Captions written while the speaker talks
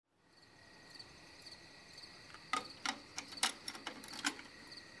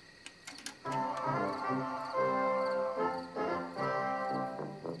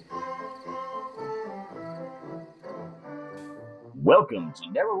Welcome to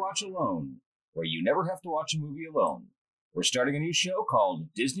Never Watch Alone, where you never have to watch a movie alone. We're starting a new show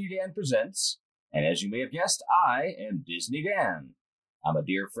called Disney Dan Presents, and as you may have guessed, I am Disney Dan. I'm a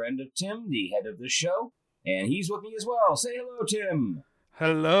dear friend of Tim, the head of this show, and he's with me as well. Say hello, Tim.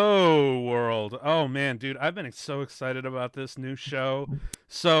 Hello, world. Oh, man, dude, I've been so excited about this new show.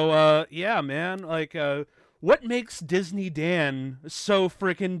 So, yeah, man, what makes Disney Dan so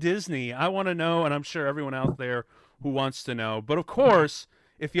freaking Disney? I want to know, and I'm sure everyone out there who wants to know. But, of course,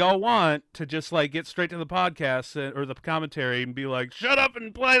 if y'all want to just, get straight to the podcast or the commentary and be like, shut up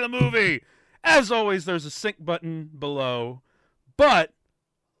and play the movie, as always, there's a sync button below. But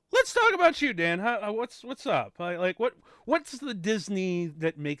let's talk about you, Dan. What's up? What's the Disney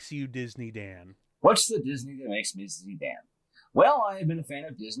that makes you Disney Dan? What's the Disney that makes me Disney Dan? Well, I have been a fan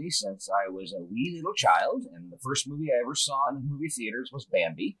of Disney since I was a wee little child, and the first movie I ever saw in the movie theaters was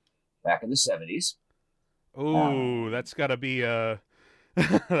Bambi, back in the 70s. Oh, that's gotta be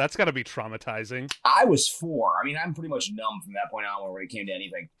that's gotta be traumatizing. I was 4. I mean, I'm pretty much numb from that point on when it came to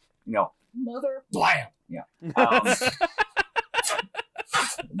anything. You know, mother, blam! Yeah.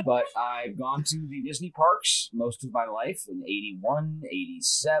 But I've gone to the Disney parks most of my life in 81,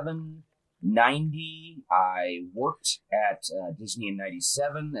 87, 90. I worked at Disney in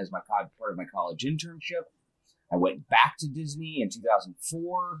 97 as part of my college internship. I went back to Disney in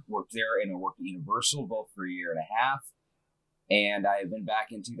 2004, worked there, and I worked at Universal both for a year and a half. And I have been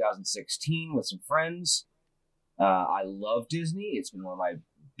back in 2016 with some friends. I love Disney. It's been one of my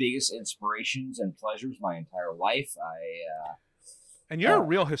biggest inspirations and pleasures my entire life. And you're a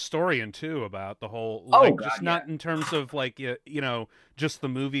real historian too about the whole, not in terms of just the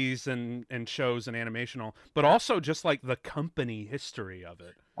movies and shows and animational, but also just the company history of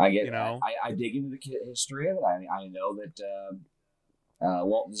it. I dig into the history of it. I know that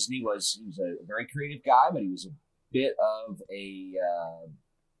Walt Disney he was a very creative guy, but he was a bit of a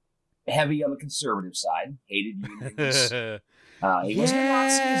heavy on the conservative side. Hated unions. He wasn't a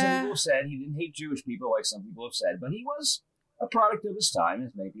Nazi, as some people have said. He didn't hate Jewish people like some people have said, but he was a product of his time,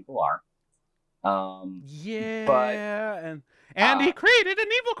 as many people are. And he created an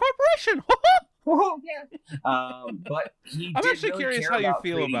evil corporation. But I'm actually curious how you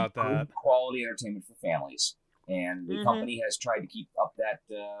feel about that. Good quality entertainment for families, and the company has tried to keep up that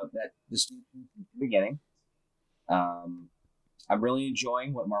distinction from the beginning. I'm really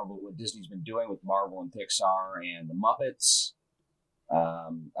enjoying what Disney's been doing with Marvel and Pixar and the Muppets.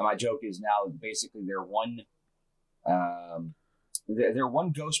 And my joke is now basically they're one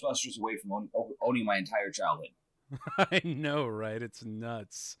Ghostbusters away from owning my entire childhood. I know, right? It's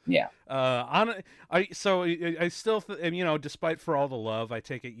nuts. Yeah. I still, despite for all the love, I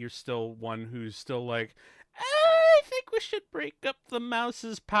take it you're still one who's still like, I think we should break up the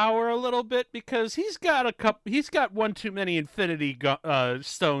mouse's power a little bit because he's got one too many Infinity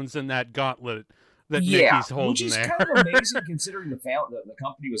Stones in that gauntlet that Mickey's holding which is there. kind of amazing considering the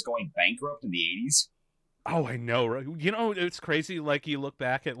company was going bankrupt in the 80s. Oh, I know, right? It's crazy. You look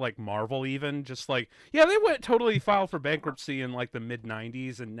back at Marvel, even just they totally filed for bankruptcy in the mid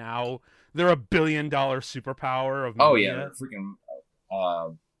 '90s, and now they're a $1 billion superpower of media. Oh yeah, they're freaking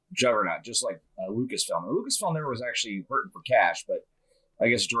juggernaut, just like Lucasfilm. Lucasfilm never was actually hurting for cash, but I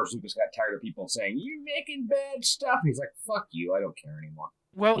guess George Lucas got tired of people saying you're making bad stuff. He's like, "Fuck you, I don't care anymore."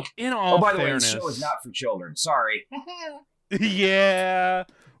 Well, in all by fairness, the way, the show is not for children. Sorry. Yeah,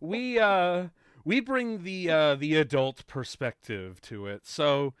 we bring the adult perspective to it.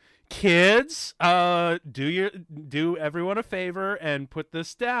 So, kids, do everyone a favor and put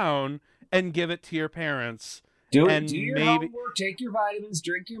this down and give it to your parents. Do your homework, take your vitamins,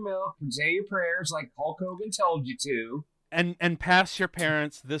 drink your milk, and say your prayers like Hulk Hogan told you to. And pass your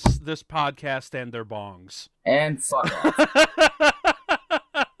parents this podcast and their bongs. And fuck off.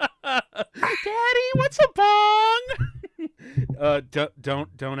 Daddy, what's a bong?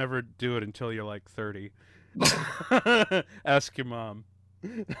 Don't ever do it until you're 30. Ask your mom.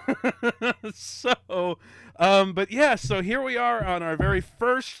 So, but yeah, so here we are on our very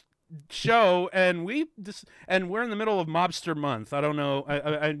first show, and we're in the middle of Mobster Month. I don't know.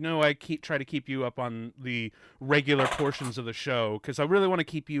 I know I try to keep you up on the regular portions of the show because I really want to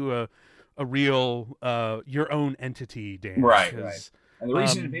keep you a real your own entity, Dan. Right. And the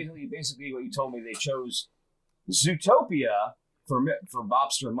reason, basically, what you told me, they chose Zootopia for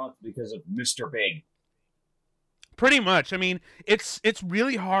Mobster Month because of Mr. Big. Pretty much. I mean, it's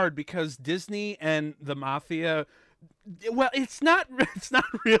really hard because Disney and the Mafia. Well, it's not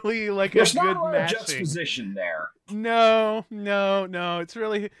really There's a good not a lot of matching. juxtaposition there. No. It's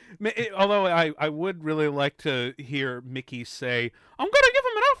really. Although I would really like to hear Mickey say, "I'm gonna give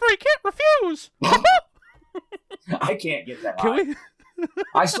him an offer he can't refuse." I can't get that Can high. we?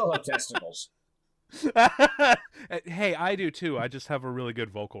 I still have testicles. Hey, I do too. I just have a really good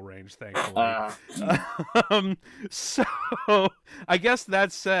vocal range, thankfully. So I guess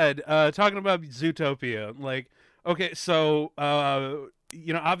that said, talking about Zootopia, like, okay, so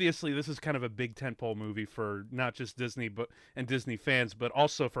obviously this is kind of a big tentpole movie for not just Disney and Disney fans, but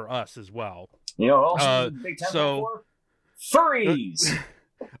also for us as well. You know, also big tentpole for furries.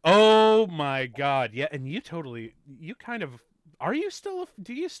 Oh my God, yeah, and you kind of.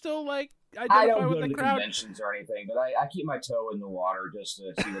 Do you still like identify I don't with go the to crowd? conventions or anything, but I keep my toe in the water just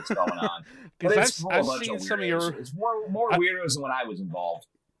to see what's going on. But Because it's full I've of a bunch seen of some of weirdos. It's more weirdos than when I was involved.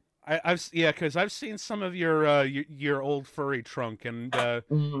 Because I've seen some of your old furry trunk, and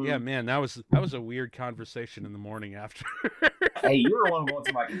yeah, man, that was a weird conversation in the morning after. Hey, you were the one going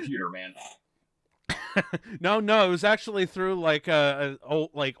through my computer, man. No, it was actually through like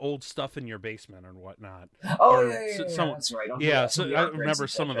old stuff in your basement or whatnot. Oh, yeah, that's right. So I remember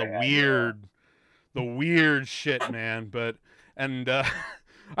some of the weird shit, man. But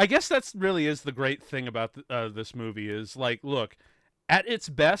I guess that's really is the great thing about this movie is like, look, at its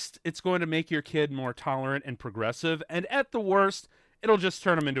best, it's going to make your kid more tolerant and progressive, and at the worst, it'll just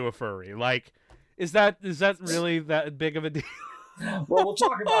turn him into a furry. Like, is that really that big of a deal? Well, we'll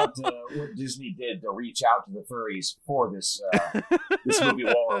talk about what Disney did to reach out to the furries for this movie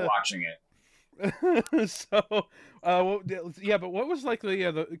while we're watching it. So, yeah, but what was like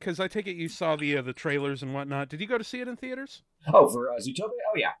the because I take it you saw the trailers and whatnot. Did you go to see it in theaters? Oh, for Zootopia?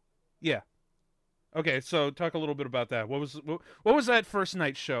 Oh, yeah. Yeah. Okay, so talk a little bit about that. What was that first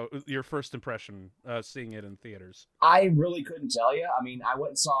night show? Your first impression seeing it in theaters? I really couldn't tell you. I mean, I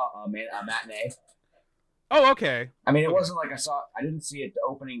went and saw a matinee. Oh, okay. I mean, it wasn't like I didn't see it the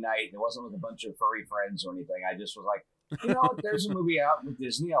opening night. It wasn't with a bunch of furry friends or anything. I just was like, there's a movie out with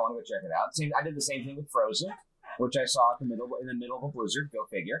Disney. I want to go check it out. I did the same thing with Frozen, which I saw in the middle of a blizzard. Go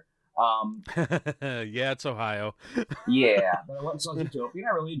figure. Yeah, it's Ohio. Yeah, but I went and saw Zootopia, and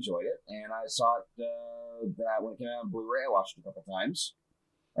I really enjoyed it. And I saw it when it came out on Blu-ray. I watched it a couple times,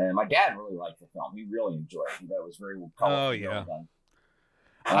 and my dad really liked the film. He really enjoyed it. He thought it was very colorful. Oh yeah.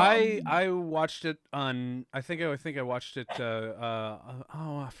 I watched it on. I think I watched it.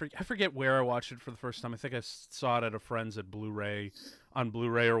 I forget where I watched it for the first time. I think I saw it at a friend's on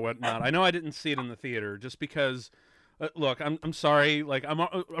Blu-ray or whatnot. I know I didn't see it in the theater just because. Look, I'm sorry. Like I'm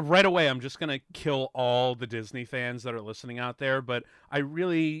right away. I'm just gonna kill all the Disney fans that are listening out there. But I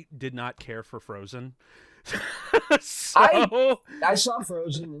really did not care for Frozen. I saw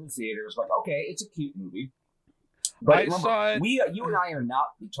Frozen in the theaters. Like, okay, it's a cute movie. But remember, you and I are not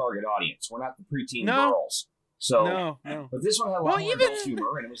the target audience. We're not the preteen girls. So, no. But this one had a lot more adult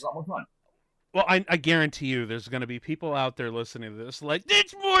humor, and it was a lot more fun. Well, I guarantee you there's going to be people out there listening to this like,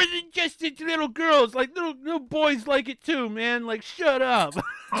 it's more than just it's little girls. Like, little boys like it too, man. Like, shut up.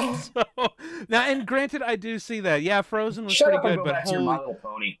 So, now, and granted, I do see that. Yeah, Frozen was pretty good, but My Little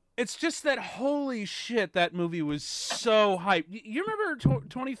Pony. It's just that, holy shit, that movie was so hyped. You remember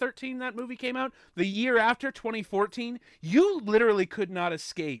 2013 that movie came out? The year after, 2014? You literally could not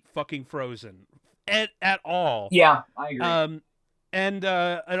escape fucking Frozen at all. Yeah, I agree. And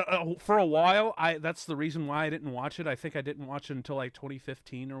for a while, that's the reason why I didn't watch it. I think I didn't watch it until like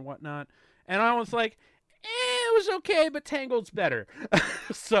 2015 or whatnot. And I was like, it was okay, but Tangled's better.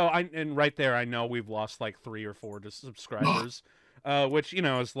 So and right there, I know we've lost like 3 or 4 subscribers, which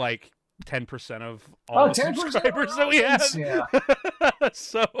is like 10% of all the subscribers that we have. Yeah.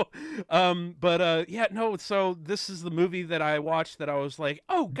 So, yeah, no. So this is the movie that I watched that I was like,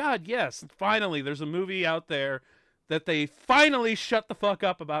 oh God, yes, finally, there's a movie out there that they finally shut the fuck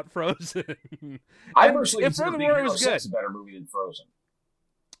up about Frozen. I personally consider Big Hero 6 a better movie than Frozen.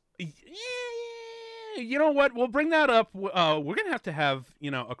 Yeah, you know what? We'll bring that up. We're gonna have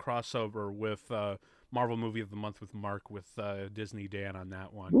a crossover with Marvel Movie of the Month with Mark with Disney Dan on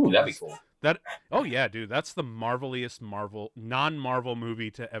that one. Ooh, that'd be cool. Oh yeah, dude, that's the marveliest non-Marvel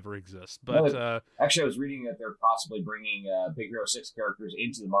movie to ever exist. But actually, I was reading that they're possibly bringing Big Hero 6 characters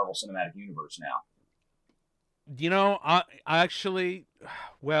into the Marvel Cinematic Universe now. I actually,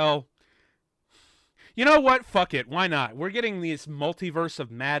 well, you know what? Fuck it. Why not? We're getting this multiverse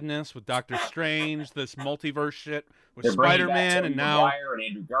of madness with Doctor Strange, this multiverse shit with Spider-Man, and now and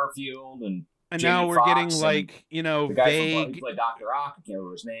Andrew Garfield and now we're getting like the guy vague. Who played Dr. Ock. I can't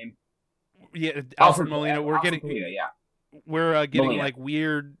remember his name. Yeah, Alfred Molina. We're getting Molina. Like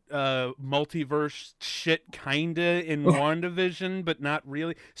weird multiverse shit kinda in WandaVision, but not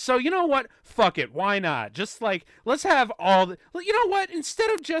really. So you know what? Fuck it. Why not? Just like let's have all the. You know what? Instead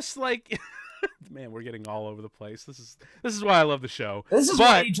of just like Man, we're getting all over the place. This is why I love the show. This is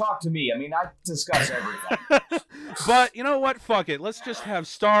why you talk to me. I mean, I discuss everything. But you know what? Fuck it. Let's just have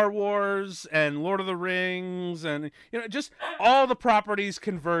Star Wars and Lord of the Rings and just all the properties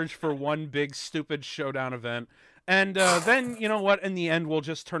converge for one big stupid showdown event. And then, you know what? In the end, we'll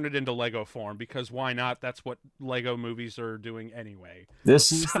just turn it into Lego form because why not? That's what Lego movies are doing anyway.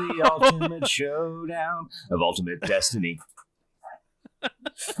 This is the ultimate showdown of ultimate destiny.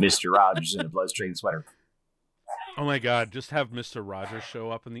 Mr. Rogers in a bloodstained sweater. Oh my God! Just have Mr. Rogers show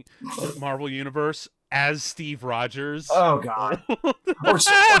up in the Marvel Universe as Steve Rogers. Oh God! or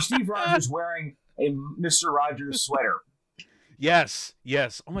Steve Rogers wearing a Mr. Rogers sweater. Yes.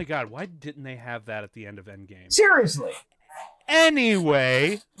 Oh my God! Why didn't they have that at the end of Endgame? Seriously.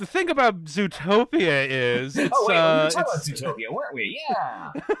 Anyway, the thing about Zootopia is it's, we were talking about Zootopia, weren't we?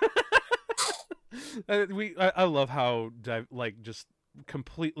 Yeah. I love how just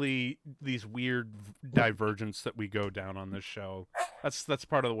completely these weird divergence that we go down on this show. That's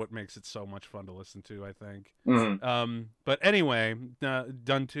part of what makes it so much fun to listen to, I think. Mm-hmm. But anyway,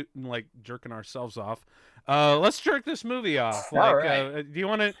 done to jerking ourselves off. Let's jerk this movie off. All right. Do you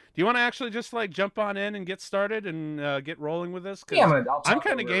want to actually just jump on in and get started and get rolling with this? 'Cause yeah, I'm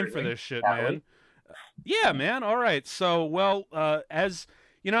kind of game for this shit, man. Yeah, man. All right. So, as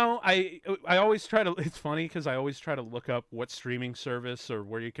you know, I always try to. It's funny because I always try to look up what streaming service or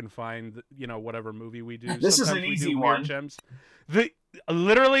where you can find whatever movie we do. This Sometimes is an easy one. Gems.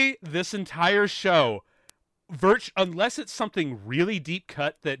 Literally this entire show, unless it's something really deep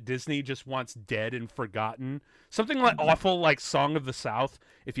cut that Disney just wants dead and forgotten, something like awful like Song of the South.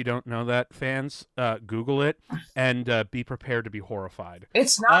 If you don't know that, fans, Google it and be prepared to be horrified.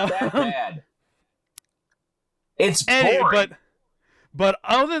 It's not that bad. It's boring. But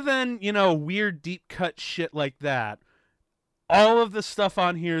other than, weird deep cut shit like that, all of the stuff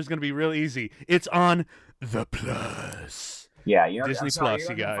on here is going to be real easy. It's on the Plus. Yeah, Disney Plus,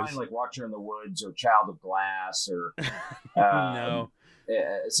 you guys. Find like Watcher in the Woods or Child of Glass or no.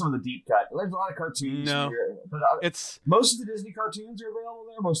 Some of the deep cut. There's a lot of cartoons. No, here, but most of the Disney cartoons are available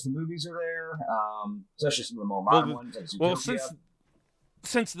there. Most of the movies are there, especially some of the more modern ones. Like Zootopia.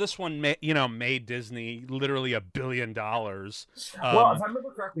 Since this one made Disney literally $1 billion. Well, if I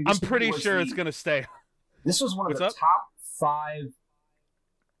remember correctly, I'm pretty sure it's going to stay. This was one of the top five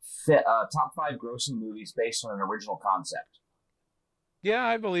grossing movies based on an original concept. Yeah,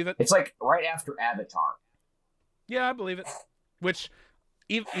 I believe it. It's like right after Avatar. Yeah, I believe it. Which,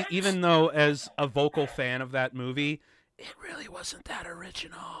 even though as a vocal fan of that movie, it really wasn't that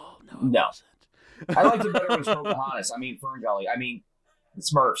original. No, it wasn't. I liked it better with Pocahontas. I mean, Ferngully. I mean, the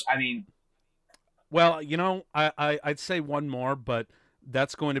Smurfs. I mean, well, I'd say one more, but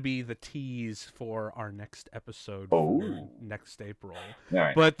that's going to be the tease for our next episode next April. All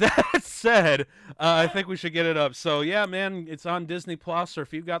right. But that said, I think we should get it up. So yeah, man, it's on Disney Plus, or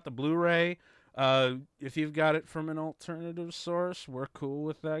if you've got the Blu-ray, if you've got it from an alternative source, we're cool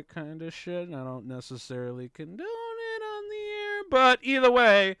with that kind of shit. I don't necessarily condone it on the air, but either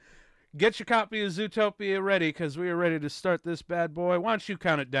way, get your copy of Zootopia ready, because we are ready to start this bad boy. Why don't you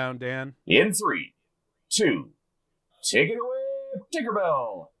count it down, Dan? In 3, 2, take it away,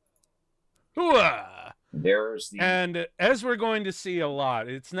 Tinkerbell. Hooah! There's the... And as we're going to see a lot,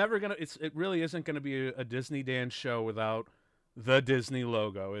 it really isn't going to be a Disney Dan show without the Disney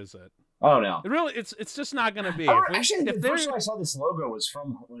logo, is it? Oh no! It's just not going to be. Actually, the first time I saw this logo was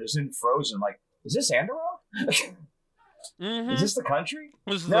from when it was in Frozen. Like, is this Andorra? Mm-hmm. Is this the country?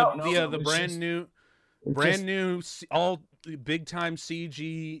 This is the brand new all big time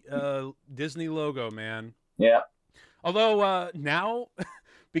CG Disney logo, man. Yeah. Although now,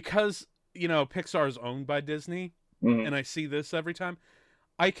 because Pixar is owned by Disney, and I see this every time,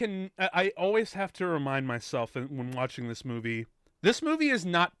 I always have to remind myself when watching this movie. This movie is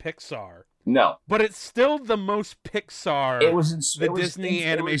not Pixar. No. But it's still the most Pixar Disney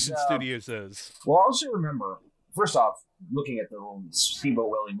Animation Studios is. Well, I also remember, first off, looking at the little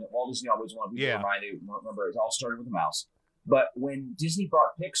Steamboat Willie, Walt Disney always wanted people to remember it all started with a mouse. But when Disney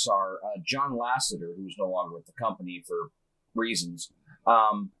bought Pixar, John Lasseter, who's no longer with the company for reasons,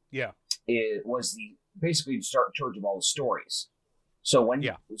 it was basically in charge of all the stories. So when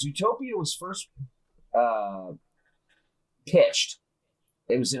Zootopia was first pitched,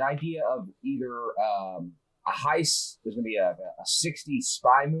 it was an idea of either a heist. There's going to be a 60s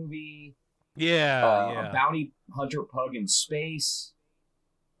spy movie. A bounty hunter pug in space.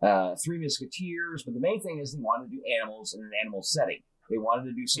 Three Musketeers. But the main thing is they wanted to do animals in an animal setting. They wanted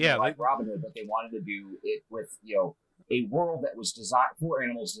to do something like Robin Hood, but they wanted to do it with a world that was designed for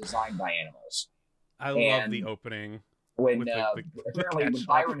animals, designed by animals. I love the opening. when With apparently when catch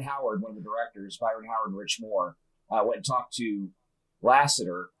Byron Howard, one of the directors, Byron Howard and Rich Moore, went and talked to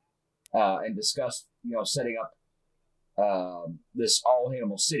Lasseter and discussed, setting up this all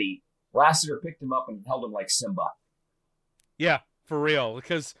animal city. Lasseter picked him up and held him like Simba. Yeah, for real.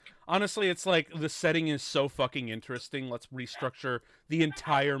 Because honestly, it's like the setting is so fucking interesting. Let's restructure the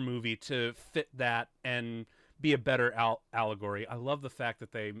entire movie to fit that and be a better allegory. I love the fact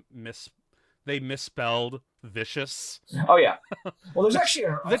that they misspelled vicious. Oh yeah. Well, there's actually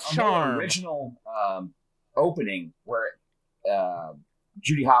the charm. Original opening where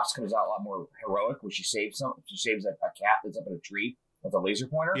Judy Hopps comes out a lot more heroic, where she saves a cat that's up in a tree with a laser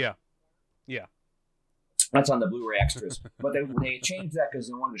pointer. Yeah. That's on the Blu-ray extras, but they changed that because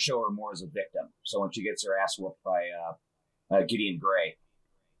they wanted to show her more as a victim. So when she gets her ass whooped by Gideon Grey.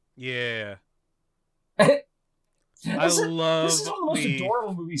 Yeah. This is one of the most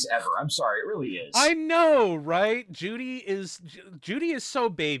adorable movies ever. I'm sorry, it really is. I know, right? Judy is so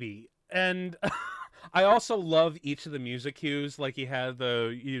baby, and I also love each of the music cues. Like you have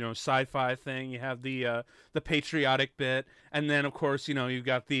the sci-fi thing, you have the patriotic bit, and then of course you've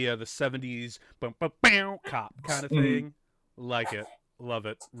got the 70s cop kind of thing. Like it, love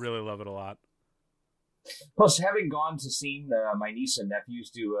it, really love it a lot. Plus, having gone to see my niece and nephews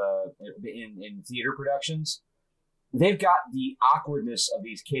do in theater productions. They've got the awkwardness of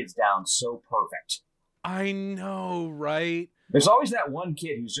these kids down so perfect. I know, right? There's always that one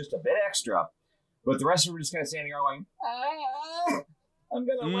kid who's just a bit extra, but the rest of them are just kind of standing around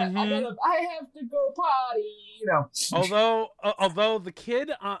going, I have to go potty, Although the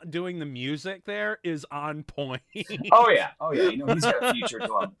kid doing the music there is on point. Oh yeah. He's got a future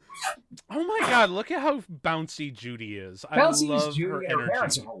to him. Oh my God, look at how bouncy Judy is. Bouncy I love Judy her and energy. her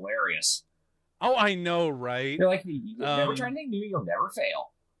parents are hilarious. Oh, I know, right? They're like, you'll never try anything new, you'll never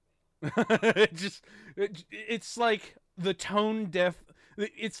fail. It's like the tone deaf.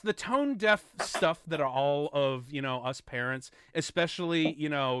 It's the tone deaf stuff that are all of us parents, especially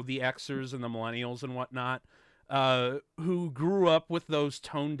the Xers and the millennials and whatnot, who grew up with those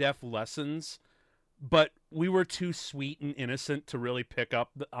tone deaf lessons, but we were too sweet and innocent to really pick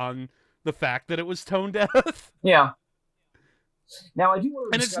up on the fact that it was tone deaf. Yeah. Now I do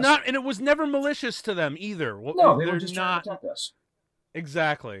want to discuss... and it was never malicious to them either. No, they were just trying to protect us.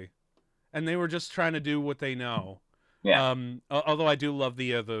 Exactly, and they were just trying to do what they know. Yeah. Although I do love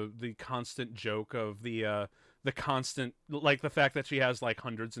the constant joke of the constant, like the fact that she has like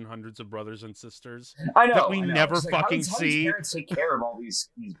hundreds and hundreds of brothers and sisters. I know that we never fucking how see. How parents take care of all these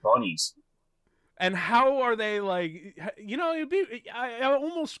bunnies? And how are they like? I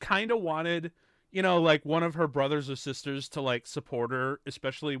almost kind of wanted. Like one of her brothers or sisters to like support her,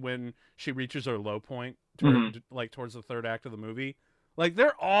 especially when she reaches her low point, towards the third act of the movie. Like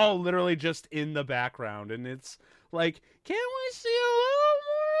they're all literally just in the background, and it's like, can we see a little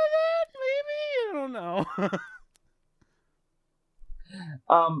more of that? Maybe I don't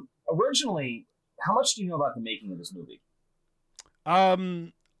know. Originally, how much do you know about the making of this movie?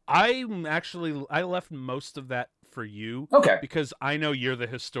 I left most of that for you. Okay. Because I know you're the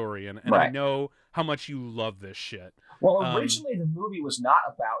historian, and right. I know how much you love this shit. Well, originally the movie was not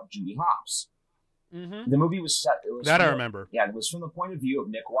about Judy Hopps. Mm-hmm. The movie was set... I remember. Yeah, it was from the point of view of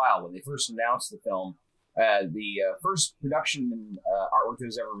Nick Wilde. When they first announced the film, the first production artwork that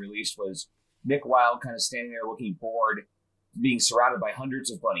was ever released was Nick Wilde kind of standing there looking bored, being surrounded by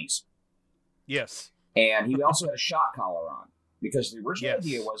hundreds of bunnies. Yes. And he also had a shock collar on. Because the original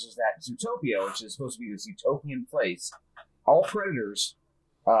idea was that Zootopia, which is supposed to be this utopian place, all predators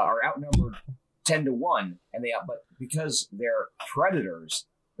are outnumbered 10-1, but because they're predators,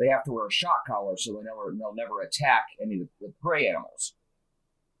 they have to wear a shock collar so they'll never attack any of the prey animals.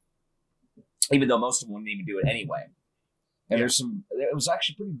 Even though most of them wouldn't even do it anyway. And it was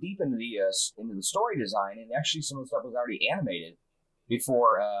actually pretty deep into the story design, and actually some of the stuff was already animated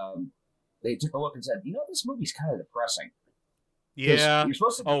before they took a look and said, this movie's kind of depressing. Yeah. You're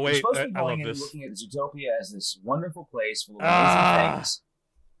supposed to be going in and looking at Zootopia as this wonderful place full of amazing things.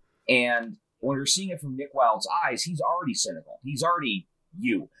 And when you're seeing it from Nick Wilde's eyes, he's already cynical. He's already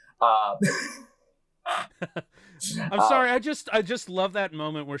you. I'm sorry. I just love that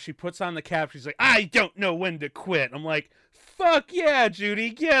moment where she puts on the cap. She's like, I don't know when to quit. I'm like, fuck yeah, Judy,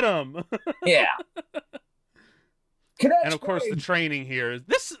 get him. Yeah. And of course, the training here.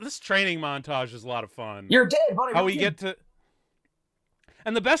 This training montage is a lot of fun. You're dead, buddy. How we get to.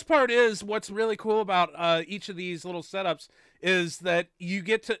 And the best part is, what's really cool about each of these little setups is that you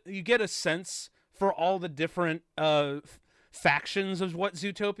get a sense for all the different factions of what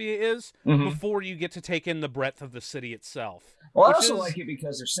Zootopia is before you get to take in the breadth of the city itself. Well, I also like it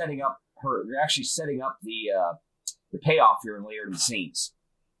because they're actually setting up the payoff here in later in the scenes.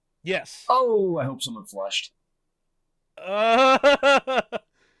 Yes. Oh, I hope someone flushed. And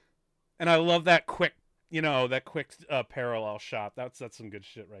I love that quick, parallel shot. That's some good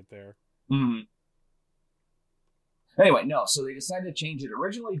shit right there. Mm-hmm. Anyway, no, so they decided to change it.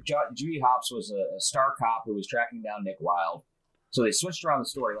 Originally, Judy Hopps was a star cop who was tracking down Nick Wilde. So they switched around the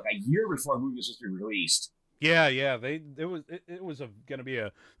story like a year before the movie was supposed to be released. Yeah. It was going to be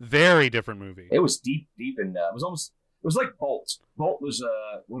a very different movie. It was deep in. It was like Bolt. Bolt was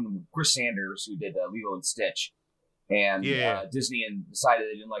when Chris Sanders, who did Lilo and Stitch, and Disney decided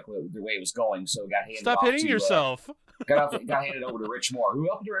they didn't like the way it was going, so it got handed. Stop hitting yourself. Got handed over to Rich Moore, who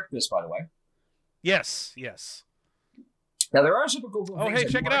helped direct this, by the way. Yes. Now there are some cool things. Oh, hey,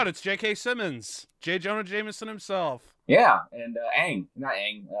 check it out! It's J.K. Simmons, J. Jonah Jameson himself. Yeah, and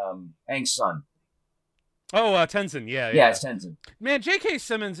Aang's son. Oh, Tenzin, yeah, it's Tenzin. Man, J.K.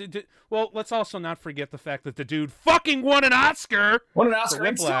 Simmons. Well, let's also not forget the fact that the dude fucking won an Oscar. And still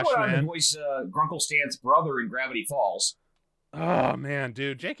went on to voice Grunkle Stan's brother in Gravity Falls. Oh man,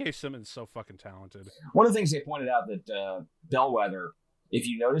 dude, J.K. Simmons is so fucking talented. One of the things they pointed out that Bellwether, if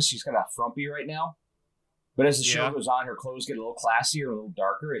you notice, she's kind of frumpy right now. But as the show goes on, her clothes get a little classier, a little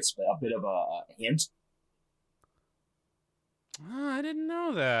darker. It's a bit of a hint. Oh, I didn't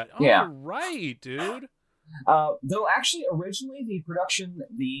know that. Oh, yeah. You're right, dude. Though actually, originally the production,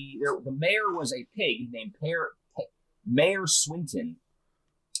 the mayor was a pig named Mayor Swinton,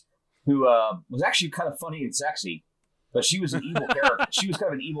 who was actually kind of funny and sexy, but she was an evil character. She was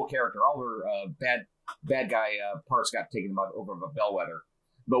kind of an evil character. All her bad guy parts got taken over by Bellwether.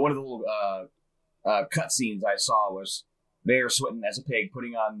 But one of the little cut scenes I saw was Mayor Swinton as a pig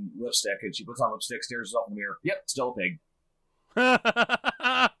putting on lipstick, and she puts on lipstick, stares herself in the mirror. Yep, still a pig.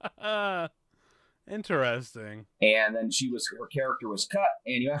 Interesting. And then her character was cut,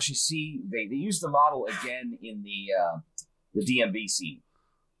 and you actually see they used the model again in the DMV scene.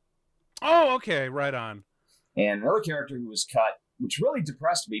 Oh, okay, right on. And another character who was cut, which really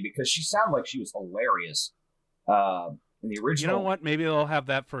depressed me because she sounded like she was hilarious in the original. You know what? Maybe they'll have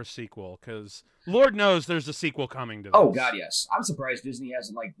that for a sequel, because Lord knows there's a sequel coming to this. Oh God, yes. I'm surprised Disney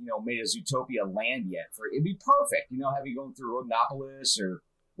hasn't made a Zootopia land yet. It'd be perfect. Have you going through Rhodenopolis or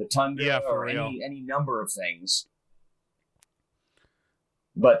the Tundra or any number of things.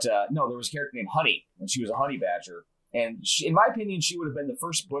 But no, there was a character named Honey, and she was a honey badger. And in my opinion, she would have been the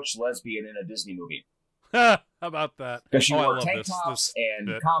first butch lesbian in a Disney movie. How about that? Because she wore tank tops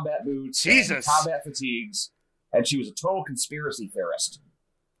and combat boots and combat fatigues, and she was a total conspiracy theorist.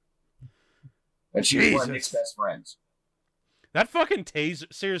 And she was one of Nick's best friends. That fucking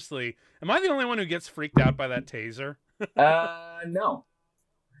taser, seriously, am I the only one who gets freaked out by that taser? No.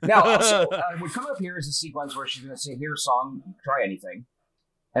 Now, also, what coming up here is a sequence where she's going to say, "Here's a song, try anything."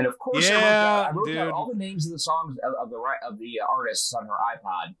 And of course, I wrote down all the names of the songs of the artists on her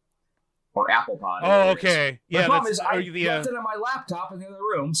iPod or Apple Pod. Oh, okay. The problem is I left it on my laptop in the other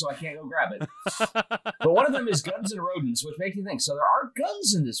room, so I can't go grab it. But one of them is Guns N' Rodents, which makes you think, so there are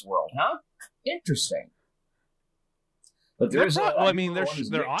guns in this world, huh? Interesting. But there's there ought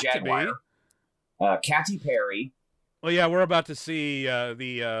to be. Katy Perry. Well, yeah, we're about to see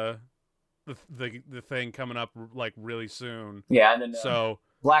the thing coming up really soon. Yeah, and then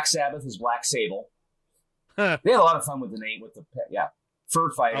Black Sabbath is Black Sable. They had a lot of fun with the name, Fur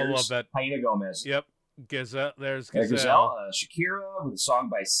Fighters. I love that. Hyena Gomez. Yep, Gazelle. There's Gazelle. Shakira with a song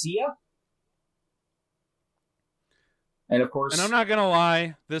by Sia. And of course, and I'm not gonna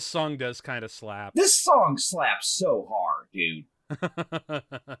lie, this song does kind of slap. This song slaps so hard, dude.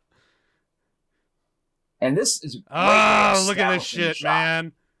 And this is a great look at this shit, shot.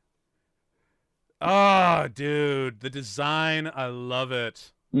 Man. Oh, dude, the design, I love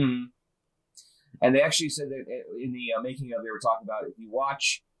it. Mm-hmm. And they actually said that in the making of, they were talking about, if you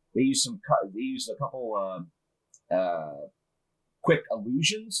watch, they used a couple quick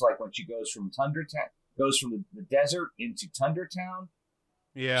allusions, like when she goes from the desert into Tundra Town.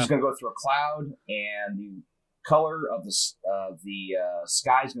 Yeah, she's gonna go through a cloud, and the color of the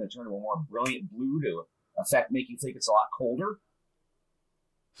sky is gonna turn to a more brilliant blue to make you think it's a lot colder.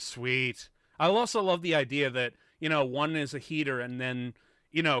 Sweet. I also love the idea that, one is a heater and then,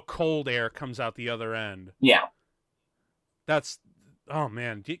 cold air comes out the other end. Yeah. That's, oh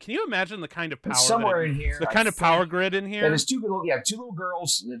man. Can you imagine the kind of power somewhere in here? The kind of power grid in here? There's two little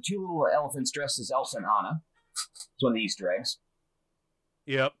girls, two little elephants dressed as Elsa and Anna. It's one of the Easter eggs.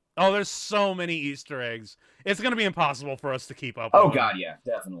 Yep. Oh, there's so many Easter eggs. It's going to be impossible for us to keep up with. Oh God, yeah,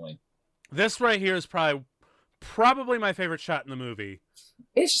 definitely. This right here is probably my favorite shot in the movie.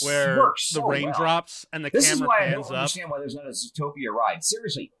 Where works so the raindrops and the camera pans up. This is why I don't understand why there's not a Zootopia ride.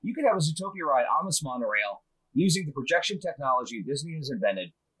 Seriously, you could have a Zootopia ride on this monorail using the projection technology Disney has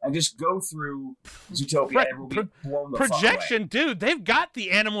invented and just go through Zootopia and everyone will be blown the projection, fuck away. Dude, they've got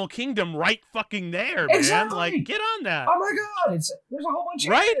the Animal Kingdom right fucking there, man. Exactly. Like, get on that. Oh my god, there's a whole bunch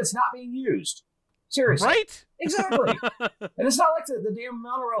of Right? shit that's not being used. Seriously. Right? Exactly. And it's not like the damn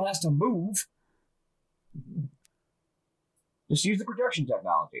monorail has to move. Just use the projection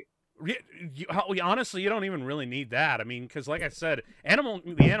technology. Honestly, you don't even really need that. I mean, because like I said, the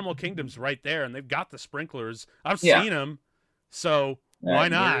Animal Kingdom's right there, and they've got the sprinklers. I've seen them, so why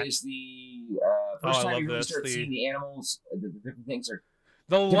not? There is the first time you really start seeing the animals, the different things are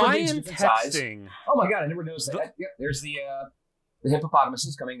the lion texting. Oh my god, I never noticed that. Yep, there's the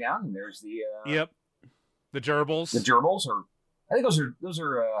hippopotamuses coming down, and there's the the gerbils. The gerbils I think those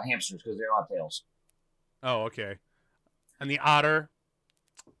are hamsters because they don't have tails. Oh, okay. And the otter.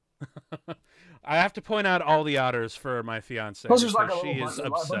 I have to point out all the otters for my fiance. Plus, there's like a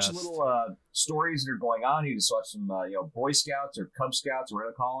bunch of little stories that are going on. You just watch some, Boy Scouts or Cub Scouts, or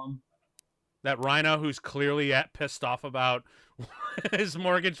whatever they call them. That rhino who's clearly pissed off about his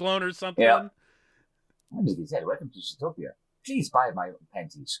mortgage loan or something. Yeah. What did he say? Welcome to Zootopia. Please buy my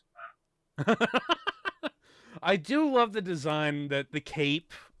panties. I do love the design that the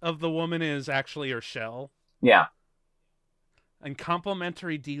cape of the woman is actually her shell. Yeah. And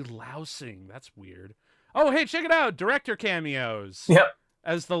complimentary delousing. That's weird. Oh, hey, check it out. Director cameos. Yep.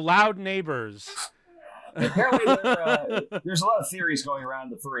 As the loud neighbors. Apparently, there's a lot of theories going around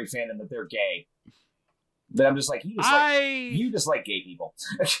the furry fandom that they're gay. But I'm just like, you just like gay people.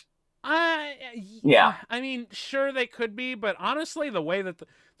 Yeah. I mean, sure they could be, but honestly, the way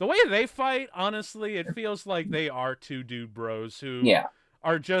they fight, honestly, it feels like they are two dude bros who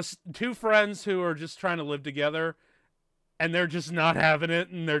are just two friends who are just trying to live together. And they're just not having it,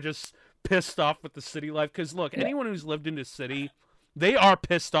 and they're just pissed off with the city life. Because, look, anyone who's lived in a city, they are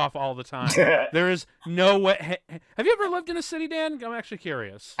pissed off all the time. There is no way... Have you ever lived in a city, Dan? I'm actually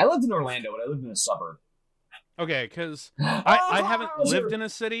curious. I lived in Orlando, but I lived in a suburb. Okay, because I haven't lived in a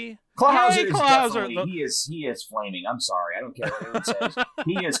city. Klauser he is flaming. I'm sorry. I don't care what anyone says.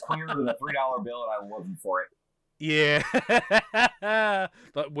 He is clearer than a $3 bill, and I love him for it. Yeah.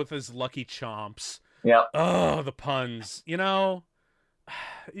 But with his lucky chomps. Yeah. Oh, the puns. You know,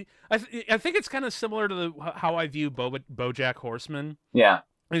 I think it's kind of similar to how I view BoJack Horseman. Yeah.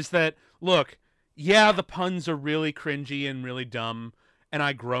 Is that, look, yeah, the puns are really cringy and really dumb, and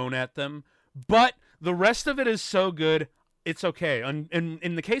I groan at them, but the rest of it is so good, it's okay.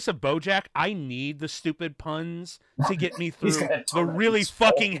 In the case of BoJack, I need the stupid puns to get me through the really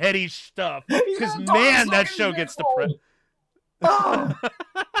fucking heady stuff. Because, man, that show gets depressing.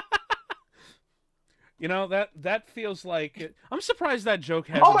 You know, that feels like it. I'm surprised that joke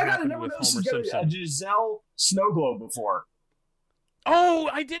hasn't happened with Homer Simpson. A Giselle snow globe before. Oh,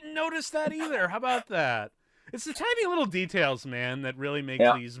 I didn't notice that either. How about that? It's the tiny little details, man, that really make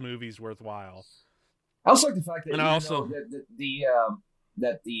these movies worthwhile. I also like the fact that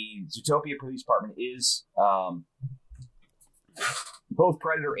that the Zootopia Police Department is both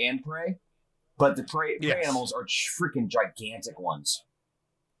predator and prey, but the prey animals are freaking gigantic ones.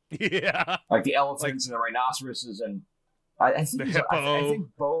 Yeah, like the elephants and the rhinoceroses, and I think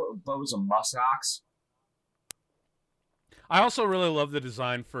Bo's a muskox. I also really love the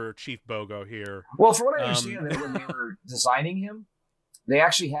design for Chief Bogo here. Well, from what I understand, when they were designing him, they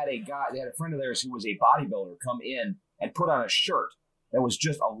actually had a friend of theirs who was a bodybuilder come in and put on a shirt that was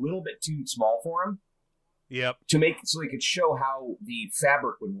just a little bit too small for him. Yep. So they could show how the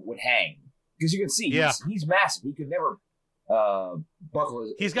fabric would hang, because you can see he's massive. He could never.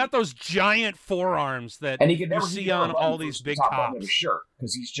 Buckle. He's got those giant forearms that and he could never see on all these big cops. Of his shirt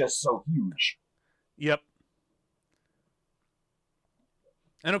because he's just so huge. Yep.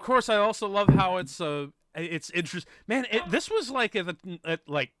 And of course, I also love how it's interesting. Man, this was like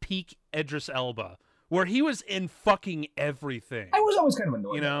at peak Idris Elba, where he was in fucking everything. I was always kind of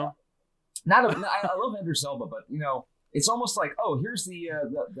annoyed. You know, I love Idris Elba, but you know. It's almost like, oh, here's the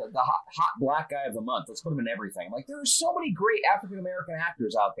hot black guy of the month. Let's put him in everything. Like, there are so many great African American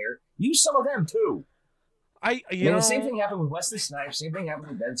actors out there. Use some of them too. The same thing happened with Wesley Snipes. Same thing happened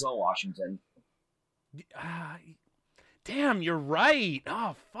with Denzel Washington. Damn, you're right.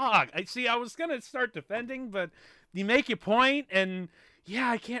 Oh fuck. I was gonna start defending, but you make your point, and yeah,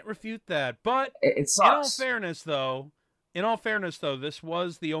 I can't refute that. But it sucks. In all fairness, though, this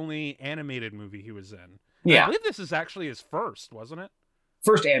was the only animated movie he was in. Yeah. I believe this is actually his first, wasn't it?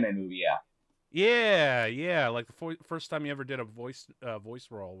 First anime movie, yeah. Yeah. Like the first time he ever did a voice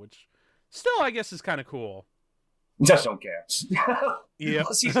role, which still, I guess, is kind of cool. Just don't care. Yeah.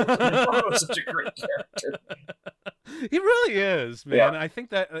 Plus, he's such a great character. He really is, man. Yeah. I think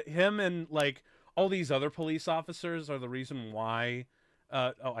that him and, like, all these other police officers are the reason why.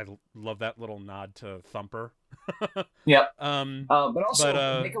 Love that little nod to Thumper. Yep. Um, But also,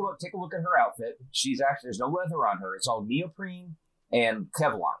 but take a look at her outfit. There's no leather on her. It's all neoprene and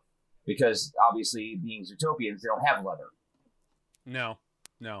Kevlar, because obviously, being Zootopians, they don't have leather. no.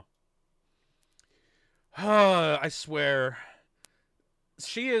 I swear,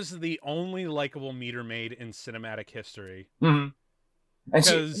 she is the only likable meter maid in cinematic history. Mm-hmm. And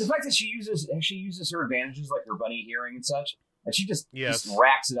Because the fact that she uses her advantages, like her bunny hearing and such, and she just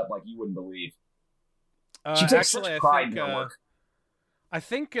racks it up like you wouldn't believe. She takes such pride in her work. I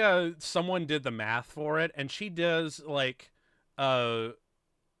think someone did the math for it, and she does like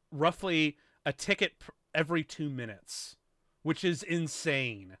roughly a ticket every 2 minutes, which is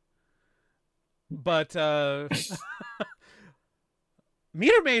insane. But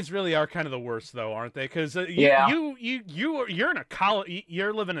meter maids really are kind of the worst, though, aren't they? Because you're in a college,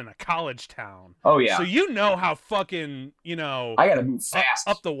 you're living in a college town. Oh yeah. So you know how fucking I gotta move fast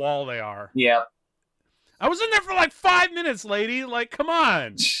up the wall they are. Yep. I was in there for like 5 minutes, lady. Like, come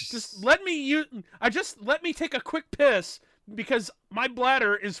on, just let me take a quick piss because my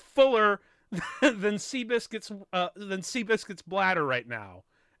bladder is fuller than Seabiscuit's bladder right now,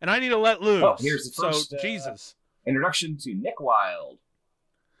 and I need to let loose. Oh, here's the first Jesus introduction to Nick Wilde.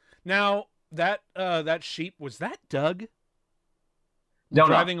 Now that sheep, was that Doug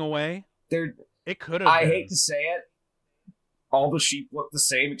driving away? It could have. I hate to say it, all the sheep look the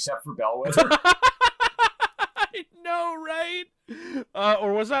same except for Bellwether. I know, right?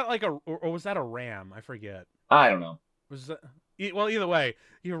 Or was that a ram? I forget. I don't know. Was that? Well, either way,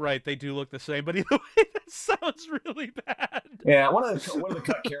 you're right. They do look the same, but either way, that sounds really bad. Yeah, one of the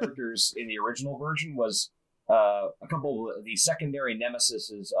cut characters in the original version was a couple of the secondary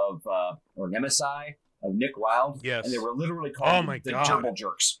nemesises or nemesi of Nick Wilde. Yes, and they were literally called the Gerbil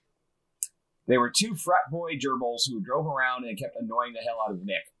Jerks. They were two frat boy gerbils who drove around and kept annoying the hell out of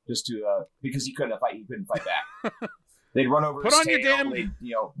Nick, just to because he couldn't fight back. They'd run over his tail, they'd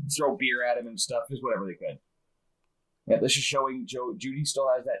throw beer at him and stuff, just whatever they could. Yeah, this is showing Judy still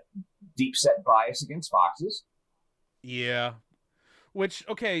has that deep set bias against foxes. Yeah. Which,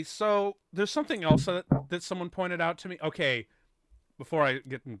 okay, so there's something else that someone pointed out to me. Okay, before I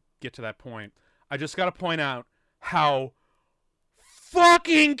get to that point, I just got to point out how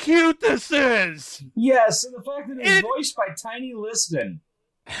fucking cute this is. Yes, and the fact that it's voiced by Tiny Liston.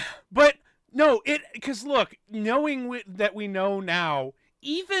 But no, because look, knowing that we know now,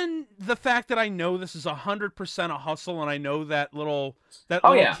 even the fact that I know this is 100% a hustle, and I know that little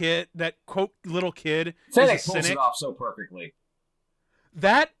kid, that quote little kid, Fennec pulls it off so perfectly.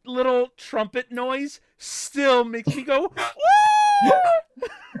 That little trumpet noise still makes me go,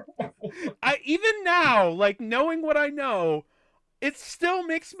 woo! Even now, like knowing what I know, it still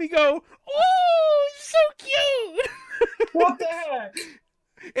makes me go, oh, so cute! What the heck?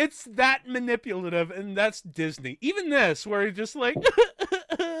 It's that manipulative, and that's Disney. Even this, where you're just like,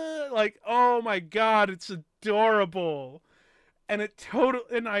 like, oh my god, it's adorable, and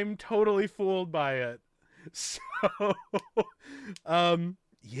I'm totally fooled by it. So,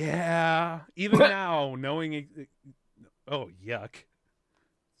 yeah. Even now, knowing, oh yuck,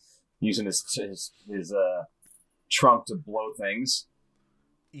 using his trunk to blow things.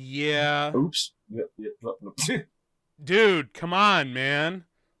 Yeah. Oops. Dude, come on, man.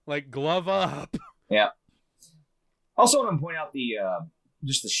 Like, glove up. Yeah. Also, I want to point out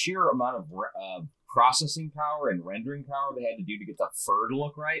just the sheer amount of processing power and rendering power they had to do to get the fur to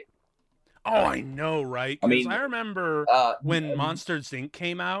look right. Oh, I know, right? Because I remember when Monsters, Inc.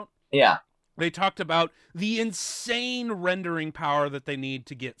 came out. Yeah. They talked about the insane rendering power that they need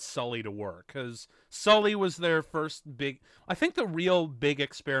to get Sully to work. Because Sully was their first I think the real big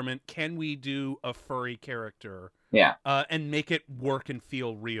experiment, can we do a furry character? Yeah. And make it work and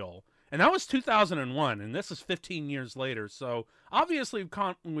feel real. And that was 2001, and this is 15 years later. So obviously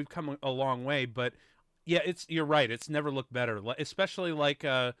we've come a long way, but yeah, you're right. It's never looked better, especially like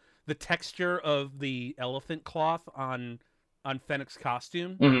the texture of the elephant cloth on Fennec's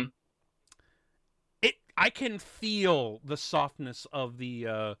costume. Mm-hmm. I can feel the softness of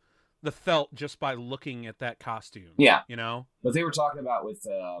the felt just by looking at that costume. Yeah. But they were talking about with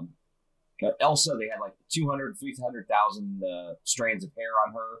Elsa, they had like 200, 300,000 strands of hair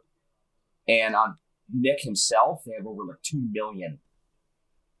on her. And on Nick himself, they have over like 2 million.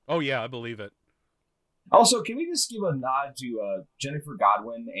 Oh, yeah, I believe it. Also, can we just give a nod to Jennifer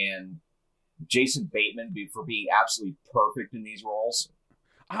Godwin and Jason Bateman for being absolutely perfect in these roles?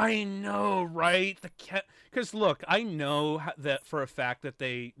 I know, right? Because look, I know that for a fact that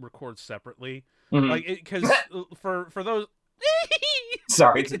they record separately. Mm-hmm. Like, because for those,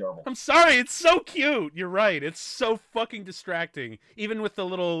 Sorry, it's adorable. I'm sorry, it's so cute. You're right. It's so fucking distracting. Even with the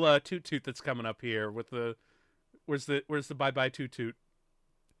little toot toot that's coming up here with the where's the bye bye toot toot.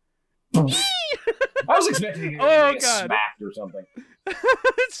 I was expecting to get smacked or something.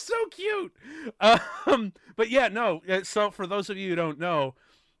 It's so cute. But yeah, no. So for those of you who don't know,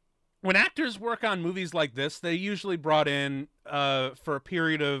 when actors work on movies like this, they usually brought in for a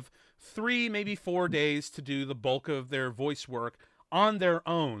period of 3, maybe 4 days to do the bulk of their voice work on their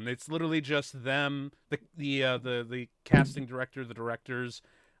own. It's literally just them, the casting director, the directors,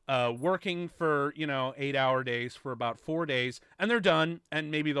 working for 8-hour days for about 4 days, and they're done. And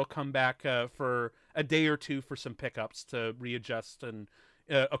maybe they'll come back for a day or two for some pickups to readjust and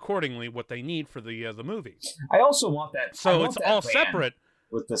accordingly what they need for the movie. I also want that. So it's all separate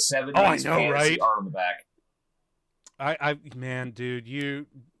with the 70s fantasy right? art on the back. Man, dude, you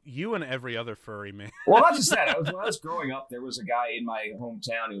and every other furry, man. Well, not just that. When I was growing up, there was a guy in my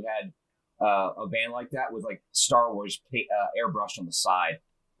hometown who had a van like that with like Star Wars airbrushed on the side.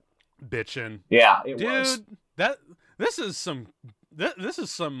 Bitchin'. Yeah, it was. Dude, this is some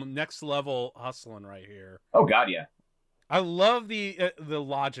next level hustling right here. Oh God, yeah. I love the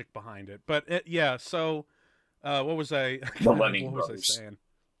logic behind it, but yeah. So, what was I? The Lemming what Brothers. was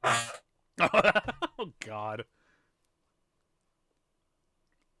I saying? Oh God.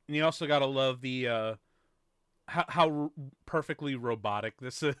 And you also gotta love the how perfectly robotic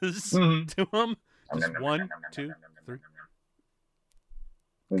this is to him. Just 1, 2, 3.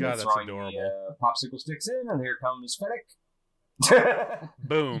 God, that's adorable. The, popsicle sticks in, and here comes Fennec.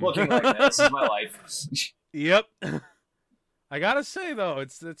 Boom. Looking like that. This is my life. Yep. I gotta say though,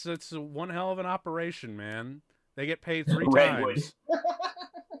 it's one hell of an operation, man. They get paid 3 times.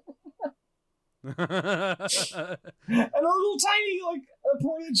 And a little tiny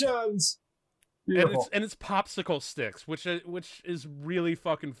pointy Johns. And it's popsicle sticks, which is really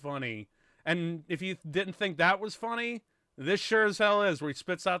fucking funny. And if you didn't think that was funny, this sure as hell is, where he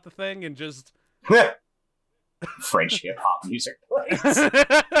spits out the thing and just French hip hop music plays.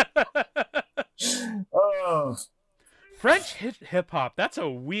 Oh. French hip hop. That's a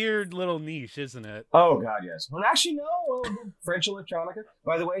weird little niche, isn't it? Oh God, yes. Well, actually, no. French electronica.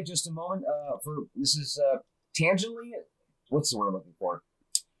 By the way, just a moment. This is tangentially. What's the word I'm looking for?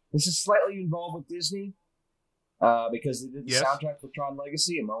 This is slightly involved with Disney, because they did the soundtrack for Tron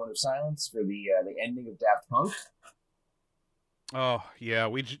Legacy, A Moment of Silence, for the ending of Daft Punk. Oh yeah,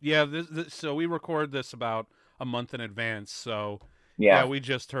 so we record this about a month in advance. So yeah, we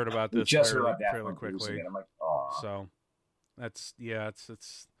just heard about this fairly quickly. I'm like, oh. So that's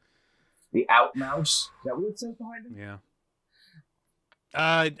it's the Outmouse. Is that what it says behind it? Yeah.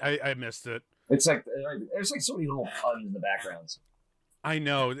 I missed it. It's like there's like so many little puns in the backgrounds. I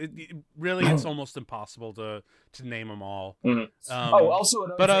know. Really, it's almost impossible to name them all. Mm-hmm. Also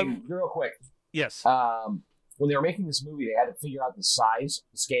another thing, real quick. Yes. When they were making this movie, they had to figure out the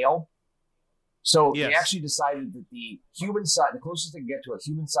scale. So they actually decided that the closest they could get to a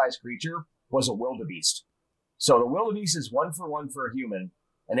human-sized creature was a wildebeest. So the wildebeest is 1 for 1 for a human,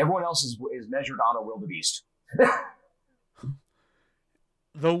 and everyone else is measured on a wildebeest.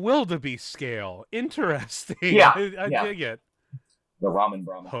 The wildebeest scale. Interesting. Yeah. I dig it. The Ramen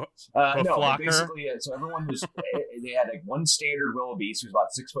Brahma. No, basically, so everyone was, they had like one standard wildebeest who's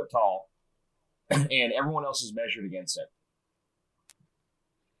about 6 foot tall, and everyone else is measured against it.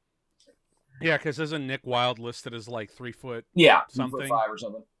 Yeah, because isn't Nick Wilde listed as like 3 foot? Yeah, something 3'5" or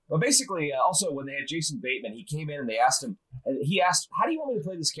something. But basically, also when they had Jason Bateman, he came in and they asked him. He asked, "How do you want me to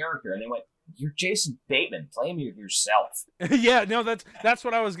play this character?" And they went, "You're Jason Bateman. Play him yourself." Yeah, no, that's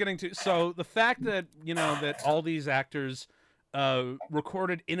what I was getting to. So the fact that that all these actors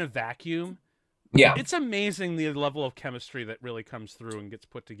recorded in a vacuum. Yeah, it's amazing the level of chemistry that really comes through and gets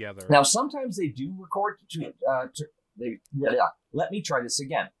put together. Now, sometimes they do record let me try this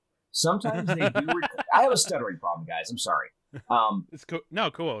again. Sometimes they do. I have a stuttering problem, guys. I'm sorry. It's cool.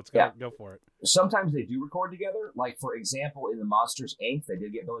 No, cool. Let's go. Go for it. Sometimes they do record together. Like, for example, in the Monsters, Inc., they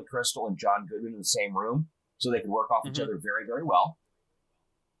did get Billy Crystal and John Goodman in the same room, so they could work off each other very, very well.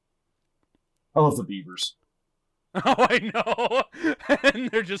 I love the Beavers. Oh, I know. And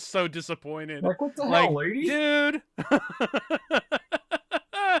they're just so disappointed. Like, what the hell, lady? Dude.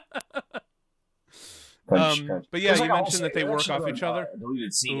 But yeah, you mentioned that they work off each other. A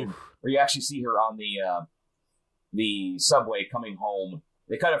deleted scene where you actually see her on the subway coming home.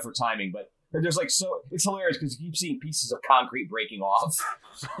 They cut it for timing, but there's like it's hilarious because you keep seeing pieces of concrete breaking off.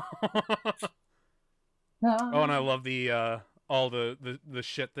 Oh, and I love the all the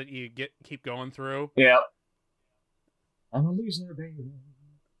shit that you keep going through. Yeah. I'm a loser, baby.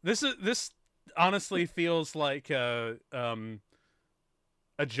 This honestly feels like a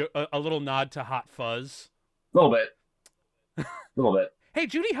little nod to Hot Fuzz. A little bit. A little bit. Hey,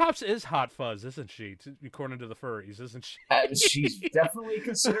 Judy Hopps is Hot Fuzz, isn't she? According to the furries, isn't she? She's definitely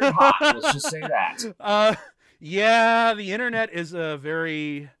considered hot. Let's just say that. Yeah, the internet is a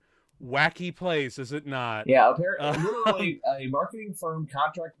very wacky place, is it not? Yeah, apparently, literally, a marketing firm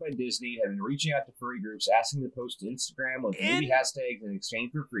contracted by Disney had been reaching out to furry groups, asking them to post to Instagram with movie hashtags in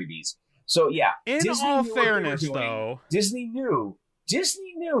exchange for freebies. So yeah, in Disney all fairness, though, Disney knew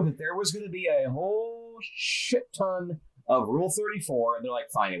that there was going to be a whole shit ton of Rule 34, and they're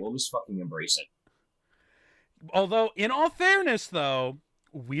like, fine, we'll just fucking embrace it. Although, in all fairness, though,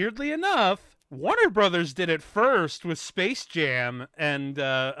 weirdly enough, Warner Brothers did it first with Space Jam and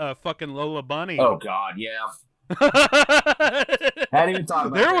fucking Lola Bunny. Oh, God, yeah. Hadn't even thought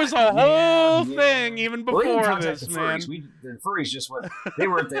about there that. was a whole thing even before this, the man. Furries. The furries just went, they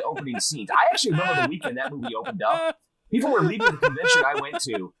were at the opening scenes. I actually remember the weekend that movie opened up. People were leaving the convention I went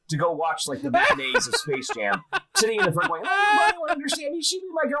to go watch like the matinees of Space Jam, sitting in the front going, "Oh, Bunny, want to understand me? She be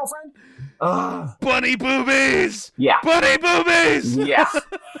my girlfriend." Bunny boobies. Yeah. Bunny boobies. Yeah.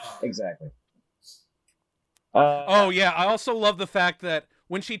 Exactly. Oh yeah, I also love the fact that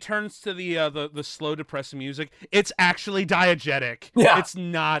when she turns to the slow depressing music, it's actually diegetic. Yeah.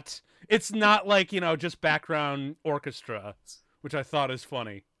 It's not like, just background orchestra, which I thought is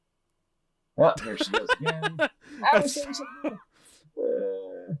funny. Oh, there she goes again. I was saying something.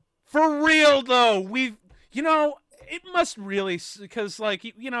 For real though, it must really, because like,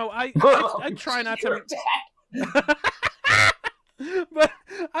 I try not to. But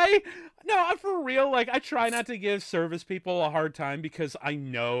for real, like, I try not to give service people a hard time because I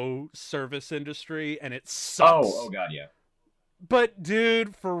know service industry and it sucks. Oh God, yeah. But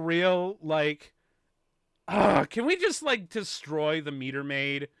dude, for real, like, can we just like destroy the meter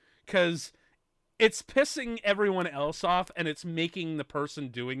maid? Because it's pissing everyone else off and it's making the person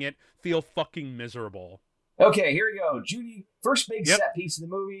doing it feel fucking miserable. Okay, here we go. Judy, first big set piece of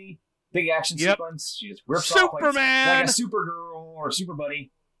the movie. Big action sequence. She just rips off like a Supergirl or Super Buddy.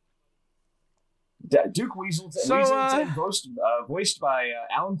 Duke Weaselton, voiced by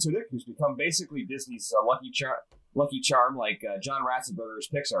Alan Tudyk, who's become basically Disney's Lucky Charm, like John Ratzenberger's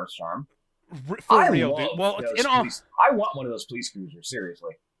Pixar's Charm. For real, dude. Well, I want one of those police cruisers,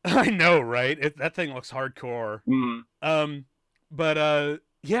 seriously. I know, right? That thing looks hardcore. Mm-hmm.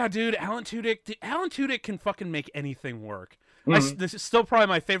 Yeah, dude, Alan Tudyk can fucking make anything work. Mm-hmm. This is still probably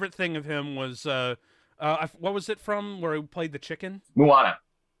my favorite thing of him was what was it from where he played the chicken? Moana.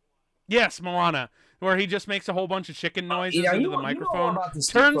 Yes, Moana, where he just makes a whole bunch of chicken noises into the microphone. You know more about this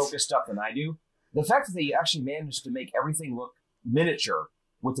deep focus stuff than I do. The fact that they actually managed to make everything look miniature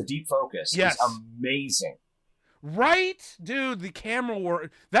with the deep focus is amazing. Right, dude, the camera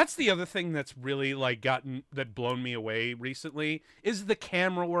work. That's the other thing that's really like blown me away recently is the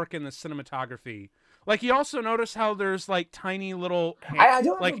camera work and the cinematography. Like, you also notice how there's like tiny little. I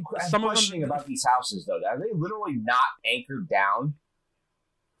don't like some questioning about these houses though. Are they literally not anchored down?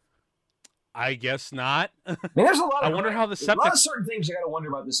 I guess not. I mean, there's a lot. I wonder how the septic. A lot of certain things you got to wonder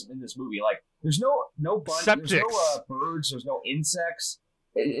about in this movie. Like, there's no bugs, there's no birds, there's no insects.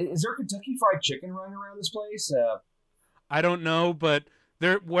 Is there Kentucky Fried Chicken running around this place? I don't know, but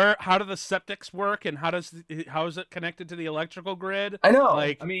how do the septics work, and how is it connected to the electrical grid? I know.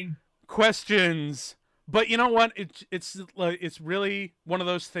 Like, I mean, questions. But you know what? It's really one of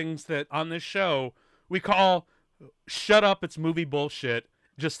those things that on this show we call "shut up, it's movie bullshit.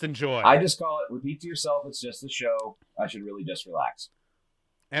 Just enjoy." I just call it repeat to yourself. It's just a show. I should really just relax.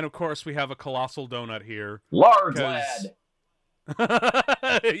 And of course, we have a colossal donut here. Large lad.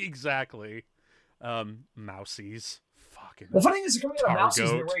 Exactly. Mousies. Fucking. The funny thing is, they're coming out of Mousies.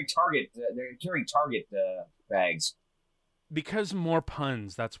 They're wearing Target. They're carrying Target bags. Because more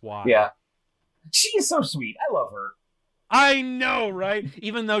puns. That's why. Yeah. She is so sweet. I love her. I know, right?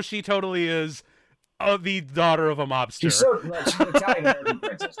 Even though she totally is the daughter of a mobster. She's an Italian American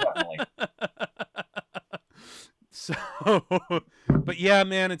princess, definitely. So, but yeah,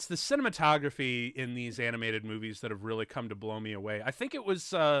 man, it's the cinematography in these animated movies that have really come to blow me away. I think it was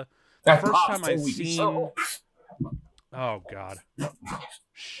the first time I'd seen. Oh God!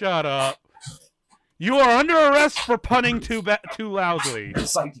 Shut up! You are under arrest for punning too loudly.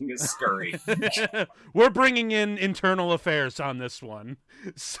 Citing a scurry. We're bringing in internal affairs on this one.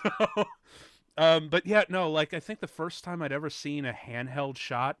 So, but yeah, no, like I think the first time I'd ever seen a handheld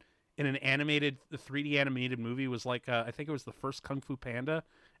shot in an 3D animated movie was like I think it was the first Kung Fu Panda,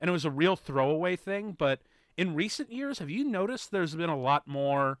 and it was a real throwaway thing. But in recent years, have you noticed there's been a lot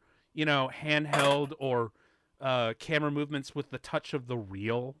more, handheld or camera movements with the touch of the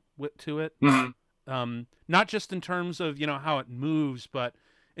real to it. Mm-hmm. Not just in terms of, how it moves, but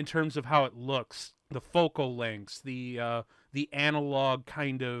in terms of how it looks, the focal lengths, the analog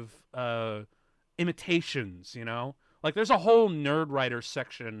kind of imitations, Like there's a whole Nerdwriter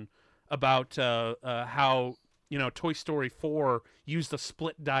section about how, Toy Story 4 used a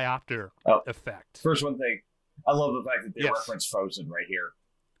split diopter effect. First one thing, I love the fact that they reference Frozen right here.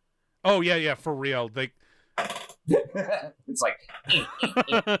 Oh yeah, for real. It's like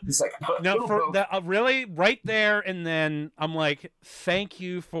no, for that really right there, and then I'm like, thank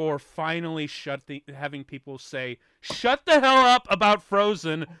you for finally having people say, shut the hell up about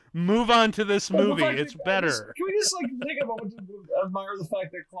Frozen, move on to this movie, it's better. Can we just take a moment to admire the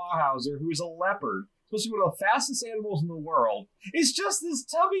fact that Clawhauser, who's a leopard, supposed to be one of the fastest animals in the world, is just this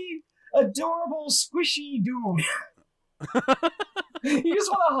tubby, adorable, squishy dude. You just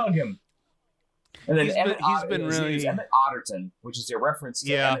want to hug him. And then he's been really Emmett Otterton, which is a reference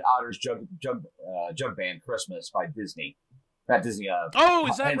to Emmett Otter's Jug Band Christmas by Disney. Not Disney. Is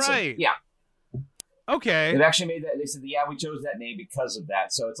that Henson. right? Yeah. Okay. They've actually made that. They said, we chose that name because of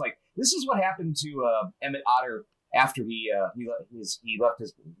that. So it's like this is what happened to Emmett Otter after he left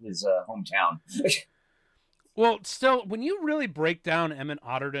his hometown. Well, still, when you really break down Emmett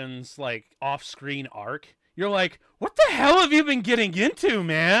Otterton's off-screen arc, you're like, what the hell have you been getting into,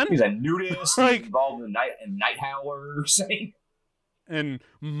 man? He's a nudist. He's involved in Night Howlers. And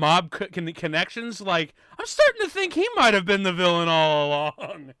mob connections. I'm starting to think he might have been the villain all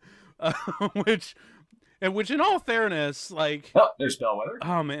along. Which, in all fairness, there's Bellwether.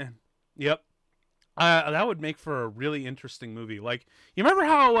 Oh, man. Yep. That would make for a really interesting movie. You remember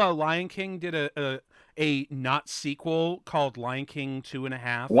how Lion King did a not sequel called Lion King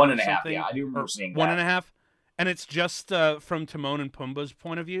 2.5? 1.5, yeah. I do remember seeing that. 1.5? And it's just from Timon and Pumbaa's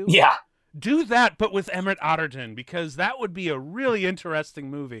point of view? Yeah. Do that, but with Emmett Otterton, because that would be a really interesting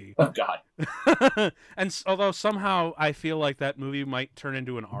movie. Oh, God. And although somehow I feel like that movie might turn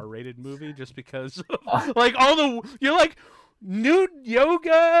into an R-rated movie just because, you're nude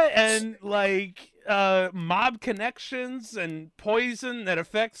yoga and, mob connections and poison that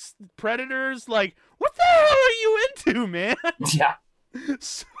affects predators. What the hell are you into, man? Yeah.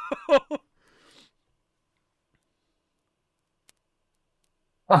 So...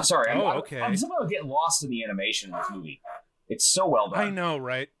 I'm sorry. Okay. I'm somehow getting lost in the animation of this movie. It's so well done. I know,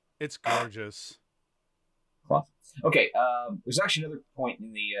 right? It's gorgeous. Okay. There's actually another point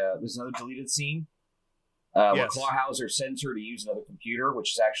in the. There's another deleted scene where Clawhauser sends her to use another computer,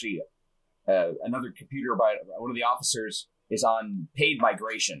 which is actually another computer by one of the officers is on paid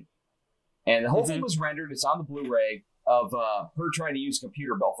migration, and the whole thing was rendered. It's on the Blu-ray of her trying to use a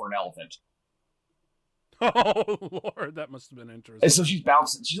computer belt for an elephant. Oh, Lord, that must have been interesting. And so she's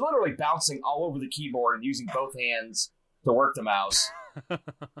bouncing. She's literally bouncing all over the keyboard and using both hands to work the mouse.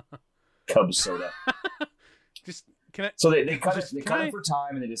 Cub soda. So they cut it for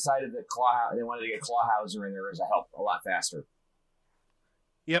time, and they decided that they wanted to get Clawhauser in there as a lot faster.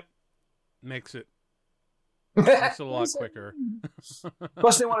 Yep, makes it a lot quicker.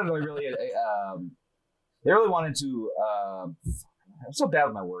 Plus, they wanted to really, wanted to. I'm so bad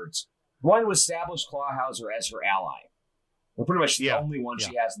with my words. One to establish Clawhauser as her ally. Well, pretty much the only one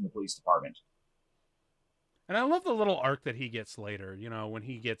she has in the police department. And I love the little arc that he gets later, when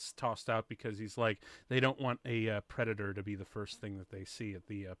he gets tossed out because he's they don't want a predator to be the first thing that they see at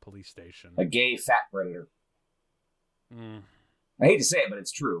the police station. A gay, fat predator. I hate to say it, but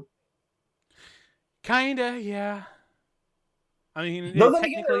it's true. Kinda, yeah. I mean,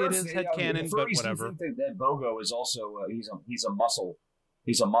 technically it is headcanon, but whatever. That Bogo is also, he's a muscle.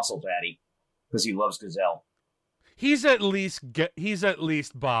 He's a muscle daddy because he loves Gazelle. He's at least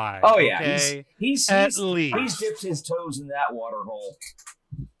bi. Oh yeah, okay? he's dipped his toes in that water hole.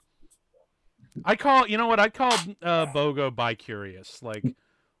 I call Bogo bi-curious,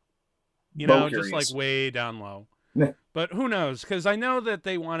 just way down low. But who knows? Because I know that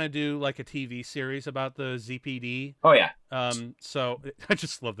they want to do a TV series about the ZPD. Oh yeah. So I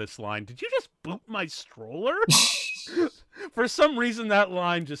just love this line. Did you just boot my stroller? For some reason, that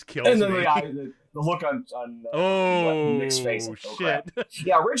line just kills me. And then the look on Nick's face. Oh shit!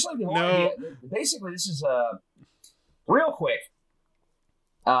 Yeah, originally the whole idea. Basically, this is real quick.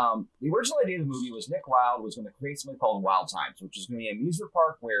 The original idea of the movie was Nick Wilde was going to create something called Wild Times, which is going to be an amusement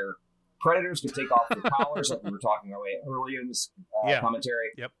park where predators could take off their collars, like we were talking about earlier in this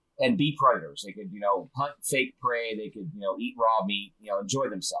commentary, and be predators. They could, hunt fake prey. They could, eat raw meat. Enjoy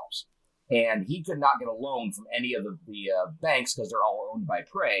themselves. And he could not get a loan from any of the banks because they're all owned by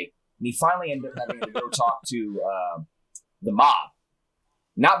prey. And he finally ended up having to go talk to the mob,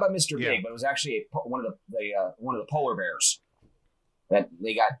 not by Mr. Big, but it was actually one of the polar bears. that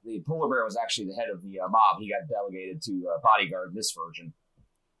they got the polar bear was actually the head of the mob. He got delegated to bodyguard this version,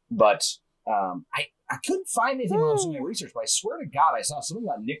 but I couldn't find anything when I was doing my research. But I swear to God, I saw something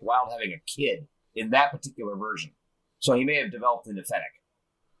about Nick Wilde having a kid in that particular version. So he may have developed into Fennec.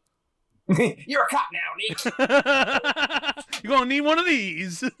 You're a cop now, Nick. You're gonna need one of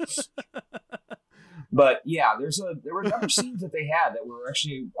these. But yeah, there were a number of scenes that they had that were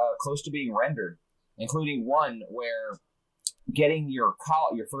actually close to being rendered, including one where getting your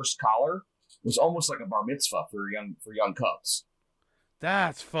first collar was almost like a bar mitzvah for young cubs.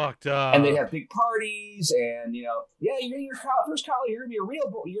 That's fucked up. And they have big parties, and yeah, you're getting your first collar. You're gonna be a real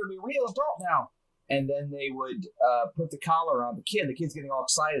adult now. And then they would put the collar on the kid. The kid's getting all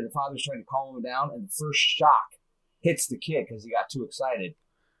excited. The father's trying to calm him down, and the first shock hits the kid because he got too excited.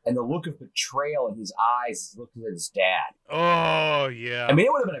 And the look of betrayal in his eyes is looking at his dad. Oh, yeah. I mean,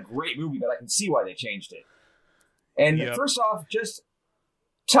 it would have been a great movie, but I can see why they changed it. And first off, just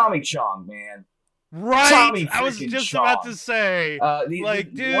Tommy Chong, man. Right. Tommy I was just Chong. about to say,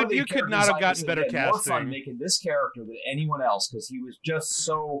 dude, you could not have gotten better casting. More fun making this character than anyone else because he was just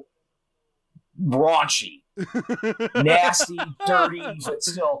so raunchy, nasty, dirty, but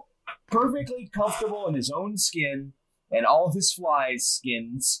still perfectly comfortable in his own skin and all of his flies'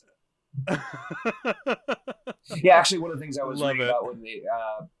 skins. Yeah, actually, one of the things I was reading about when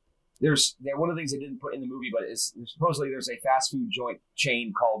one of the things they didn't put in the movie, but is supposedly there's a fast food joint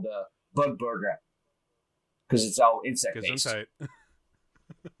chain called Bug Burger because it's all insect based.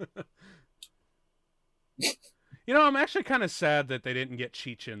 You know, I'm actually kind of sad that they didn't get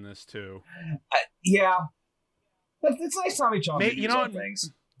Cheech in this too. Yeah, but it's nice Tommy Chong to do some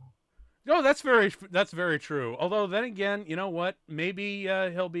things. No, that's very true. Although then again, you know what? Maybe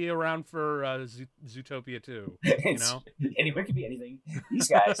he'll be around for Zootopia too. You know, anyway, it could be anything. These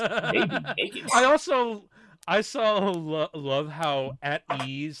guys, maybe naked. I love how at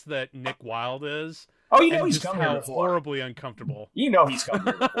ease that Nick Wilde is. Oh, you know he's come here before. Horribly uncomfortable. You know he's come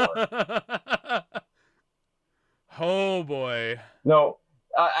here before. Oh boy. No,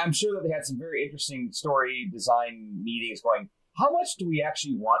 I'm sure that they had some very interesting story design meetings going. How much do we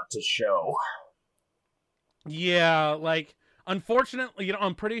actually want to show? Yeah, like, unfortunately, you know,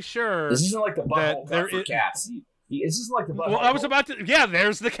 I'm pretty sure this isn't like the butthole cut for cats. This isn't like the butthole. Well, I was about to. Yeah,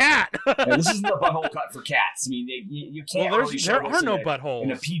 there's the cat. This isn't the butthole cut for cats. I mean, you can't really show there are no buttholes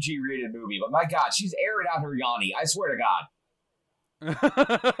in a PG-rated movie. But my God, she's airing out her yoni. I swear to God.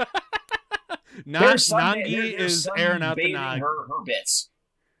 Nangi is airing out the nog. Her bits.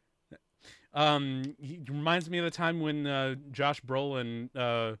 He reminds me of the time when Josh Brolin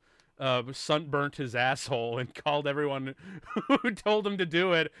sunburnt his asshole and called everyone who told him to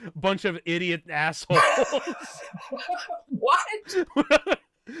do it a bunch of idiot assholes. What?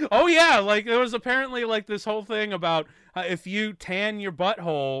 Oh yeah, like there was apparently like this whole thing about if you tan your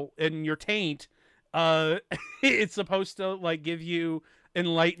butthole and your taint, it's supposed to like give you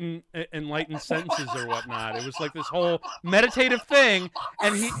enlightened sentences or whatnot. It was like this whole meditative thing,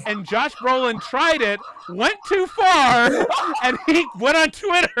 and Josh Brolin tried it, went too far, and he went on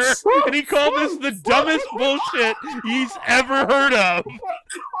Twitter and he called this the dumbest bullshit he's ever heard of.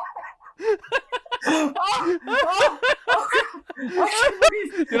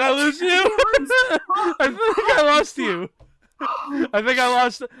 Did I lose you? I think I lost you. I think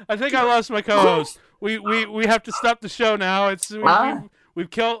I lost my co-host. We have to stop the show now.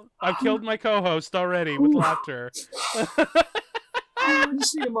 I've killed my co-host already with laughter.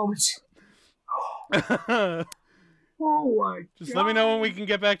 Just need a moment. Oh my! Just let me know when we can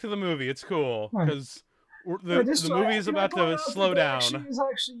get back to the movie. It's cool because the movie is about to slow down.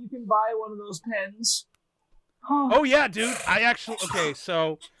 Actually, you can buy one of those pens. Oh yeah, dude!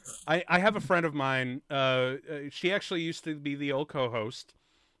 So I have a friend of mine. She actually used to be the old co-host.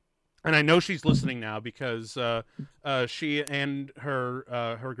 And I know she's listening now because she and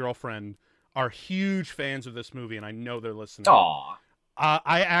her girlfriend are huge fans of this movie, and I know they're listening. Aww.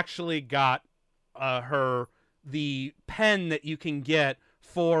 I actually got her the pen that you can get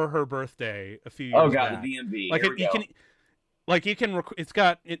for her birthday a few years back. Oh god, the DMV.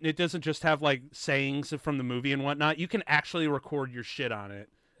 It doesn't just have like sayings from the movie and whatnot. You can actually record your shit on it,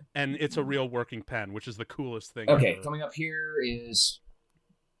 and it's a real working pen, which is the coolest thing. Okay, ever. Coming up here is.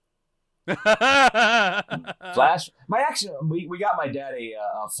 Flash. We got my dad a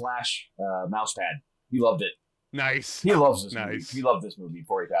Flash mouse pad. He loved it. Nice. He loves this movie. He loved this movie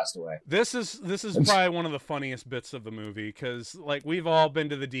before he passed away. This is probably one of the funniest bits of the movie because like we've all been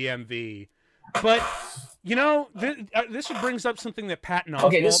to the DMV, but you know this brings up something that Patton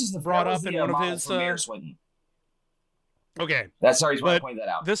Oswalt brought up in one of his. Okay. That's sorry. I just want to point that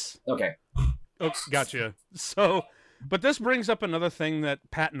out. This. Okay. Oh, gotcha. So. But this brings up another thing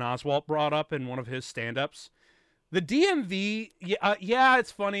that Patton Oswalt brought up in one of his stand-ups. The DMV, yeah,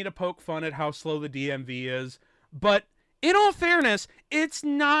 it's funny to poke fun at how slow the DMV is, but in all fairness, it's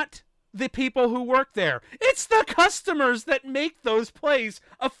not the people who work there. It's the customers that make those plays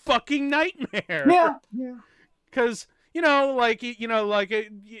a fucking nightmare. Yeah. Because, it's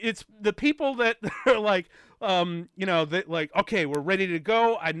the people that are like, that like, okay, we're ready to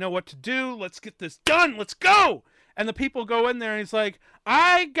go. I know what to do. Let's get this done. Let's go. And the people go in there and he's like,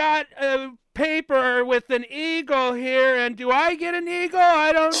 I got a paper with an eagle here, and do I get an eagle?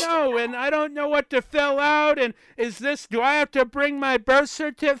 I don't know, and I don't know what to fill out, and do I have to bring my birth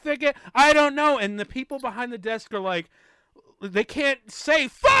certificate? I don't know. And the people behind the desk are like, they can't say,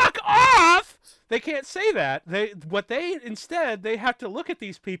 fuck off! They can't say that. Instead, they have to look at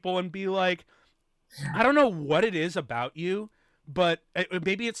these people and be like, I don't know what it is about you, but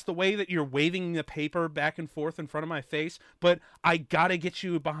maybe it's the way that you're waving the paper back and forth in front of my face, but I gotta get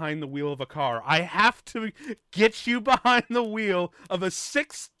you behind the wheel of a car. I have to get you behind the wheel of a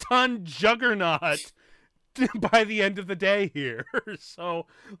 6-ton juggernaut by the end of the day here. So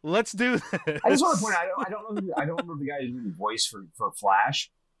let's do this. I just want to point out, I don't remember the guy's voice for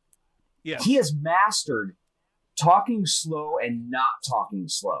Flash. Yeah. He has mastered talking slow and not talking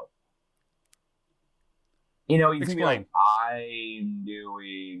slow. You know, you can be like, I'm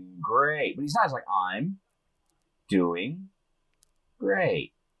doing great. But he's not like, I'm doing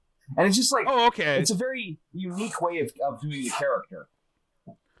great. And it's just like, oh, okay. It's a very unique way of doing the character.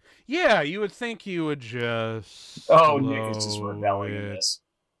 Yeah, you would think you would just Nick is just rebelling in this.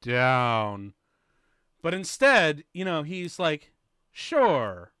 Down. But instead, he's like,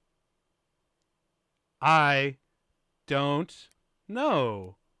 sure. I don't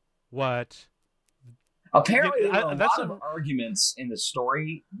know what... Apparently, there are a lot of arguments in the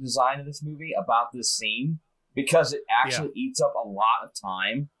story design of this movie about this scene because it actually eats up a lot of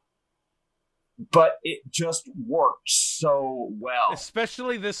time, but it just works so well.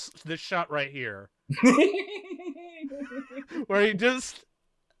 Especially this shot right here, where he just.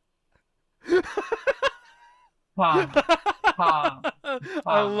 I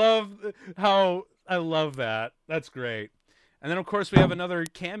love that. That's great. And then, of course, we have another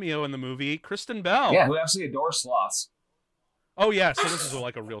cameo in the movie, Kristen Bell. Yeah, who absolutely adores sloths. Oh, yeah, so this is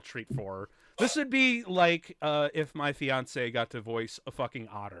like a real treat for her. This would be like if my fiance got to voice a fucking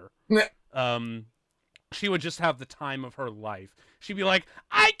otter. She would just have the time of her life. She'd be like,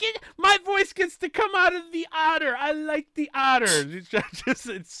 my voice gets to come out of the otter. I like the otter.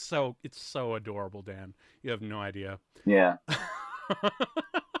 It's so adorable, Dan. You have no idea. Yeah.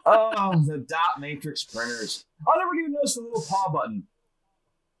 Oh, the dot matrix printers. I never even noticed the little paw button.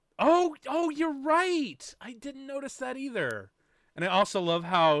 Oh, you're right. I didn't notice that either. And I also love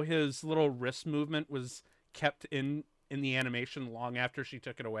how his little wrist movement was kept in the animation long after she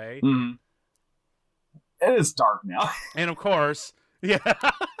took it away. Mm-hmm. It is dark now. And of course, yeah,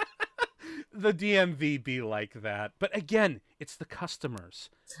 the DMV be like that. But again, it's the customers.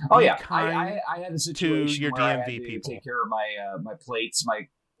 Oh, yeah. I had a situation to your where DMV I had to people. take care of my plates. My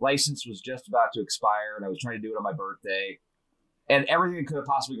license was just about to expire, and I was trying to do it on my birthday. And everything that could have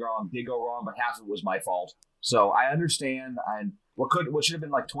possibly gone wrong did go wrong, but half of it was my fault. So I understand. And what should have been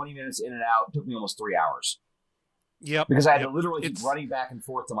like 20 minutes in and out took me almost 3 hours. Yep. Because I had to literally keep running back and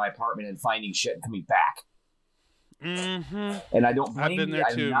forth to my apartment and finding shit and coming back. Mm-hmm. And I don't blame I've been there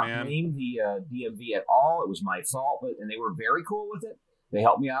too, man. blame the DMV at all. It was my fault, and they were very cool with it. They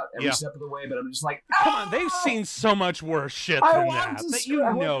helped me out every step of the way, but I'm just like, come on, they've seen so much worse shit than that.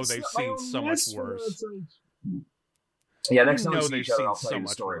 They've seen so much worse. Yeah, next time we see each other, I'll tell you a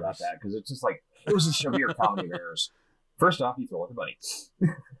story about that, because it's just like, it was a severe comedy of errors. First off, you throw like a bunny.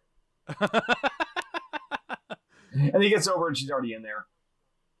 And he gets over and she's already in there.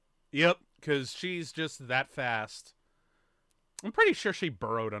 Yep, because she's just that fast. I'm pretty sure she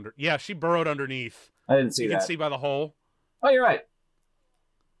burrowed under... Yeah, she burrowed underneath. I didn't see that. You can see by the hole. Oh, you're right.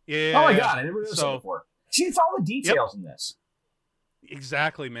 Yeah. Oh my god, I never noticed that before. See, it's all the details in this.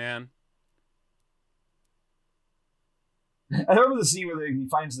 Exactly, man. I remember the scene where he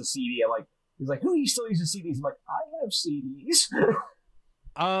finds the CD. He's like, who still uses CDs? I'm like, I have CDs.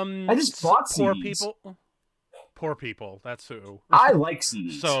 I just bought CDs. Poor people. That's who. I like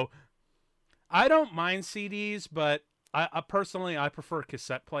CDs. So, I don't mind CDs, but I personally prefer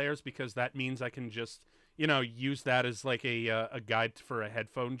cassette players because that means I can just, use that as like a guide for a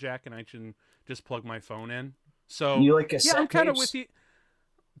headphone jack, and I can just plug my phone in. So you like cassette tapes? I'm kind of with you.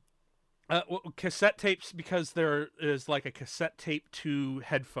 Cassette tapes, because there is like a cassette tape to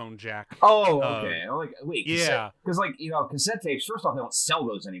headphone jack. Oh, okay. Wait, yeah. Because cassette tapes, first off, they don't sell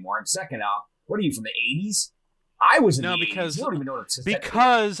those anymore. And second off, what are you, from the 80s? I was in No, the because 80s. You don't even know what it's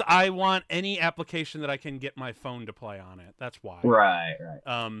because I want any application that I can get my phone to play on it. That's why. Right.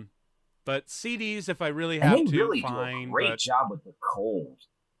 But CDs, if I really And have they to, really fine. do a great but job with the cold.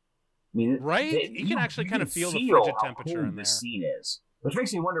 I mean, right? You can actually kind of feel the feel frigid how temperature cold in there. the scene is, which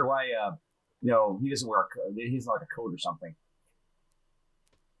makes me wonder why. He doesn't wear a coat. He's like a coat or something.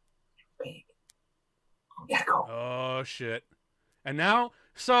 Big. We gotta go. Oh shit! And now,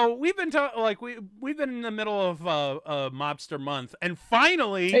 so we've been we've been in the middle of Mobster Month, and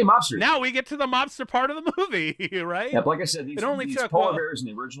finally, Hey, mobsters! Now we get to the mobster part of the movie, right? Yeah, but like I said, these polar bears in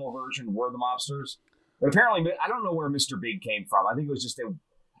the original version were the mobsters. But apparently, I don't know where Mr. Big came from. I think it was just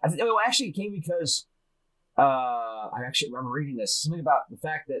actually it came because I actually remember reading this, something about the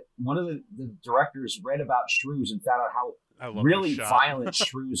fact that one of the directors read about shrews and found out how really violent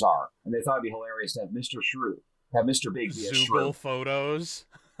shrews are, and they thought it'd be hilarious to have Mr. Big be a shrew. Photos.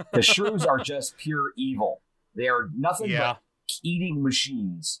 The shrews are just pure evil. They are nothing but eating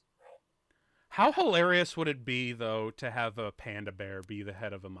machines. How hilarious would it be, though, to have a panda bear be the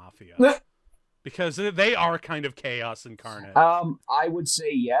head of a mafia? Because they are kind of chaos incarnate. I would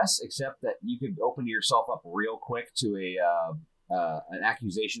say yes, except that you could open yourself up real quick to an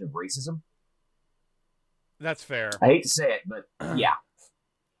accusation of racism. That's fair. I hate to say it, but yeah.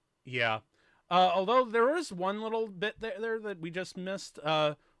 Yeah. Although there is one little bit there that we just missed,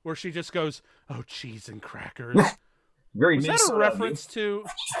 where she just goes, "Oh, cheese and crackers." Very was that a reference to?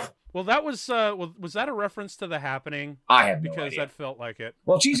 Well, that was that a reference to The Happening? I have no because idea. That felt like it.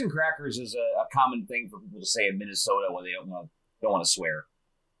 Well, cheese and crackers is a common thing for people to say in Minnesota when they don't want to swear.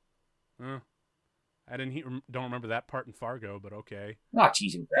 I don't remember that part in Fargo, but okay. Not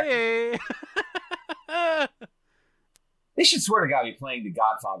cheese and crackers. Hey. They should swear to God be playing the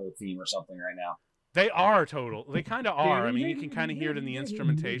Godfather theme or something right now. They are total. They kind of are. I mean, you can kind of hear it in the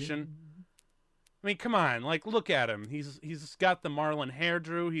instrumentation. I mean, come on, like look at him. He's got the Marlon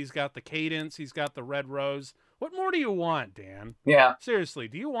hairdo. He's got the cadence. He's got the red rose. What more do you want, Dan? Yeah. Seriously,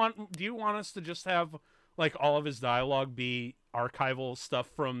 do you want us to just have like all of his dialogue be archival stuff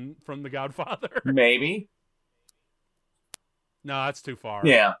from The Godfather? Maybe. No, that's too far.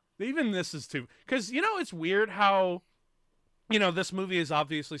 Yeah. Even this is too, because it's weird how. This movie is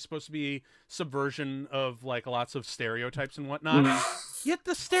obviously supposed to be subversion of like lots of stereotypes and whatnot. Yet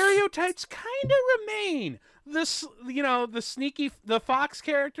the stereotypes kind of remain. This, the Fox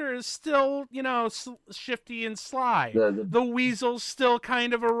character is still, shifty and sly. The weasel's still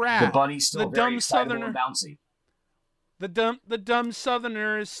kind of a rat. The bunny's still very excitable and bouncy. The dumb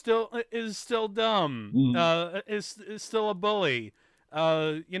Southerner is still dumb. Is still a bully.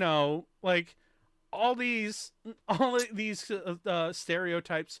 All these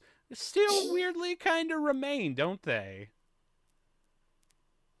stereotypes still weirdly kind of remain, don't they?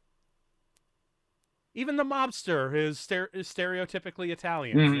 Even the mobster is stereotypically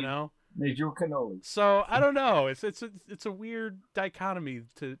Italian, Major cannoli. So I don't know. It's a weird dichotomy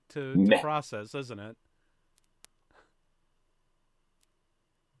to process, isn't it?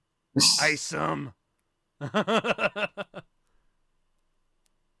 Ice 'em.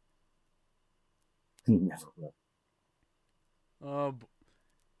 He never will.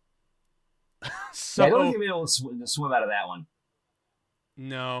 So I don't think he'll be able to swim out of that one.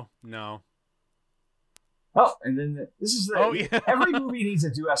 No. Oh, and then this is every movie needs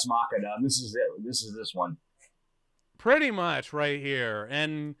a Deus Machina, and this is it. This is this one. Pretty much right here.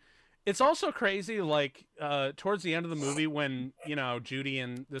 And it's also crazy, like, towards the end of the movie when, Judy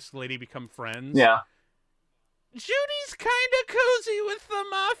and this lady become friends. Yeah. Judy's kind of cozy with the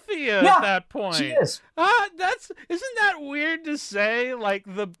mafia at that point. She is. Isn't that weird to say? Like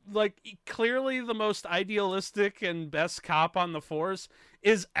clearly the most idealistic and best cop on the force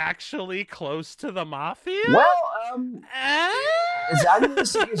is actually close to the mafia. Well, as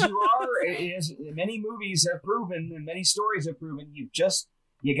idealistic as you are, as many movies have proven and many stories have proven, you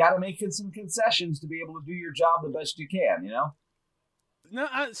got to make some concessions to be able to do your job the best you can. No,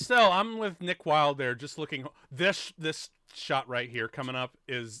 still, I'm with Nick Wilde there. Just looking, this shot right here coming up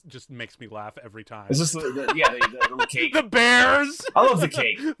just makes me laugh every time. Is this the little cake? The bears. I love the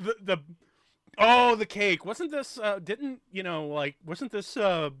cake. the cake. Wasn't this wasn't this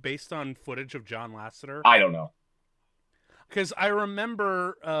based on footage of John Lasseter? I don't know. Because I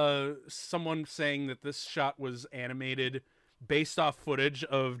remember someone saying that this shot was animated based off footage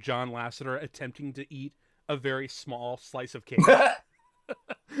of John Lasseter attempting to eat a very small slice of cake.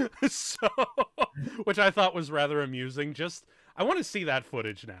 So, which I thought was rather amusing. I want to see that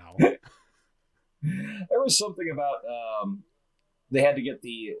footage now. There was something about they had to get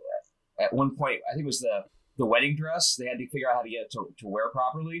at one point, I think it was the wedding dress. They had to figure out how to get it to wear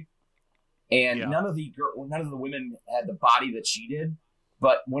properly, and Yeah. none of the women had the body that she did,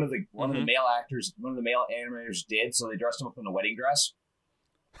 but one of the Mm-hmm. male actors, one of the male animators did. So they dressed him up in a wedding dress,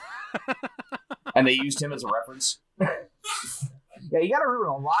 and they used him as a reference. Yeah, you got to remember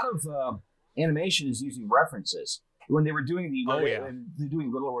a lot of animation is using references. When they were doing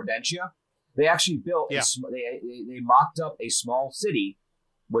doing Little Rodentia, they actually built they mocked up a small city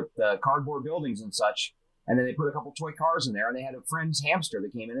with cardboard buildings and such, and then they put a couple toy cars in there, and they had a friend's hamster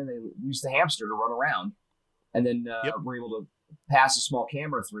that came in, and they used the hamster to run around, and then were able to pass a small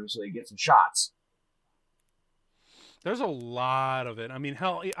camera through so they get some shots. There's a lot of it. I mean,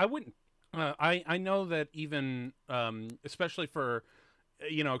 hell, I wouldn't. I know that even especially for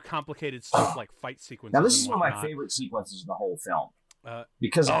complicated stuff like fight sequences. Now, this is and one of my whatnot, favorite sequences in the whole film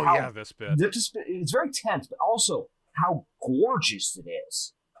because this bit. It's very tense, but also how gorgeous it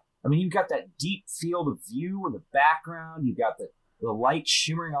is. I mean, you've got that deep field of view in the background. You've got the light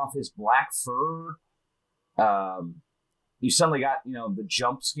shimmering off his black fur. You suddenly got the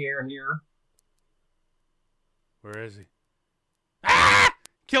jump scare here. Where is he? Ah!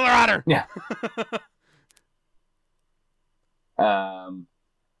 Killer otter. Yeah.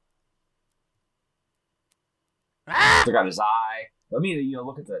 Took out his eye. I mean,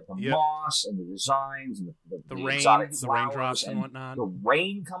 look at the moss and the designs and the rain, exotic flowers, the raindrops and whatnot. The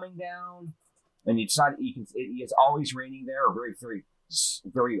rain coming down, and it's always raining there, or very, very,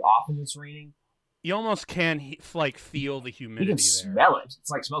 very often it's raining. You almost can feel the humidity. You can smell it. It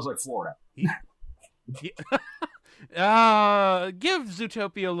smells like Florida. Give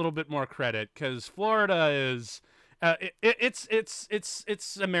Zootopia a little bit more credit, because Florida is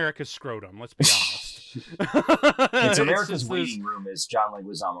it's America's scrotum. Let's be honest. It's America's waiting room, as John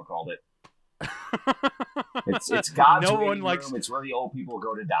Leguizamo called it. It's God's waiting room. It's where the old people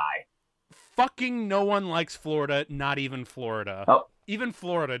go to die. Fucking no one likes Florida. Not even Florida. Oh. Even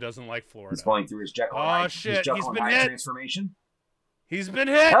Florida doesn't like Florida. He's going through his Jekyll and Hyde. Shit! He's been hit. Transformation. He's been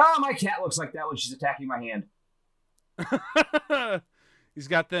hit. Oh, my cat looks like that when she's attacking my hand. He's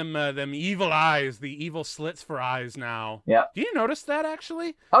got them evil eyes, the evil slits for eyes now. Yeah. Do you notice that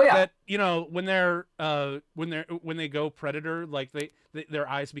actually? Oh yeah. That when they go predator, like their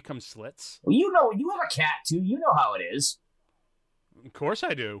eyes become slits. Well, you have a cat too. You know how it is. Of course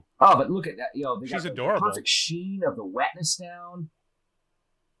I do. Oh, but look at that. They She's got adorable. The perfect sheen of the wetness down.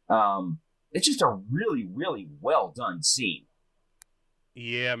 It's just a really, really well done scene.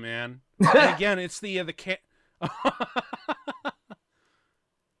 Yeah, man. And again, it's the cat.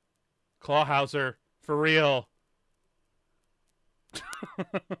 Clawhauser, for real.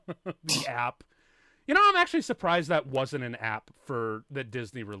 The app. I'm actually surprised that wasn't an app that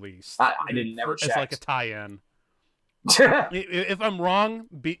Disney released. I didn't never check. It's like a tie-in. If I'm wrong,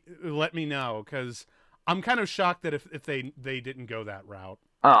 let me know, because I'm kind of shocked that if they didn't go that route.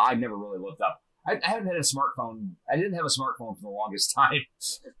 I've never really looked up. I haven't had a smartphone. I didn't have a smartphone for the longest time.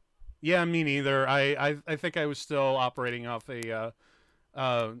 Yeah, me neither. I think I was still operating off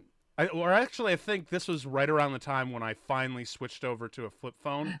I think this was right around the time when I finally switched over to a flip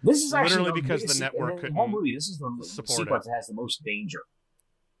phone. This is actually literally because the network couldn't. The whole movie, this is the sequence that has the most danger.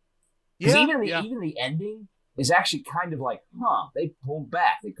 Because even the ending is actually kind of like, they pulled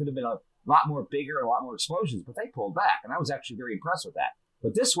back. They could have been a lot more bigger and a lot more explosions, but they pulled back, and I was actually very impressed with that.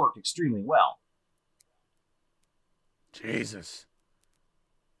 But this worked extremely well. Jesus.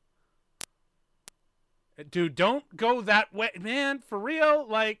 Dude, don't go that way, man. For real?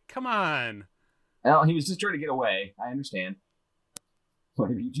 Like, come on. Well, he was just trying to get away. I understand.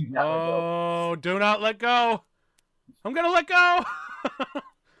 But if you do not let go. Do not let go. I'm going to let go.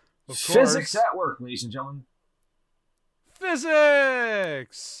 Of Physics course. at work, ladies and gentlemen.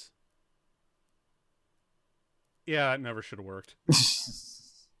 Physics. Yeah, it never should have worked.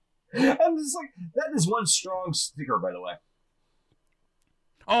 I'm just like, that is one strong sticker, by the way.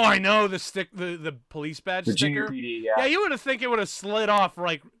 Oh, I know, the police badge the sticker. PD, yeah, you would have think it would have slid off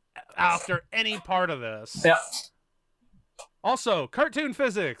like after any part of this. Yeah. Also, cartoon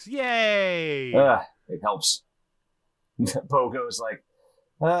physics, yay! It helps. Bogo's like,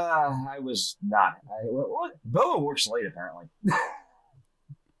 I was not. Bogo works late, apparently.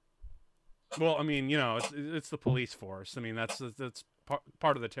 Well, I mean, it's the police force. I mean, that's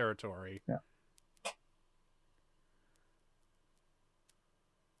part of the territory. Yeah.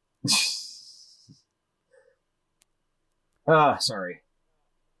 Sorry.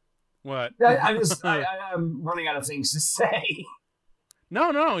 What? I'm running out of things to say.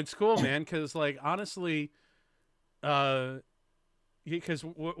 No, it's cool, man. Because, like, honestly, because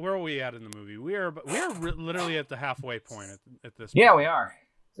where are we at in the movie? We are literally at the halfway point at this point. Yeah, we are.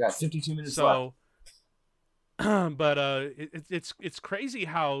 We got 52 minutes left. But it's crazy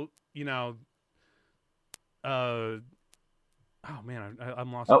how oh man,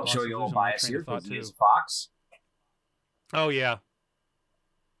 I'm lost. Oh, showing a little bias here because he is a fox. Oh yeah.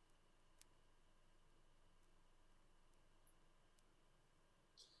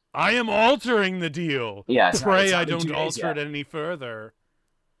 I am altering the deal. Yeah, pray I don't alter it any further.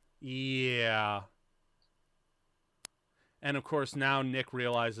 Yeah. And of course now Nick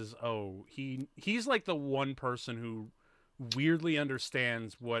realizes, oh, he's like the one person who weirdly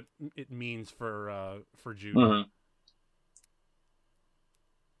understands what it means for Judy. Mm-hmm.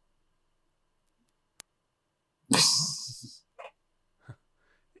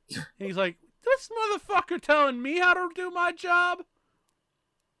 He's like, this motherfucker telling me how to do my job?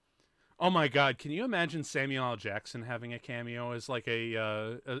 Oh my god, can you imagine Samuel L. Jackson having a cameo as like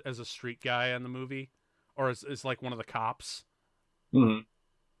as a street guy in the movie? Or as like one of the cops? Mm-hmm.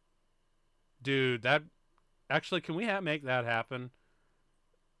 Dude, that... Actually, can we make that happen?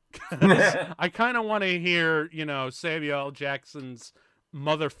 I kind of want to hear, Samuel L. Jackson's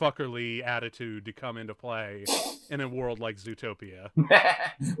motherfuckerly attitude to come into play in a world like Zootopia.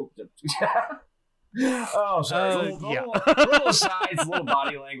 Oh, sorry. Little sides, little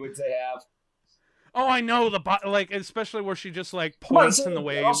body language they have. Oh, I know especially where she just like points in the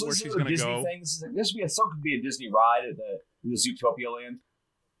way where she's gonna go. Things. This could be a Disney ride at the Zootopia land.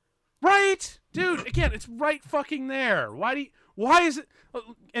 Right, dude. Again, it's right fucking there. Why is it?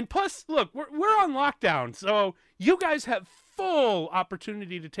 And plus, look, we're on lockdown, so you guys have full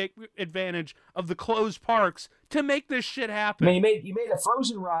opportunity to take advantage of the closed parks to make this shit happen. I mean, you made a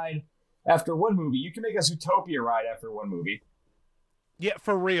Frozen ride after one movie. You can make a Zootopia ride after one movie. Yeah,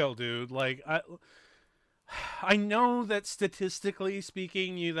 for real, dude. Like, I know that statistically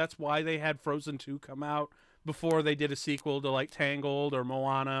speaking, that's why they had Frozen 2 come out before they did a sequel to like Tangled or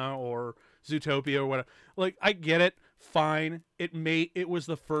Moana or Zootopia or whatever. Like, I get it. Fine. It was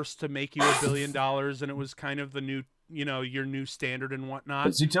the first to make you $1 billion, and it was kind of the new, your new standard and whatnot.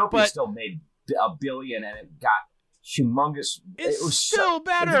 But Zootopia still made $1 billion, and it got humongous. It was still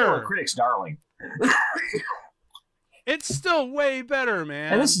better. It was critics' darling. It's still way better,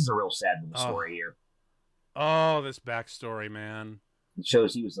 man. And this is a real sad little story here. Oh, this backstory, man. It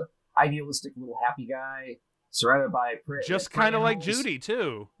shows he was an idealistic little happy guy, surrounded by just kind of like Judy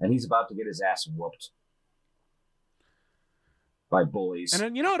too. And he's about to get his ass whooped by bullies. And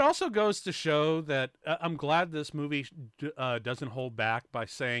then, it also goes to show that I'm glad this movie doesn't hold back by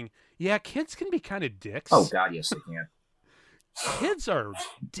saying, yeah, kids can be kind of dicks. Oh God, yes they can. Kids are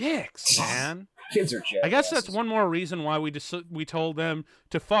dicks, man. Kids are jackasses. I guess that's one more reason why we told them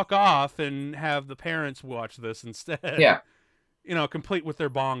to fuck off and have the parents watch this instead. Yeah. Complete with their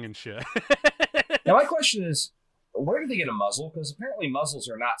bong and shit. Now my question is, where did they get a muzzle? Because apparently muzzles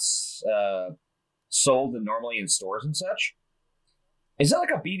are not sold normally in stores and such. Is that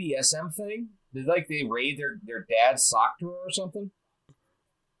like a BDSM thing? Did they raid their dad's sock drawer or something?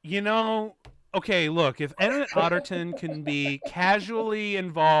 Okay, look, if Emmett Otterton can be casually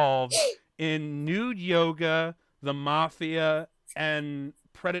involved in nude yoga, the mafia, and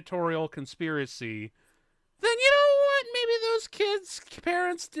predatorial conspiracy, then you know what? Maybe those kids'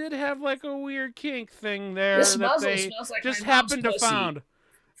 parents did have like a weird kink thing there this that they like just happened to found.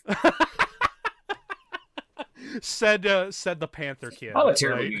 said the Panther kid. I'm a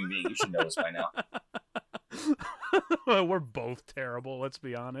terrible human being. You should know this by now. We're both terrible, let's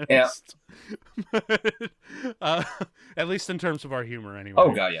be honest. Yeah. At least in terms of our humor, anyway.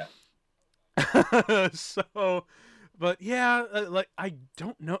 Oh god, yeah. But yeah, I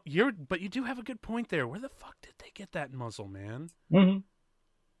don't know. But you do have a good point there. Where the fuck did they get that muzzle, man?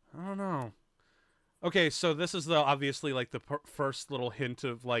 Mm-hmm. I don't know. Okay, so this is obviously like the first little hint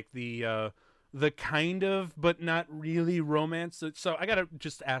of like the kind of but not really romance. So I gotta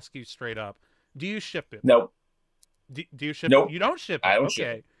just ask you straight up: do you ship it? Nope. Do you ship nope. it? You don't ship it. I don't okay.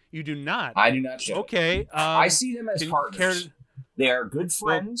 ship it. You do not. I do not ship okay. it. I see them as partners. They are good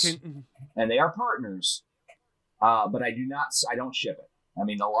friends, and they are partners. But I don't ship it. I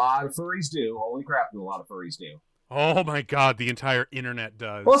mean, a lot of furries do. Holy crap, do a lot of furries do. Oh my god, the entire internet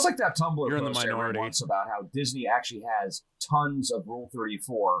does. Well, it's like that Tumblr You're in the post minority. once about how Disney actually has tons of Rule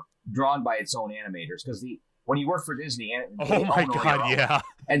 34 drawn by its own animators. Because when you work for Disney, oh my god, yeah.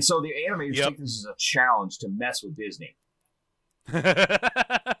 And so the animators think this is a challenge to mess with Disney.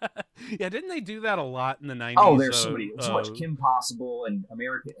 Yeah, didn't they do that a lot in the 90s? Oh, there's so much Kim Possible and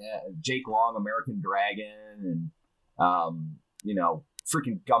Jake Long, American Dragon, and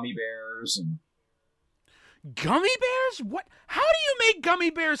freaking Gummy Bears and Gummy Bears? What? How do you make gummy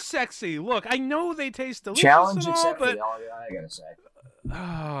bears sexy? Look, I know they taste delicious. Challenge and all, accepted. but I gotta say.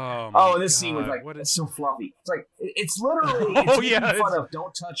 And this scene was like it's so fluffy. It's like it's literally making fun of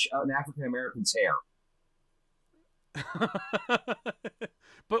don't touch an African American's hair.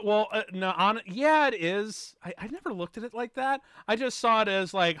 But well, no, yeah, it is. I never looked at it like that. I just saw it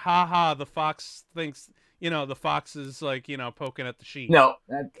as like, haha, the fox thinks, the fox is like, poking at the sheep. No,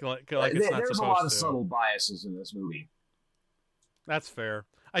 like it's not there's supposed a lot to. of subtle biases in this movie. That's fair.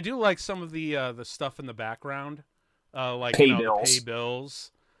 I do like some of the stuff in the background, like Pay the bills. pay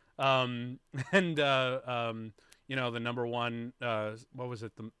bills, and the number one. What was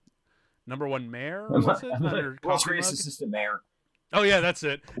it? The number one mayor? Was it? Under World's coffee greatest mug? assistant mayor. Oh yeah, that's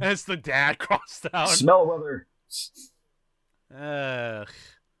it. And it's the dad crossed out. Smell whether.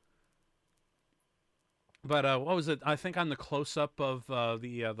 But what was it? I think on the close up of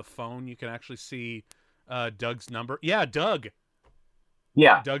the phone, you can actually see Doug's number. Yeah, Doug.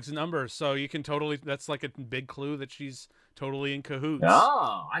 Yeah. Doug's number. So you can totally. That's like a big clue that she's totally in cahoots.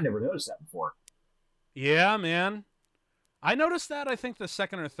 Oh, I never noticed that before. Yeah, man. I noticed that. I think the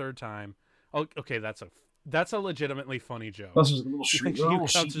second or third time. Oh, okay, that's a legitimately funny joke. Those little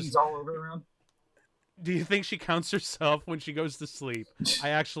sheepies all over around. Do you think she counts herself when she goes to sleep? I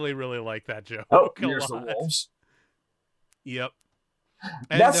actually really like that joke. Oh, there's the wolves. Yep.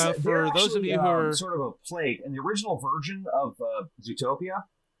 And for those of you who are sort of a plague, in the original version of Zootopia,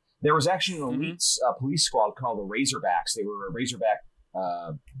 there was actually an elite police squad called the Razorbacks. They were Razorback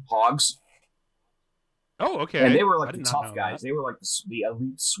hogs. Oh, okay. And they were like the tough guys. That. They were like the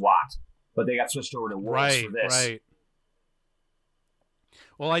elite SWAT, but they got switched over to wolves for this. Right.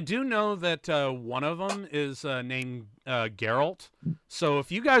 Well, I do know that one of them is named Geralt. So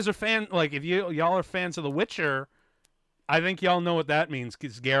if you guys are if y'all are fans of The Witcher, I think y'all know what that means,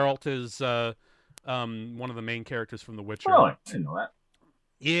 because Geralt is one of the main characters from The Witcher. Oh, I didn't know that.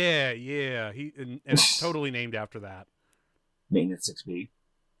 Yeah. And it's totally named after that. Maintenance 6B.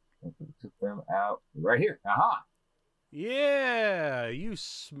 Took them out right here. Aha. Yeah, you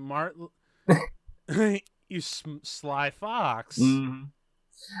smart, you sly fox. Mm-hmm.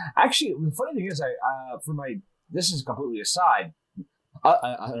 Actually, the funny thing is, this is completely aside.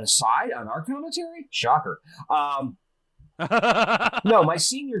 An aside on our commentary? Shocker. No, my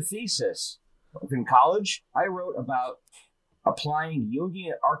senior thesis in college, I wrote about applying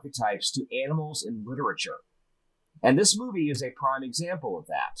Jungian archetypes to animals in literature. And this movie is a prime example of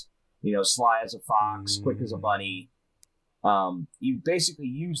that. Sly as a fox, quick as a bunny. You basically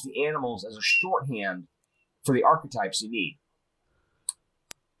use the animals as a shorthand for the archetypes you need.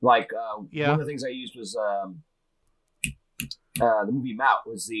 Like, one of the things I used was the movie Maus,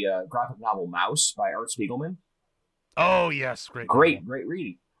 was the graphic novel Maus by Art Spiegelman. Oh, yes. Great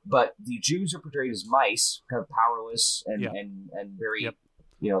reading. But the Jews are portrayed as mice, kind of powerless and very,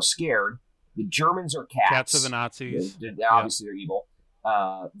 scared. The Germans are cats. Cats are the Nazis. Obviously, they're evil.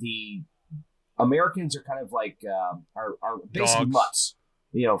 The Americans are kind of like are basically dogs. Mutts.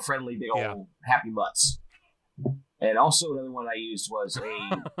 Friendly, big old happy mutts. And also another one I used was a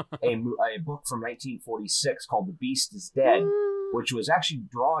book from 1946 called The Beast is Dead, which was actually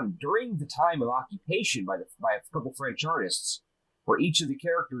drawn during the time of occupation by a couple French artists, where each of the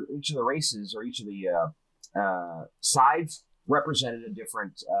races, or each of the sides represented a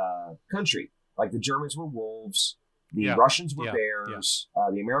different country. Like the Germans were wolves, the Russians were bears,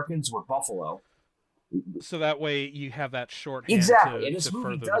 the Americans were buffalo. So that way you have that shorthand. Exactly, and this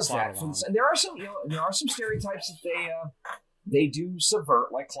movie does that. And there are some stereotypes that they do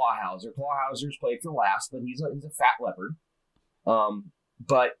subvert, like Clawhauser. Clawhauser's played for last, but he's a fat leopard.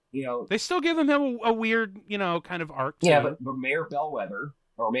 But they still give him a weird kind of arc. Yeah, but Mayor Bellwether,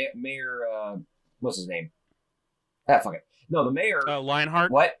 or Mayor what's his name? Fuck it. No, the mayor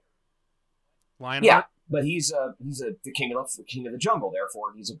Lionheart. What? Lionheart. Yeah. But he's the king of the jungle.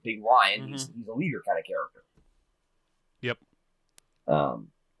 Therefore, he's a big lion. Mm-hmm. He's a leader kind of character. Yep.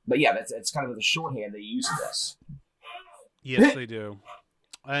 But yeah, that's kind of the shorthand they use in this. Yes, they do.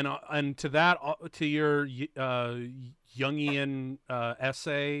 And to your Jungian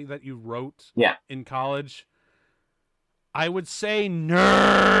essay that you wrote in college, I would say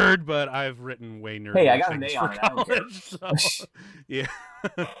nerd, but I've written way nerdy. Hey, I got an A on it. I don't care. So, yeah.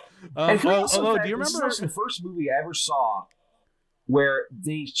 Although, do you remember this is the first movie I ever saw where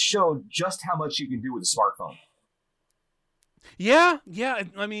they showed just how much you can do with a smartphone? Yeah.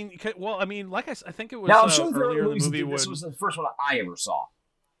 I mean, like I think it was now, I'm sure earlier in the movie. This was the first one I ever saw.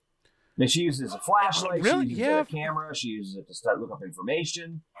 And she uses a flashlight. Really? She uses a camera. She uses it to look up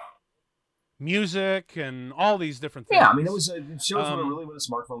information. Music and all these different things. Yeah, I mean, it shows what a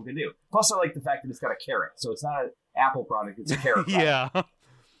smartphone can do. Plus, I like the fact that it's got a carrot, so it's not an Apple product; it's a carrot. Yeah.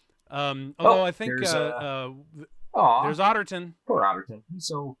 Although I think there's Otterton. Poor Otterton. He's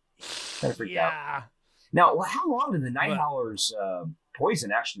so kind of freaked out. Now, how long did the Night Howler's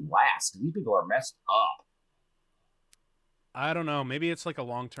poison actually last? Because these people are messed up. I don't know. Maybe it's like a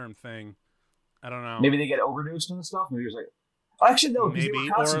long-term thing. I don't know. Maybe they get overdosed and stuff. Maybe it's like, actually no, because they were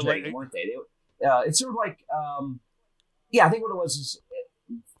concentrating, weren't they? It's sort of like, yeah, I think what it was is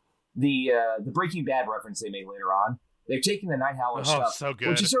the Breaking Bad reference they made later on. They're taking the Night Howler stuff, so good.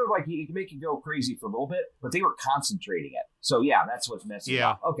 which is sort of like you can make it go crazy for a little bit, but they were concentrating it. So yeah, that's what's messing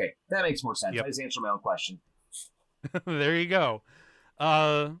up. Okay, that makes more sense. I just answered my own question. There you go.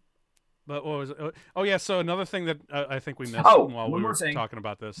 But what was it? Oh yeah, so another thing that I think we missed while we were talking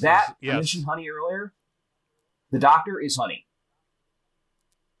about this. That I mentioned Honey earlier. The doctor is Honey.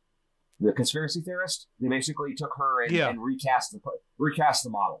 The conspiracy theorist. They basically took her and recast the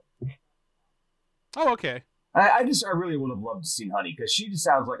model. Oh, okay. I really would have loved to see Honey because she just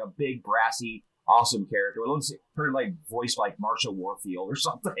sounds like a big, brassy, awesome character. Let's see her like voiced like Marsha Warfield or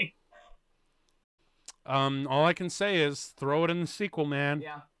something. All I can say is throw it in the sequel, man.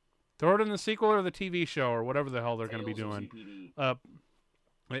 Yeah. Throw it in the sequel or the TV show or whatever the hell they're going to be doing.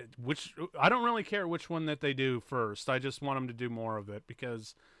 Which I don't really care which one that they do first. I just want them to do more of it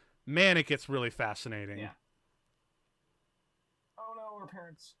because, man, it gets really fascinating. Yeah. Oh no, her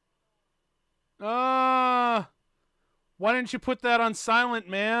parents. Why didn't you put that on silent,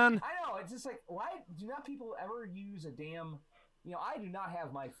 man? I know. It's just like, why do not people ever use a damn... You know, I do not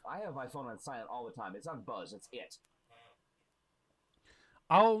have my... I have my phone on silent all the time. It's on buzz. It's it.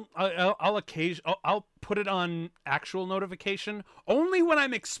 I'll put it on actual notification only when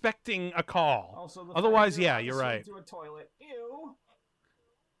I'm expecting a call. Also, otherwise, yeah, you're right. To a toilet. Ew.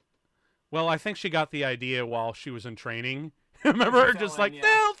 Well, I think she got the idea while she was in training. Remember her just like,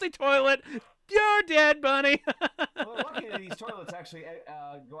 filthy toilet, you're dead, bunny. Well, lucky that these toilets actually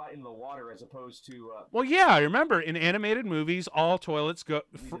go out into the water as opposed to... Well, yeah, remember, in animated movies, all toilets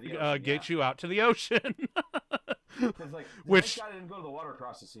get you out to the ocean. Like, which guy didn't go to the water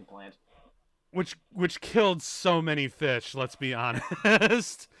processing plant. Which killed so many fish, let's be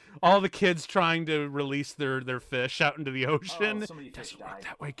honest. All the kids trying to release their fish out into the ocean. So many fish died. Work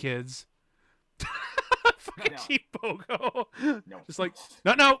that way, kids. Fucking Chief Bogo. No. Just like,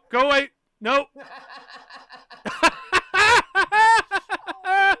 no, go away. No.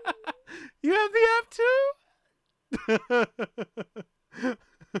 You have the F2?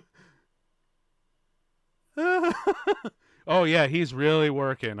 Oh yeah, he's really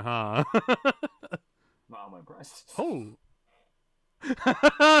working, huh? Wow, I'm impressed. Oh.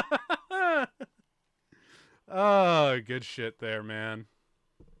 Oh, good shit there, man.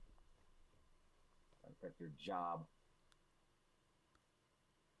 Perfect your job.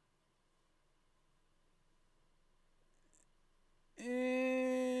 I'm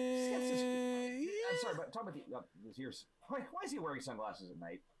sorry, but talk about the ears. Why is he wearing sunglasses at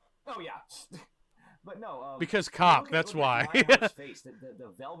night? Oh yeah. But no, because cop. That's why. Face,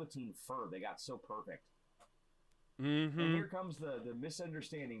 the velveteen fur, they got so perfect. Mm-hmm. And here comes the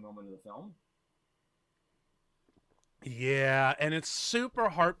misunderstanding moment of the film. Yeah, and it's super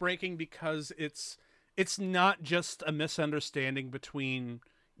heartbreaking because it's not just a misunderstanding between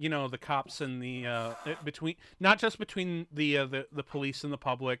the cops and the not just between the police and the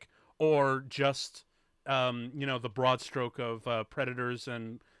public, or just the broad stroke of predators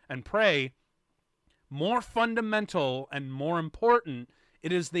and prey. More fundamental and more important,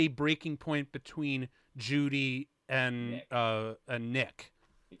 it is the breaking point between Judy and Nick.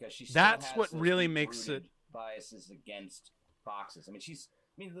 Because that's what really makes it biases against foxes. I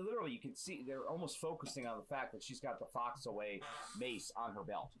mean, literally, you can see they're almost focusing on the fact that she's got the Fox Away mace on her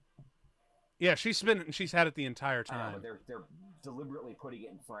belt. Yeah, she's had it the entire time. I know, but they're deliberately putting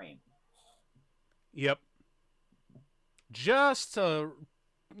it in frame. Yep. Just to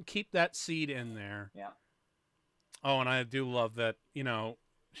keep that seed in there. Yeah. Oh, and I do love that,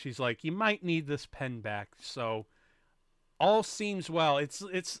 she's like, you might need this pen back. So all seems well. It's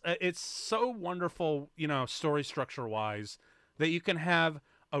so wonderful, story structure wise, that you can have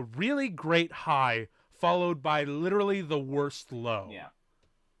a really great high followed by literally the worst low. Yeah.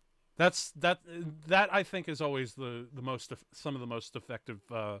 That I think is always some of the most effective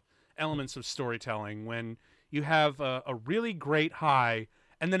elements of storytelling, when you have a really great high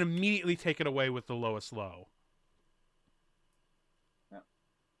and then immediately take it away with the lowest low. Yeah.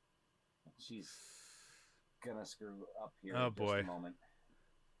 She's gonna screw up here. Oh in boy! Just a moment.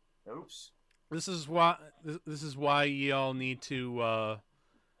 Oops. This is why y'all need to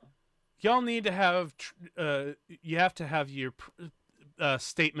have you have to have your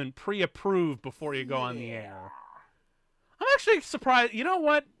statement pre-approved before you go on the air. I'm actually surprised. You know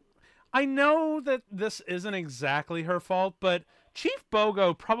what? I know that this isn't exactly her fault, but Chief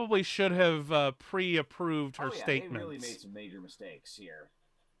Bogo probably should have pre-approved her statements. They really made some major mistakes here.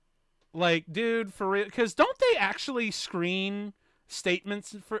 Like, dude, for real? Because don't they actually screen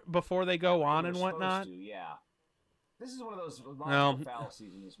statements before they go on and whatnot? To, yeah. This is one of those Well, logical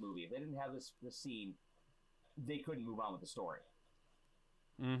fallacies in this movie. If they didn't have this scene, they couldn't move on with the story.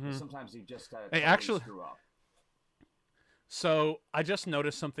 mm-hmm. Sometimes they just hey, totally actually, screw up. So I just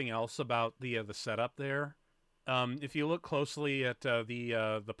noticed something else about the setup there. If you look closely at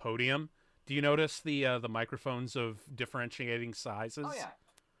the podium, do you notice the microphones of differentiating sizes?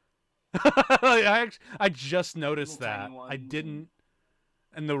 Oh yeah. I just noticed that. I didn't,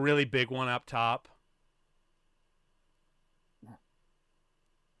 and the really big one up top.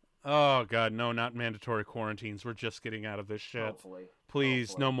 Oh god, no, not mandatory quarantines. We're just getting out of this shit. Hopefully.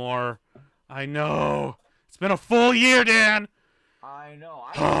 Please, no more. I know. It's been a full year, Dan. I know.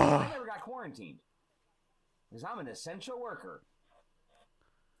 I never got quarantined because I'm an essential worker.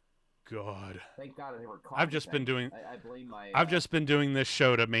 God. Thank God they were. I've just been doing. I blame my. I've just been doing this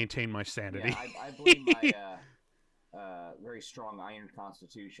show to maintain my sanity. Yeah, I blame my very strong iron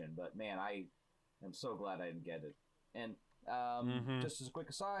constitution. But man, I am so glad I didn't get it. And just as a quick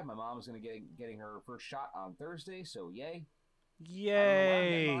aside, my mom is going to getting her first shot on Thursday. So yay!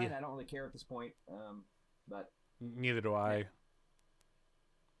 Yay! I don't really care at this point. But neither do I.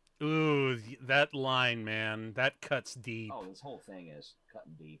 Yeah. Ooh, that line, man, that cuts deep. Oh, this whole thing is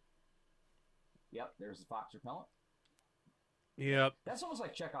cutting deep. Yep, there's the fox repellent. Yep. That's almost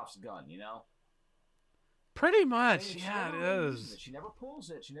like Chekhov's gun, you know? Pretty much, yeah, it is. She never pulls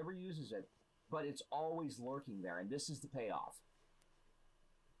it, she never uses it, but it's always lurking there, and this is the payoff.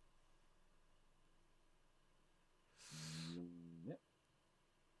 Yep.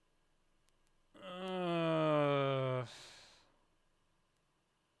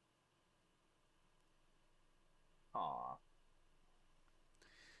 Aw.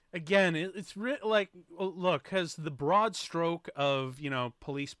 Again, it's like, look, because the broad stroke of, you know,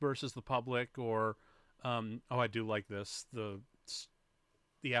 police versus the public, or oh, I do like this, the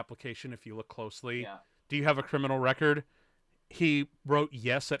application, if you look closely. Yeah. Do you have a criminal record? He wrote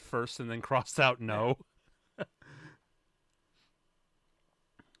yes at first and then crossed out no.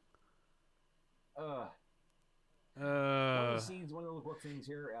 One of the scenes, one of the book things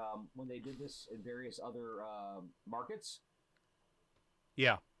here, when they did this in various other markets.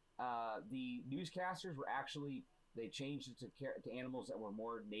 Yeah. The newscasters were actually, they changed it to animals that were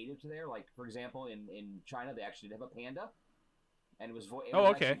more native to there. Like, for example, in China, they actually did have a panda, and it was,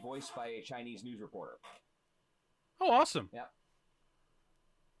 actually voiced by a Chinese news reporter. Oh, awesome. Yep.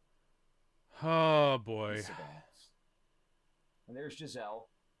 Oh, boy. And there's Giselle.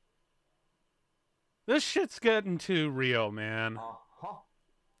 This shit's getting too real, man. Uh-huh.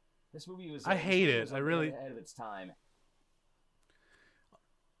 This movie was... I hate it. I really... ahead of its time.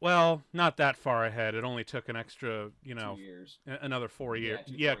 Well, not that far ahead. It only took an extra, you know, 2 years. Another 4 years.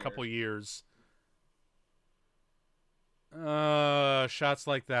 Yeah, a couple years. Shots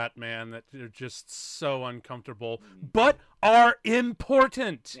like that, man, that are just so uncomfortable, but are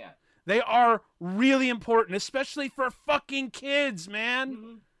important. Yeah. They are really important, especially for fucking kids, man.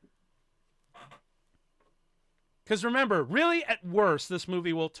 Mm-hmm. Because remember, really, at worst, this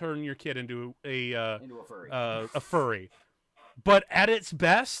movie will turn your kid into a furry. A furry. But at its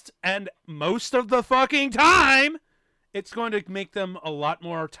best, and most of the fucking time, it's going to make them a lot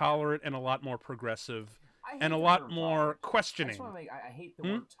more tolerant and a lot more progressive and a lot more questioning. I hate the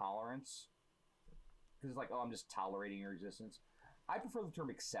word tolerance. Because it's like, oh, I'm just tolerating your existence. I prefer the term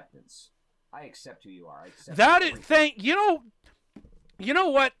acceptance. I accept who you are. I accept that is, you know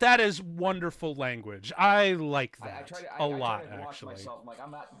what? That is wonderful language. I like that a lot, actually. Myself. I'm like,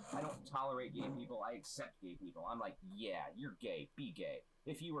 I don't tolerate gay people. I accept gay people. I'm like, yeah, you're gay. Be gay.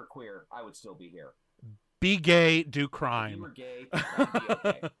 If you were queer, I would still be here. Be gay, do crime. If you were gay, that'd be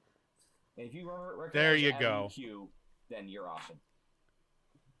okay. And if you recognize there you go. Avenue Q, then you're awesome.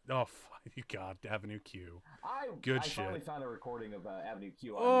 Oh, you God, Avenue Q. I finally found a recording of Avenue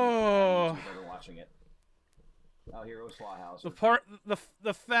Q on YouTube. I've been watching it. Oh, here goes Slaughterhouse.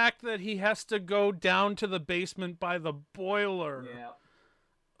 The fact that he has to go down to the basement by the boiler. Yeah.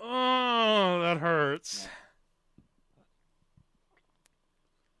 Oh, that hurts.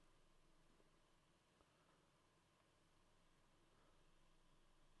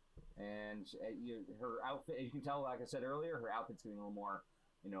 Yeah. And her outfit, you can tell, like I said earlier, her outfit's getting a little more,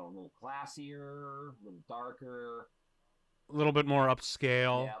 a little classier, a little darker. A little bit more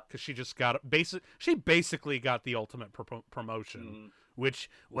upscale, because she just got she basically got the ultimate promotion, which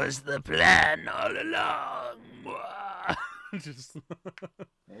was the plan all along. Just and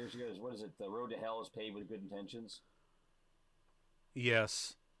here she goes. What is it? The road to hell is paved with good intentions.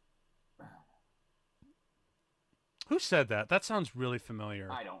 Yes. Who said that? That sounds really familiar.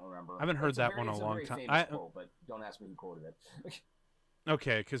 I don't remember. I haven't heard that one in a it's long very time. famous quote, but don't ask me who quoted it.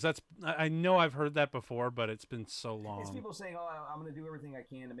 Okay, because I know I've heard that before, but it's been so long. It's people saying, "Oh, I'm going to do everything I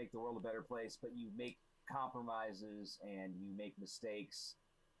can to make the world a better place," but you make compromises and you make mistakes,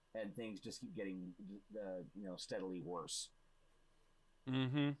 and things just keep getting, steadily worse.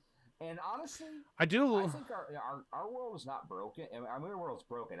 Mm-hmm. And honestly, I think our world is not broken. I mean, our world's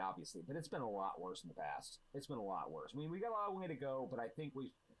broken, obviously, but it's been a lot worse in the past. It's been a lot worse. I mean, we got a long way to go, but I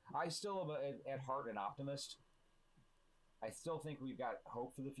still am at heart an optimist. I still think we've got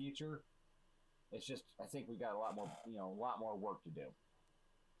hope for the future. It's just, I think we've got a lot more work to do.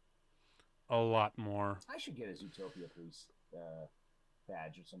 A lot more. I should get a Zootopia Police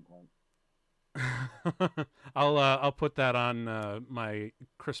badge at some point. I'll put that on my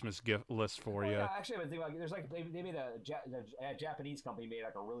Christmas gift list for you. Yeah, actually, I've been thinking, there's they made a Japanese company made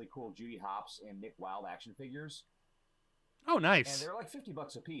like a really cool Judy Hopps and Nick Wilde action figures. Oh, nice. And they're like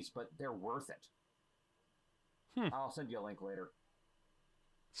 $50 a piece, but they're worth it. I'll send you a link later.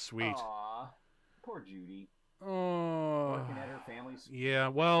 Sweet. Aw, poor Judy. Oh. Working at her family's. Yeah,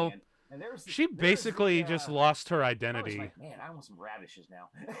 well, she basically just lost her identity. Like, man, I want some radishes now.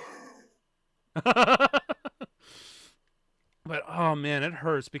 But oh man, it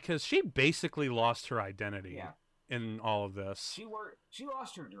hurts because she basically lost her identity in all of this. She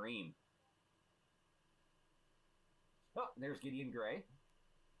lost her dream. Oh, there's Gideon Grey.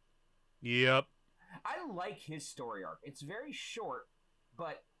 Yep. I like his story arc. It's very short,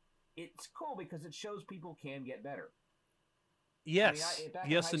 but it's cool because it shows people can get better. Yes.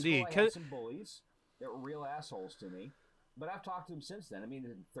 Yes, indeed. I had some bullies that were real assholes to me, but I've talked to them since then. I mean,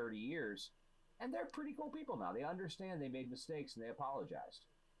 in 30 years, and they're pretty cool people now. They understand they made mistakes and they apologized.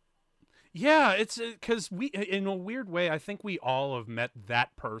 Yeah, it's because we, in a weird way, I think we all have met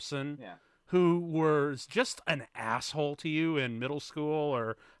that person. Yeah. Who was just an asshole to you in middle school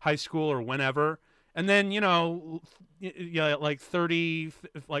or high school or whenever. And then, like 30,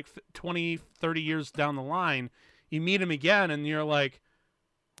 like 20, 30 years down the line, you meet him again and you're like,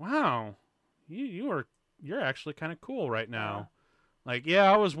 wow, you're actually kind of cool right now. Like,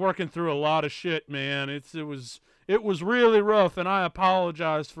 yeah, I was working through a lot of shit, man. It was really rough, and I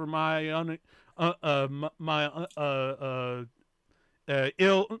apologize for my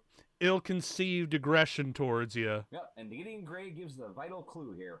ill-conceived aggression towards you. Yep, and Gideon Grey gives the vital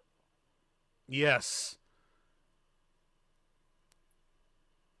clue here. Yes.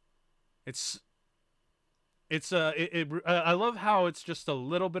 I love how it's just a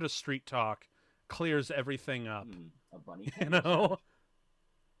little bit of street talk clears everything up. A bunny. You know?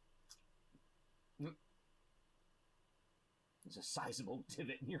 There's a sizable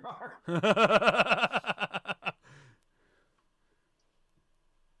divot in your arm.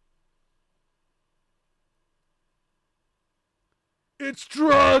 It's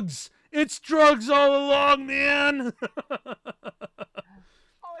drugs! It's drugs all along, man!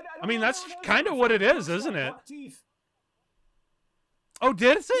 I mean, that's kind of what it is, isn't it? Oh,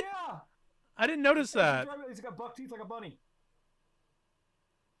 did it? Yeah! I didn't notice that. He's got buck teeth like a bunny.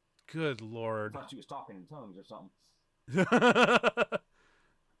 Good Lord. I thought she was talking in tongues or something.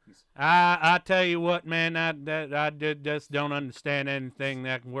 I tell you what, man, I just don't understand anything.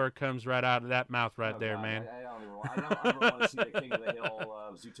 That word comes right out of that mouth right there, God, man. I don't ever want to see the King of the Hill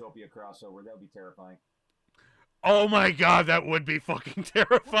Zootopia crossover. That would be terrifying. Oh my God, that would be fucking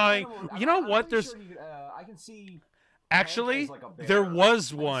terrifying. You know what? There's. Sure I can see. Actually, like there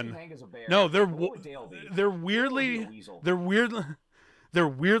was one. No, there weirdly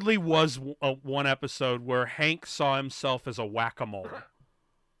was one episode where Hank saw himself as a whack-a-mole.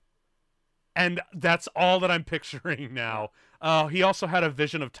 And that's all that I'm picturing now. He also had a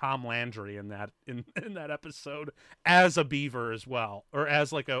vision of Tom Landry in that episode as a beaver as well, or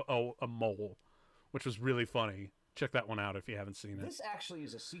as like a mole, which was really funny. Check that one out if you haven't seen it. This actually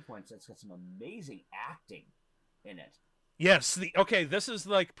is a sequence that's got some amazing acting in it. Yes. This is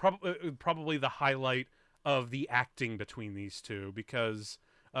like probably the highlight of the acting between these two because.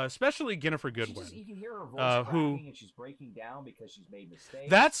 Especially Ginnifer Goodwin. You can hear her voice cracking and she's breaking down because she's made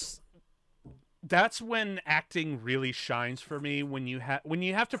mistakes. That's when acting really shines for me. When you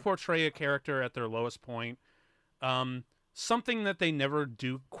have to portray a character at their lowest point, something that they never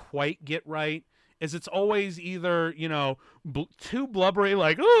do quite get right is it's always either too blubbery,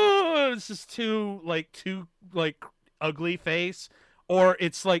 like oh, it's just too ugly face. Or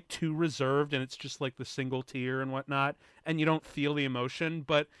it's like too reserved and it's just like the single tear and whatnot, and you don't feel the emotion.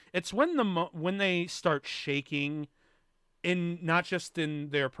 But it's when they start shaking, in not just in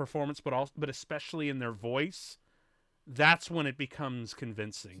their performance, but especially in their voice. That's when it becomes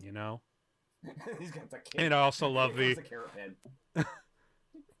convincing, you know. He's got the carrot. And I also love the carrot head.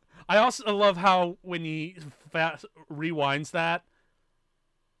 I also love how when he fast rewinds that,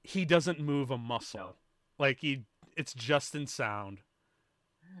 he doesn't move a muscle. No. Like it's just in sound.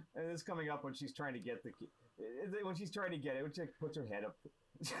 And it's coming up when she's trying to get when she puts her head up.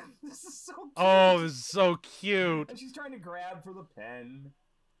 This is so cute. Oh, this is so cute. And she's trying to grab for the pen.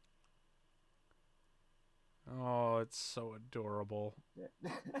 Oh, it's so adorable. Yeah.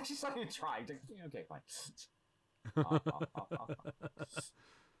 She's not even trying to. Okay, fine.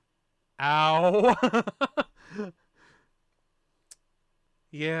 Ow.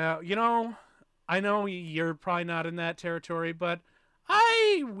 Yeah, I know you're probably not in that territory, but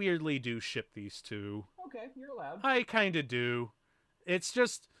I weirdly do ship these two. Okay, you're allowed. I kind of do. It's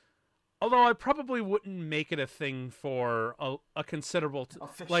just, although I probably wouldn't make it a thing for a considerable,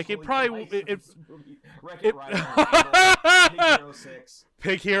 like it probably Wreck-It Rhino, Big Hero 6,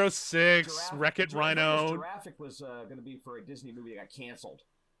 Pig Hero 6, Wreck-It Rhino. Jurassic was going to be for a Disney movie that got canceled.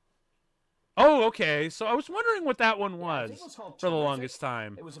 Oh, okay. So I was wondering what that one was, I think it was called for the Terrific. longest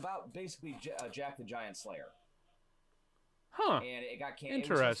time. It was about basically Jack the Giant Slayer. Huh. And it got canceled.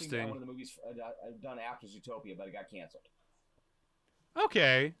 Interesting. It was one of the movies done after Zootopia, but it got canceled.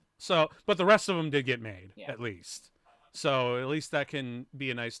 Okay. So, but the rest of them did get made, Yeah. at least. So at least that can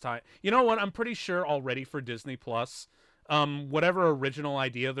be a nice time. You know what? I'm pretty sure already for Disney Plus, whatever original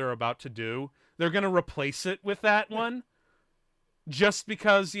idea they're about to do, they're going to replace it with that one. Just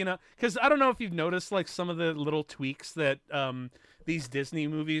because, because I don't know if you've noticed like some of the little tweaks that these Disney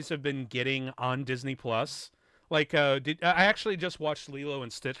movies have been getting on Disney Plus. Like, I actually just watched Lilo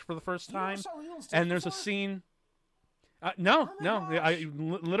and Stitch for the first time, and there's a scene. No,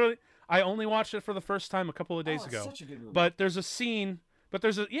 I only watched it for the first time a couple of days ago. Such a good movie. But there's a scene.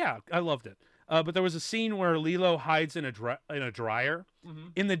 Yeah, I loved it. But there was a scene where Lilo hides in a dryer. Mm-hmm.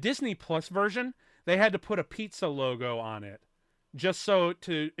 In the Disney Plus version, they had to put a pizza logo on it, just so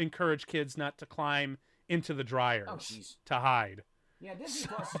to encourage kids not to climb into the dryers to hide. Yeah, Disney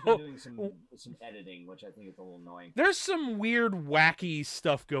Plus has been doing some editing, which I think is a little annoying. There's some weird, wacky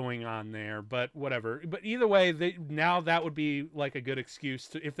stuff going on there, but whatever. But either way, now that would be like a good excuse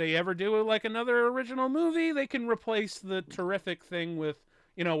to, if they ever do like another original movie, they can replace the terrific thing with,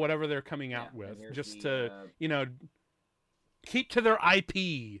 whatever they're coming out with, just to, keep to their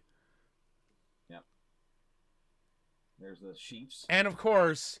IP. Yep. There's the Chiefs. And of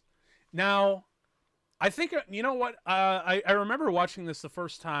course, now, I think, you know what? I remember watching this the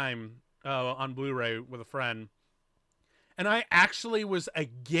first time on Blu-ray with a friend, and I actually was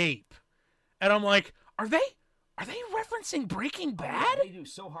agape. And I'm like, are they referencing Breaking Bad? Yeah, they do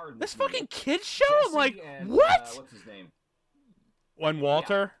so hard in this movie. fucking kids show? Jesse I'm like, and, what? What's his name?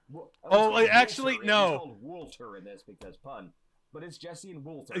 Walter? Yeah. Actually, Walter. no. It's called Walter in this because pun. But it's Jesse and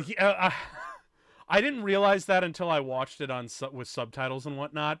Walter. Yeah, I didn't realize that until I watched it with subtitles and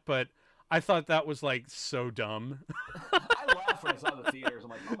whatnot, but I thought that was like so dumb. I laughed when I saw the theaters.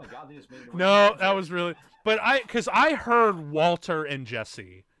 I'm like, oh my god, they just made it. No, that was really. But because I heard Walter and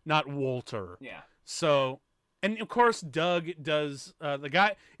Jesse, not Walter. Yeah. So, and of course, Doug does the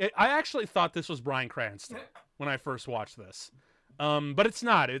guy. I actually thought this was Bryan Cranston when I first watched this, but it's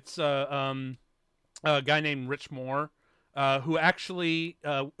not. It's a guy named Rich Moore, who actually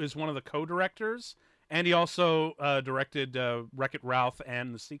is one of the co-directors, and he also directed Wreck-It Ralph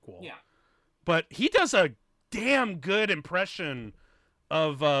and the sequel. Yeah. But he does a damn good impression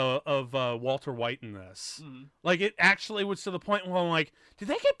of Walter White in this. Mm-hmm. Like, it actually was to the point where I'm like, did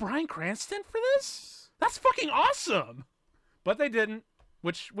they get Bryan Cranston for this? That's fucking awesome. But they didn't,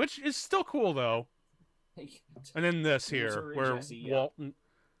 which is still cool though. And then this here, where Jesse, Walton.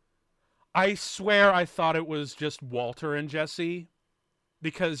 I swear I thought it was just Walter and Jesse,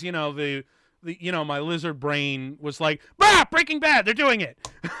 because the my lizard brain was like, bah, Breaking Bad, they're doing it.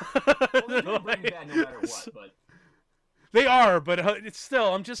 Well, they're doing Breaking Bad no matter what, but they are, but it's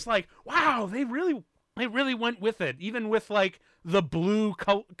still, I'm just like, wow, they really went with it, even with like the blue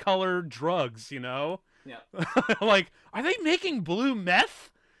colored drugs, Yeah. Like, are they making blue meth?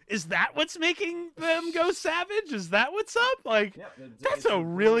 Is that what's making them go savage? Is that what's up? Like, that's a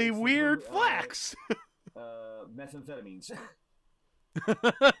really weird flex. Methamphetamines.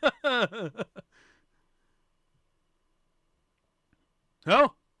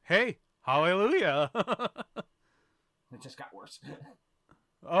 Oh, hey, hallelujah. It just got worse.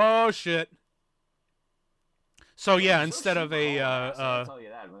 Oh, shit. So, yeah, Well, instead of a... I'll tell you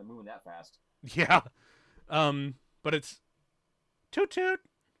that, we're moving that fast. Yeah. But it's... Toot toot.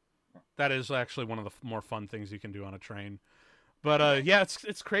 That is actually one of the more fun things you can do on a train. But, yeah,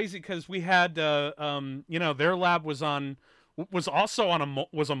 it's crazy because we had, their lab was was also on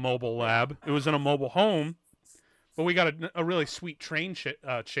was a mobile lab. It was in a mobile home, but we got a really sweet train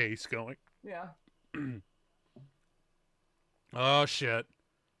chase going. Yeah. Oh shit.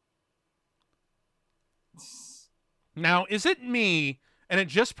 Now, is it me, and it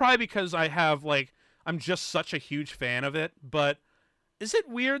just probably because I'm just such a huge fan of it, but is it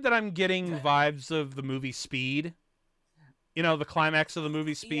weird that I'm getting vibes of the movie Speed? You know, the climax of the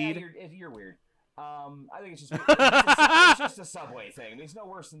movie Speed? Yeah, you're weird. I think it's just a subway thing. I mean, it's no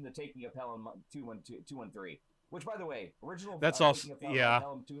worse than the Taking of Pelham 213. Which, by the way, original. That's also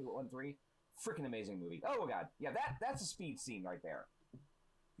Pelham 213, freaking amazing movie. Oh god, yeah, that's a Speed scene right there.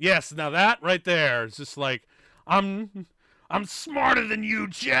 Yes, now that right there is just like, I'm smarter than you,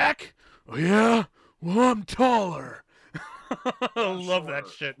 Jack. Oh yeah, well I'm taller. I love that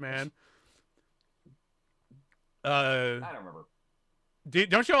shit, man. I don't remember.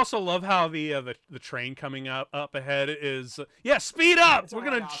 Don't you also love how the train coming up ahead is speed up? We're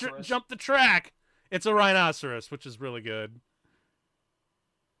gonna jump the track. It's a rhinoceros, which is really good.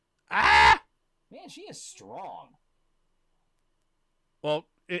 Ah! Man, she is strong. Well,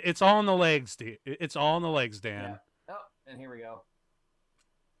 it's all in the legs, it's all in the legs, Dan. Yeah. Oh, and here we go.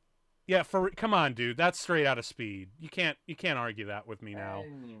 Yeah, come on, dude. That's straight out of Speed. You can't argue that with me now.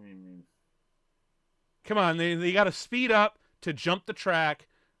 Come on, they got to speed up to jump the track.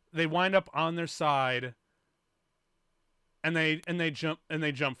 They wind up on their side, and they jump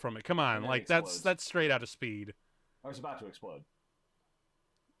from it. Come on, like that's straight out of Speed. I was about to explode.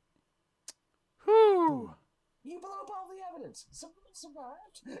 Whew. You blew up all the evidence. Someone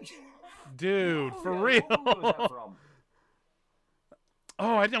survived. Dude, for real. What movie was that from?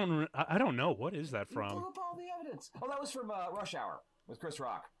 Oh, I don't know. What is that from? You blew up all the evidence. Oh, that was from Rush Hour with Chris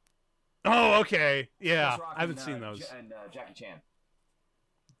Rock. Oh, okay. Yeah, I haven't seen those. And Jackie Chan.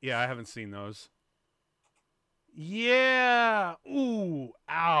 Yeah, I haven't seen those. Yeah. Ooh.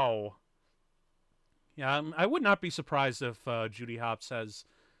 Ow. Yeah, I would not be surprised if Judy Hopps has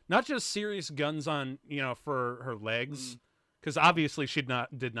not just serious guns on, for her legs, because obviously she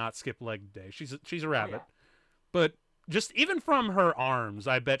did not skip leg day. She's a rabbit, but just even from her arms,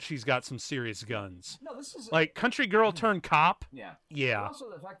 I bet she's got some serious guns. No, this is like country girl turned cop. Yeah. Yeah. But also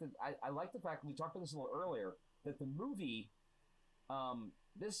the fact that I like the fact, we talked about this a little earlier, that the movie,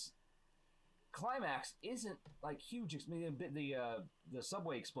 this climax isn't like huge. I mean, the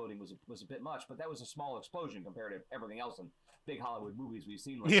subway exploding was a bit much, but that was a small explosion compared to everything else in big Hollywood movies we've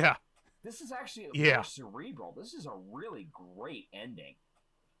seen. Yeah. This is actually more cerebral. This is a really great ending.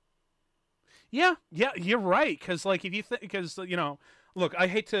 Yeah, you're right. Because like if you think, look, I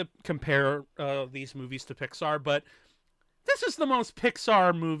hate to compare these movies to Pixar, but this is the most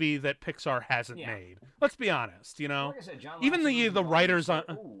Pixar movie that Pixar hasn't made. Let's be honest. Like I said, John even the writers on.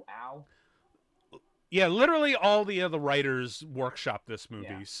 Ooh, ow. Yeah, literally all the other writers workshop this movie.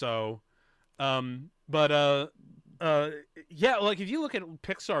 Yeah. So, yeah, like if you look at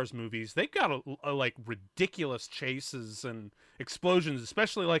Pixar's movies, they've got a like ridiculous chases and explosions,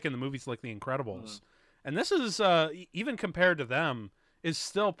 especially like in the movies like The Incredibles. And this is even compared to them is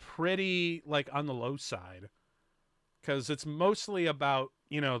still pretty like on the low side, because it's mostly about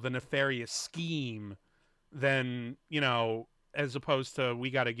the nefarious scheme than as opposed to we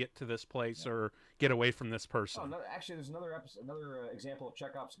got to get to this place or get away from this person. Oh, no, actually, there's another example of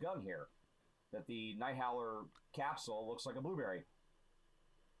Chekhov's gun here. That the Night Howler capsule looks like a blueberry.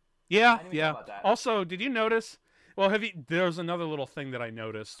 Yeah. Also, did you notice? Well, there's another little thing that I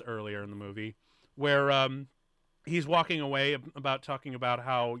noticed earlier in the movie where he's walking away talking about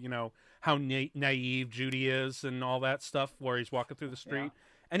how how naive Judy is and all that stuff. Where he's walking through the street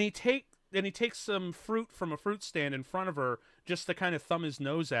and he takes some fruit from a fruit stand in front of her just to kind of thumb his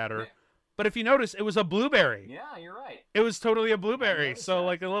nose at her. But if you notice, it was a blueberry. Yeah, you're right. It was totally a blueberry. So that.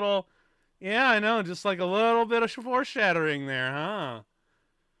 Like a little. Yeah, I know, just like a little bit of foreshadowing there, huh?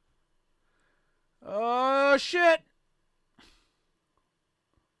 Oh, shit!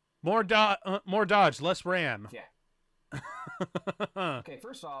 More dodge, less ram. Yeah. Okay,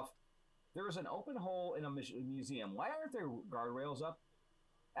 first off, there is an open hole in a museum. Why aren't there guardrails up?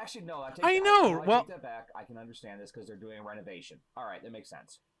 Actually, no, I take that back. I can understand this because they're doing a renovation. All right, that makes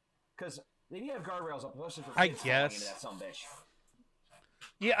sense. Because they need to have guardrails up, especially for kids falling into that sumbitch.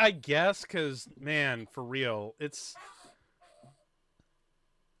 Yeah, I guess, because, man, for real, it's...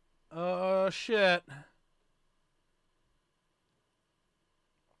 Oh, shit.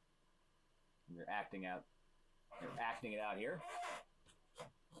 You're acting it out here.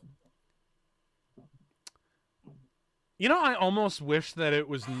 I almost wish that it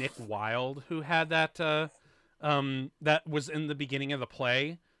was Nick Wilde who had that, that was in the beginning of the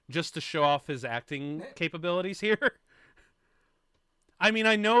play, just to show off his acting capabilities here. I mean,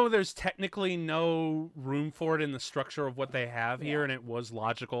 I know there's technically no room for it in the structure of what they have here, and it was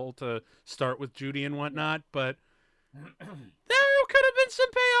logical to start with Judy and whatnot, but there could have been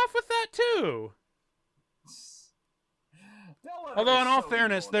some payoff with that too. Although in all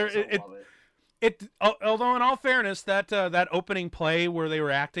fairness, although in all fairness, that opening play where they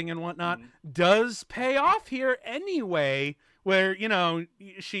were acting and whatnot does pay off here anyway. Where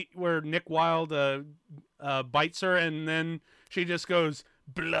where Nick Wilde bites her, and then she just goes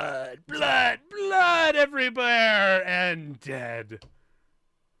blood, blood, blood everywhere, and dead.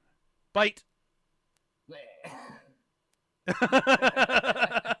 Bite.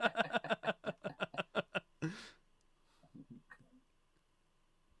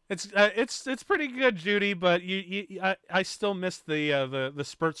 It's pretty good, Judy, but I still miss the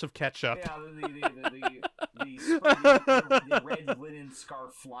spurts of ketchup. Yeah, the red linen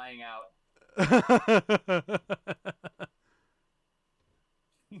scarf flying out.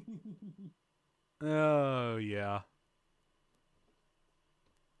 Oh yeah.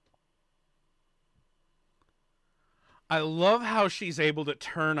 I love how she's able to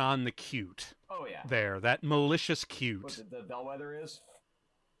turn on the cute. Oh yeah. There, that malicious cute. What the bellwether is?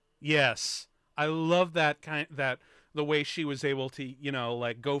 Yes, I love that the way she was able to,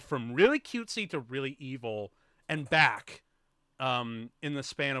 like go from really cutesy to really evil and back, in the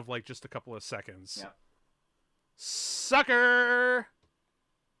span of like just a couple of seconds. Yeah. Sucker.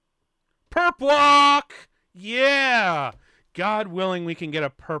 Perp walk. Yeah. God willing, we can get a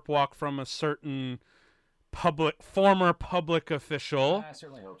perp walk from a certain former public official. I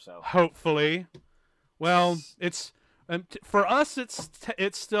certainly hope so. Hopefully. Well, it's. For us, it's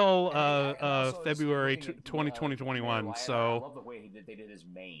still February 2021. So I love the way they did his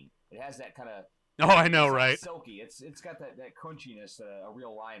mane. It has that kind of. Oh, I know, right? Silky. It's got that crunchiness that a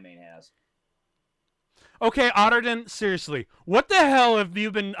real lion mane has. Okay, Otterden, seriously, what the hell have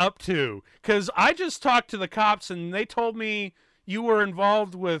you been up to? Because I just talked to the cops and they told me you were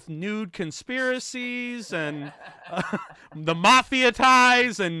involved with nude conspiracies and the mafia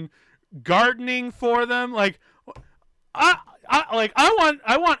ties and gardening for them, like. I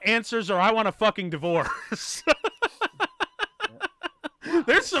want answers, or I want a fucking divorce.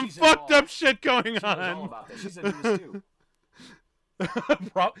 There's some fucked up shit going on. She's in news too.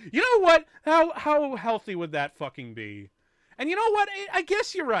 You know what? How healthy would that fucking be? And you know what? I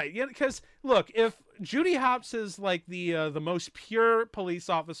guess you're right. Because look, if Judy Hopps is like the most pure police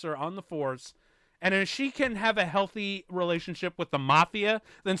officer on the force, and if she can have a healthy relationship with the mafia,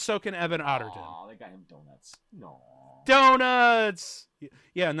 then so can Evan Otterden. Oh, they got him donuts. No. Donuts!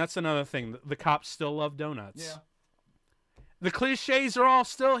 Yeah, and that's another thing. The cops still love donuts. Yeah. The cliches are all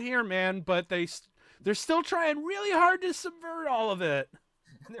still here, man, but they're still trying really hard to subvert all of it.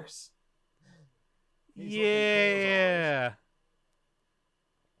 Yeah.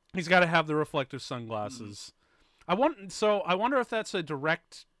 He's got to have the reflective sunglasses. I wonder if that's a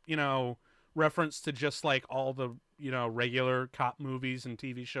direct, reference to just like all the regular cop movies and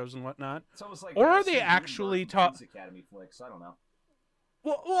TV shows and whatnot. It's almost like, or are they actually Academy flicks? I don't know.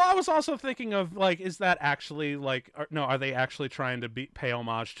 Well, I was also thinking of like, is that actually like, are they actually trying to pay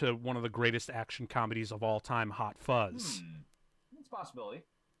homage to one of the greatest action comedies of all time, Hot Fuzz? It's a possibility.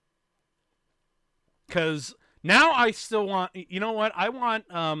 Because now I still want, what I want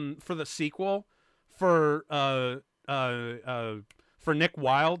for the sequel for Nick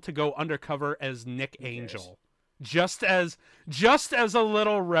Wilde to go undercover as Nick Angel. Just as a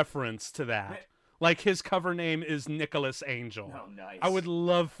little reference to that. Like his cover name is Nicholas Angel. Oh, nice. I would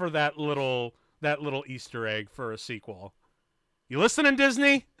love for that little Easter egg for a sequel. You listening,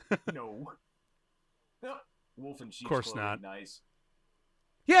 Disney? No. Wolf and sheep's of course not. Nice.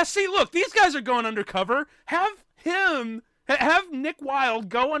 Yeah, see, look, these guys are going undercover. Have Nick Wilde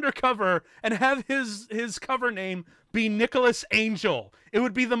go undercover and have his cover name be Nicholas Angel. It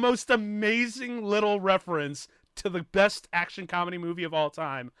would be the most amazing little reference to the best action comedy movie of all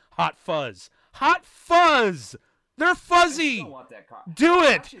time, Hot Fuzz. Hot Fuzz! They're fuzzy! I still want that car. Do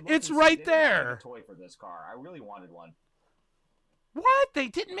it! It's right there! A toy for this car. I really wanted one. What? They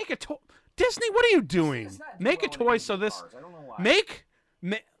didn't make a toy? Disney, what are you doing? Make a toy so this... I don't know why.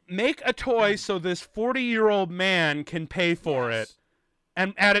 Make a toy so this 40-year-old man can pay for it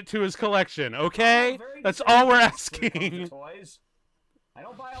and add it to his collection, okay? That's all we're asking. Toys. I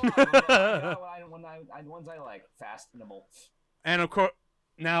don't buy a lot. Ones I like. Fashionable. And of course,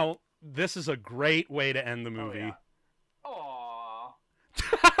 now this is a great way to end the movie. Oh,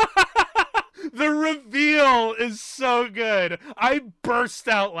 yeah. The reveal is so good. I burst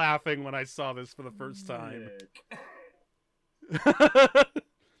out laughing when I saw this for the first time.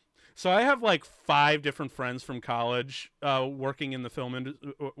 So I have like 5 different friends from college working in the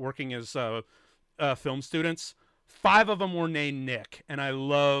working as film students. 5 of them were named Nick, and I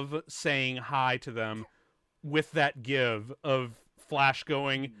love saying hi to them with that give of Flash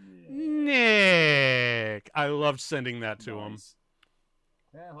going, Nick. I loved sending that to him.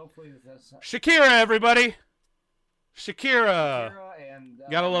 Yeah, hopefully that's Shakira, everybody. Shakira. And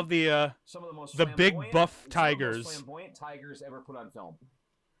Gotta love the some of the most big buff tigers. Some of the most flamboyant tigers ever put on film.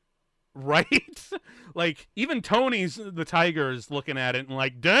 Right? Like, even Tony's the tiger is looking at it and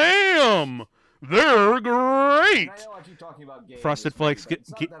like, damn, they're great. And I know I keep talking about gay. Frosted Flakes. It's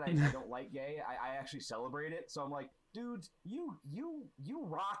not that I don't like gay. I actually celebrate it. So I'm like, dude, you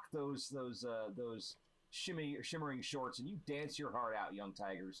rock those shimmering shorts and you dance your heart out, young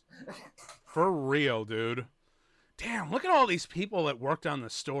tigers. For real, dude. Damn, look at all these people that worked on the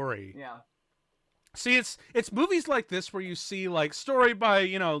story. Yeah. See, it's movies like this where you see like story by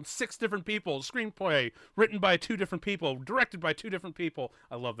 6 different people, screenplay written by 2 different people, directed by 2 different people.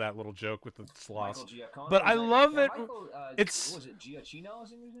 I love that little joke with the sloths. But I love it. It's was it Giacchino? Is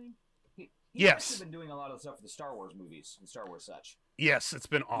his name? He's yes. actually been doing a lot of the stuff for the Star Wars movies and Star Wars such. Yes, it's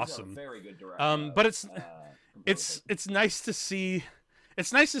been awesome. He's a very good director. But it's nice to see.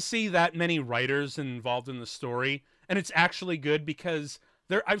 It's nice to see that many writers involved in the story, and it's actually good because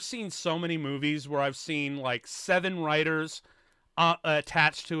I've seen so many movies where I've seen like 7 writers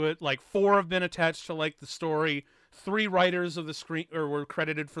attached to it. Like 4 have been attached to like the story. 3 writers of the screen or were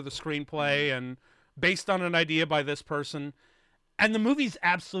credited for the screenplay and based on an idea by this person. And the movie's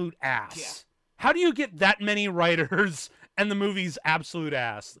absolute ass. Yeah. How do you get that many writers and the movie's absolute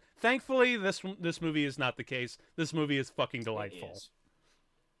ass? Thankfully, this movie is not the case. This movie is fucking delightful.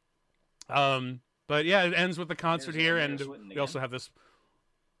 But yeah, it ends with the concert here, and we also have this.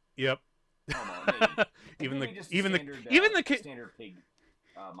 Yep. Even the standard pig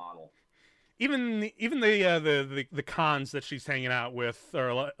model. Even the cons that she's hanging out with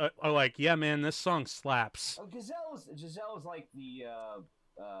are like, yeah, man, this song slaps. Oh, Giselle is like the.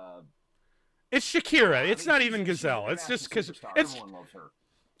 It's Shakira. It's not even Giselle. It's just because everyone loves her.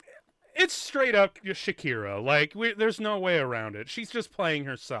 It's straight up just Shakira. Like there's no way around it. She's just playing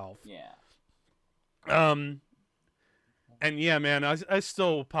herself. Yeah. And yeah, man, I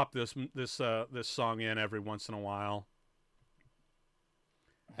still pop this song in every once in a while,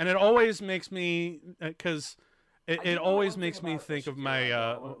 and it always makes me because it always makes me think of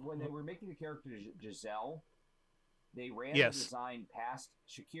my when they were making the character Giselle, they ran yes. the design past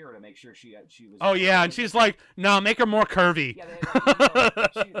Shakira to make sure she was. Oh yeah, and she's like, no, make her more curvy. Yeah,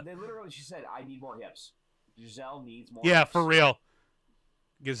 she said, I need more hips. Giselle needs more. Yeah, hips. for real.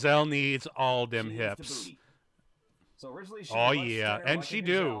 Giselle needs all them hips. So originally she and like she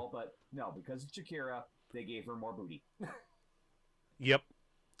Giselle, but no, because of Shakira, they gave her more booty. Yep.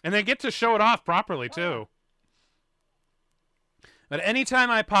 And they get to show it off properly too. But anytime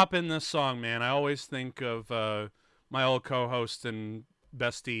I pop in this song, man, I always think of my old co-host and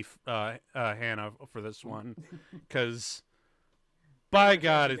bestie Hannah for this one, because by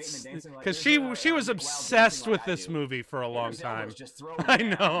God, it's because she was obsessed with this movie for a long time. I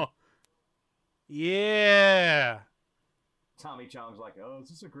know. Yeah. Tommy Chong's like, oh, is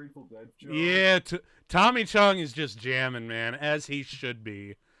this a Grateful Dead joke? Yeah, Tommy Chong is just jamming, man, as he should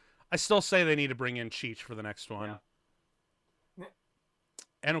be. I still say they need to bring in Cheech for the next one. Yeah.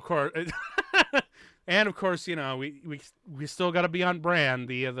 And of course, we still got to be on brand.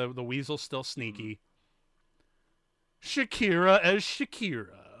 The weasel's still sneaky. Shakira as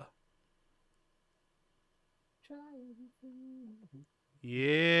Shakira.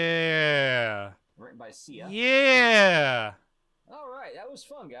 Yeah. Written by Sia. Yeah. All right, that was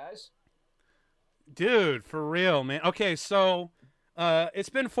fun, guys. Dude, for real, man. Okay, so it's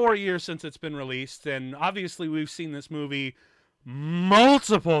been 4 years since it's been released, and obviously we've seen this movie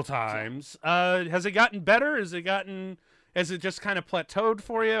multiple times. Has it gotten better? Has it just kind of plateaued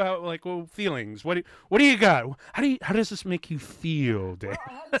for you? Feelings. What do you got? How does this make you feel, Dan? Well,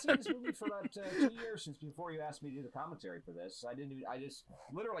 I hadn't seen this movie for about 2 years since before you asked me to do the commentary for this. I just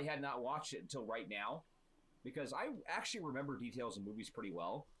literally had not watched it until right now, because I actually remember details of movies pretty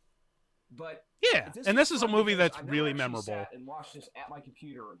well. But yeah, this is a movie that's really memorable. Sat and watched this at my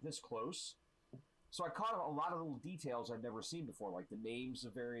computer this close, so I caught a lot of little details I'd never seen before, like the names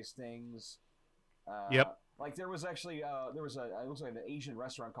of various things. Yep. Like there was actually it looks like an Asian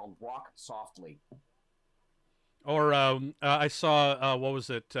restaurant called Walk Softly. Or I saw what was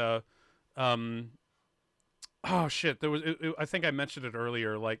it? Oh shit! There was. I think I mentioned it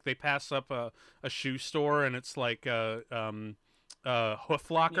earlier. Like they pass up a shoe store and it's like a Hoof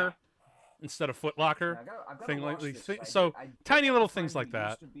Locker. instead of Foot Locker. I've got Thing to like watch these this. things. So I tiny have little a things friend like who that.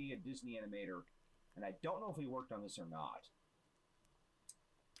 used to be a Disney animator, and I don't know if he worked on this or not.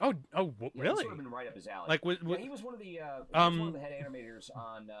 Oh, Yeah, really? This would have been right up his alley. Like, yeah, he was one of the head animators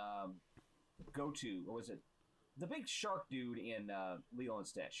on Go-To. What was it? The big shark dude in Lilo and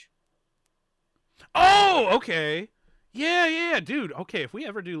Stitch. Oh, okay. Yeah, dude. Okay, if we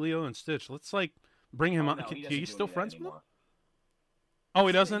ever do Lilo and Stitch, let's like bring him on. No, Can he you doesn't do still any of that friends with him? anymore. Oh,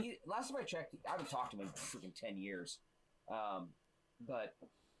 he doesn't. Last time I checked, I haven't talked to him in freaking 10 years. But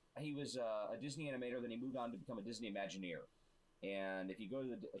he was a Disney animator. Then he moved on to become a Disney Imagineer. And if you go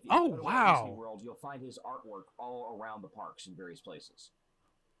to Disney World, you'll find his artwork all around the parks in various places.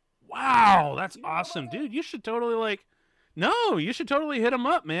 Wow, that's awesome, dude. You should totally you should totally hit him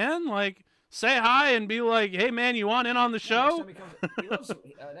up, man. Like, say hi and be like, "Hey, man, you want in on the show?"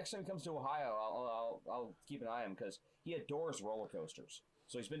 Next time he comes to Ohio, I'll keep an eye on him because he adores roller coasters.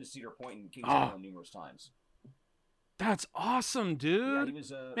 So he's been to Cedar Point and Kings Island numerous times. That's awesome, dude. Yeah, he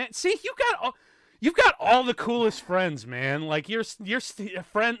was man. See, you've got all the coolest friends, man. Like you're a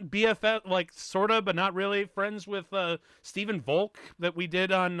friend BFF, like sorta, but not really friends with Stephen Volk that we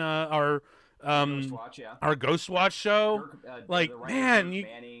did on our Ghostwatch, yeah. Our Ghostwatch show. Like, man,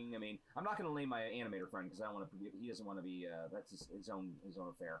 Manning. I mean, I'm not going to name my animator friend because I don't want to. He doesn't want to be. That's his own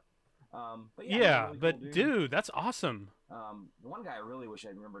affair. But yeah, really cool dude, that's awesome. The one guy I really wish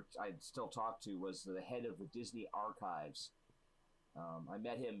I'd still talk to was the head of the Disney Archives. I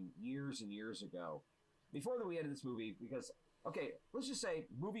met him years and years ago, before we ended this movie. Because let's just say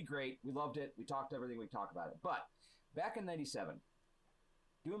movie great. We loved it. We talked everything. We talked about it. But back in '97.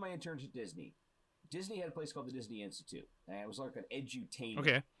 Doing my internship at Disney, Disney had a place called the Disney Institute, and it was like an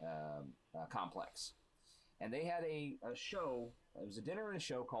edutainment complex. And they had a show. It was a dinner and a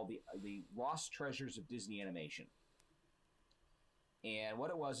show called the Lost Treasures of Disney Animation. And what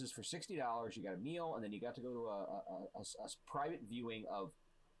it was is for $60, you got a meal, and then you got to go to a private viewing of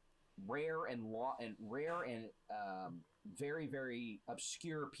rare and very, very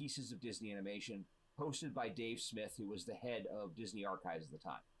obscure pieces of Disney animation, hosted by Dave Smith, who was the head of Disney Archives at the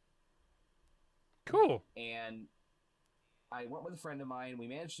time. Cool. And I went with a friend of mine. We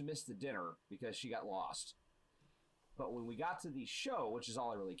managed to miss the dinner because she got lost. But when we got to the show, which is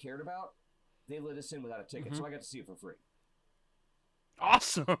all I really cared about, they let us in without a ticket, so I got to see it for free.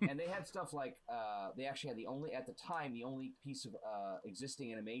 Awesome. And they had stuff like they actually had the only piece of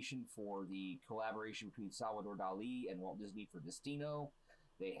existing animation for the collaboration between Salvador Dali and Walt Disney for Destino.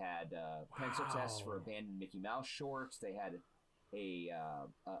 They had pencil tests for abandoned Mickey Mouse shorts. They had a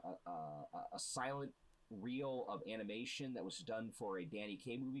silent reel of animation that was done for a Danny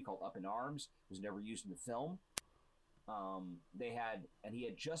Kaye movie called Up in Arms. It was never used in the film. He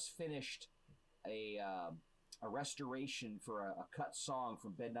had just finished a restoration for a cut song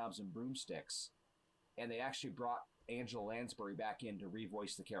from Bedknobs and Broomsticks, and they actually brought Angela Lansbury back in to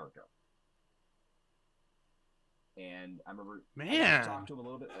revoice the character. And I remember I talked to him a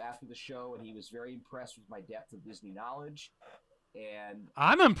little bit after the show, and he was very impressed with my depth of Disney knowledge. And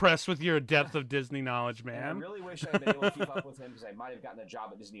I'm impressed with your depth of Disney knowledge, man. And I really wish I'd been able to keep up with him because I might have gotten a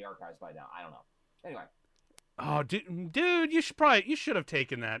job at Disney Archives by now. I don't know. Anyway. Oh, dude, you should have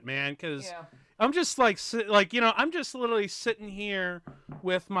taken that, man, because I'm just I'm just literally sitting here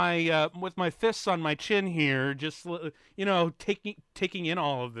with my fists on my chin here, just taking in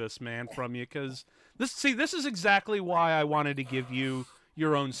all of this, man, from you, because this is exactly why I wanted to give you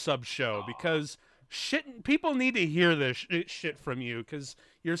your own sub show, because people need to hear this shit from you, because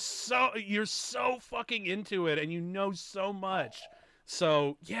you're so fucking into it and you know so much.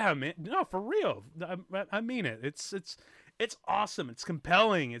 So yeah, man, no, for real, I mean it. It's awesome. It's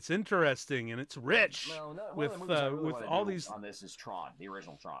compelling. It's interesting, and it's rich with all these. On this is Tron, the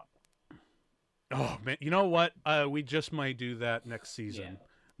original Tron. Oh man, you know what? We just might do that next season,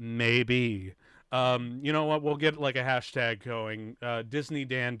 maybe. You know what? We'll get like a hashtag going. Disney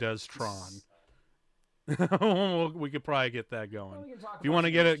Dan does Tron. We could probably get that going. If you want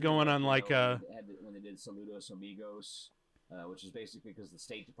to get it going on like when they did Saludos Amigos. Which is basically because the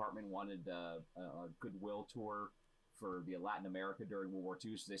State Department wanted a goodwill tour for the Latin America during World War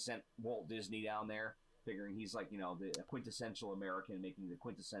II, so they sent Walt Disney down there, figuring he's like the quintessential American, making the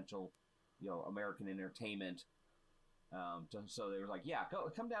quintessential American entertainment. So they were like, yeah,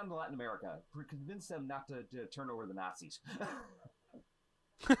 come down to Latin America, convince them not to turn over the Nazis.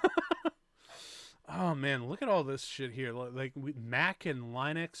 Oh man, look at all this shit here. Like Mac and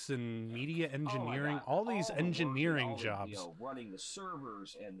Linux and media engineering, all these engineering jobs. Running the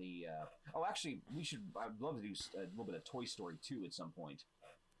servers and the. Actually, I'd love to do a little bit of Toy Story 2 at some point.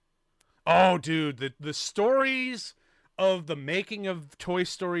 Oh, dude, the stories of the making of Toy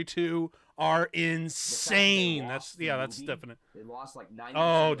Story 2 are insane. That's definite. They lost like 90%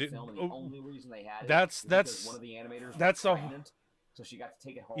 Oh, of the dude, film, and the only reason they had it that's was because one of the animators was pregnant, so she got to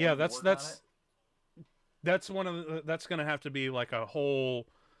take it home. Yeah, and work on it. that's one of the, that's gonna have to be like a whole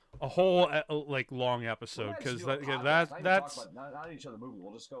like long episode, because that's not each other movie.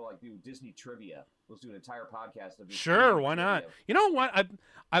 We'll just go like do Disney trivia. Let's do an entire podcast of just sure, Disney why not? trivia. You know what?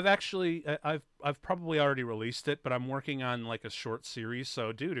 I've actually I've probably already released it, but I'm working on like a short series.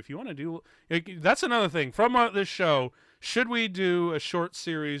 So, dude, if you want to do, that's another thing from this show. Should we do a short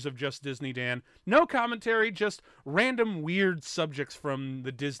series of just Disney Dan? No commentary, just random weird subjects from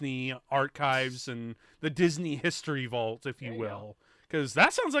the Disney archives and the Disney history vault, if you will. Because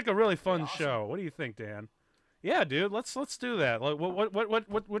that sounds like a really fun show. What do you think, Dan? Yeah, dude, let's do that. Like,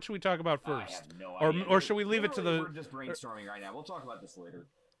 what should we talk about first? I have no idea. Or should we leave it to the? We're just brainstorming right now. We'll talk about this later.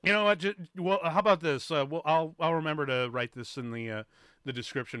 You know what? Well, how about this? I'll remember to write this in the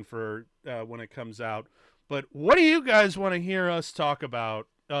description for when it comes out. But what do you guys want to hear us talk about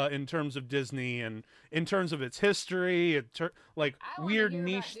in terms of Disney and in terms of its history, like weird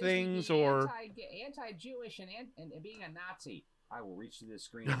niche things, or anti-Jewish and being a Nazi? I will reach to this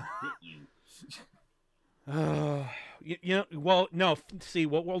screen and hit you. Well, no. See,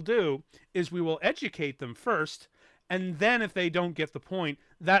 what we'll do is we will educate them first, and then if they don't get the point,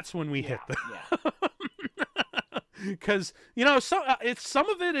 that's when we hit them. Yeah. Because some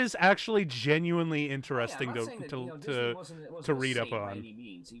of it is actually genuinely interesting to read up on. By any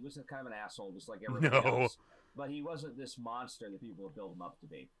means, he was kind of an asshole, just like everybody else. But he wasn't this monster that people have built him up to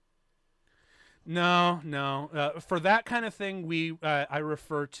be. No. For that kind of thing, I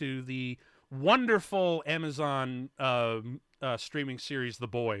refer to the wonderful Amazon streaming series, The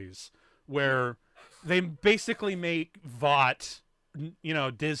Boys, where they basically make Vought,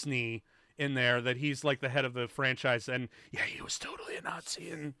 Disney, in there, that he's like the head of the franchise, and yeah, he was totally a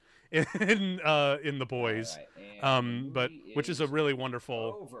Nazi in The Boys, right. But which is a really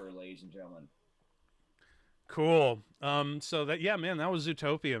wonderful. Over, ladies and gentlemen. Cool. So that that was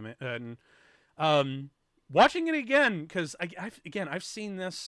Zootopia, and watching it again, because I've seen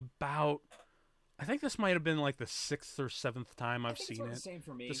this about. I think this might have been like the 6th or 7th time I've seen it. Same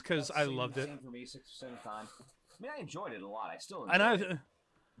for me. Just because I loved it. Same for me, 6th or 7th time. I mean, I enjoyed it a lot. I still enjoy it.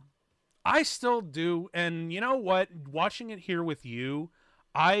 I still do, and you know what? Watching it here with you,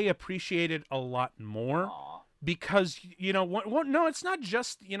 I appreciate it a lot more. Aww. Because, no, it's not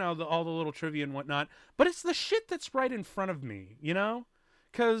just, all the little trivia and whatnot, but it's the shit that's right in front of me,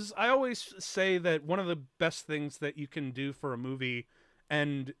 Because I always say that one of the best things that you can do for a movie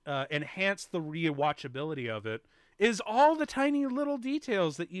and enhance the rewatchability of it is all the tiny little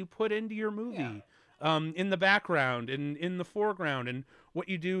details that you put into your movie. Yeah. In the background and in the foreground, and what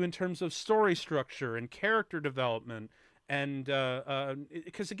you do in terms of story structure and character development, and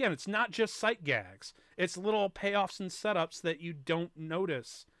because again, it's not just sight gags; it's little payoffs and setups that you don't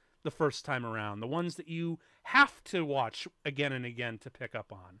notice the first time around, the ones that you have to watch again and again to pick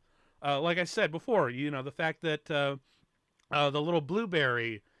up on. Like I said before, the fact that the little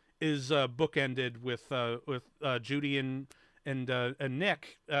blueberry is bookended with Judy and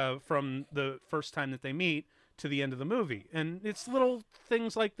Nick from the first time that they meet to the end of the movie, and it's little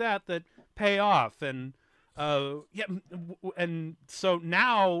things like that that pay off, and and so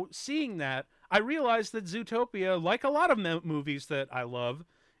now seeing that, I realize that Zootopia, like a lot of movies that I love,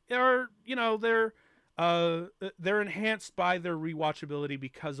 are they're enhanced by their rewatchability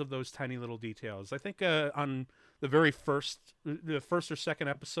because of those tiny little details. I think on the first or second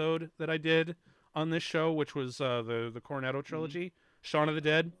episode that I did on this show, which was the Cornetto trilogy, Shaun of the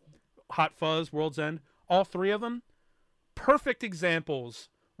Dead, Hot Fuzz, World's End, all three of them, perfect examples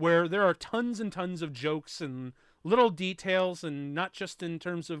where there are tons and tons of jokes and little details, and not just in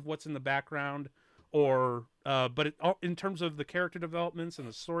terms of what's in the background, but in terms of the character developments and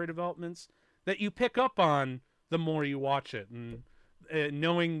the story developments that you pick up on the more you watch it, and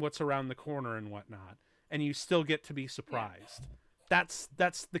knowing what's around the corner and whatnot, and you still get to be surprised. That's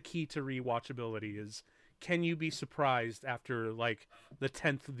the key to rewatchability, is can you be surprised after like the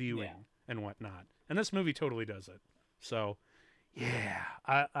 10th viewing and whatnot? And this movie totally does it. So, yeah,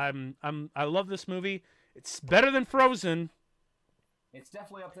 I love this movie. It's better than Frozen. It's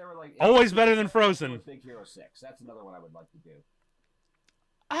definitely up there with like always better than Frozen. Big Hero 6. That's another one I would like to do.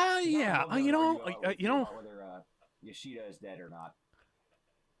 Yeah, whether Yoshida is dead or not.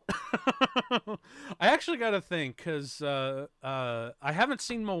 I actually got to think, because I haven't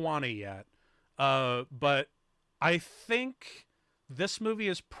seen Moana yet, but I think this movie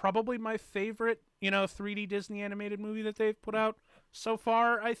is probably my favorite, 3D Disney animated movie that they've put out so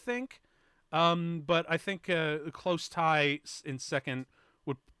far, I think. But I think a close tie in second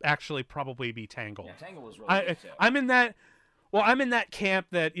would actually probably be Tangled. Yeah, Tangled was really good too. I'm in that. Well, I'm in that camp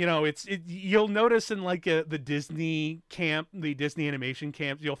that you'll notice in like the Disney camp, the Disney animation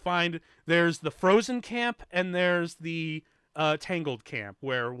camp, you'll find there's the Frozen camp and there's the Tangled camp,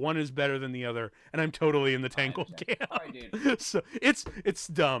 where one is better than the other, and I'm totally in the Tangled camp. All right, dude. So it's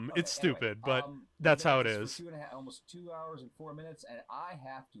dumb, Okay, it's stupid, anyway, but that's how it this is. for almost 2 hours and 4 minutes, and I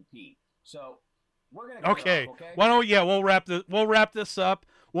have to pee. So we're gonna cut Okay. it off, okay? Why don't we'll wrap this up.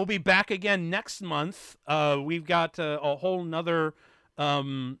 We'll be back again next month. We've got a whole nother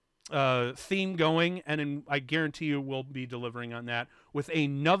theme going, and I guarantee you we'll be delivering on that with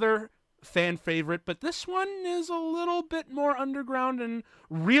another fan favorite. But this one is a little bit more underground and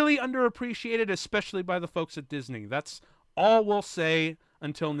really underappreciated, especially by the folks at Disney. That's all we'll say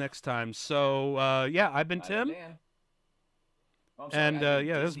until next time. So I've been Tim, Dan. Oh, I'm and sorry,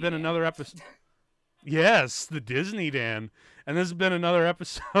 this has Disney been Dan. another episode. Yes, the Disney Dan. And this has been another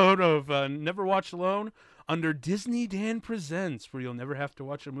episode of Never Watch Alone under Disney Dan Presents, where you'll never have to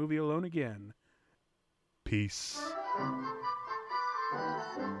watch a movie alone again. Peace.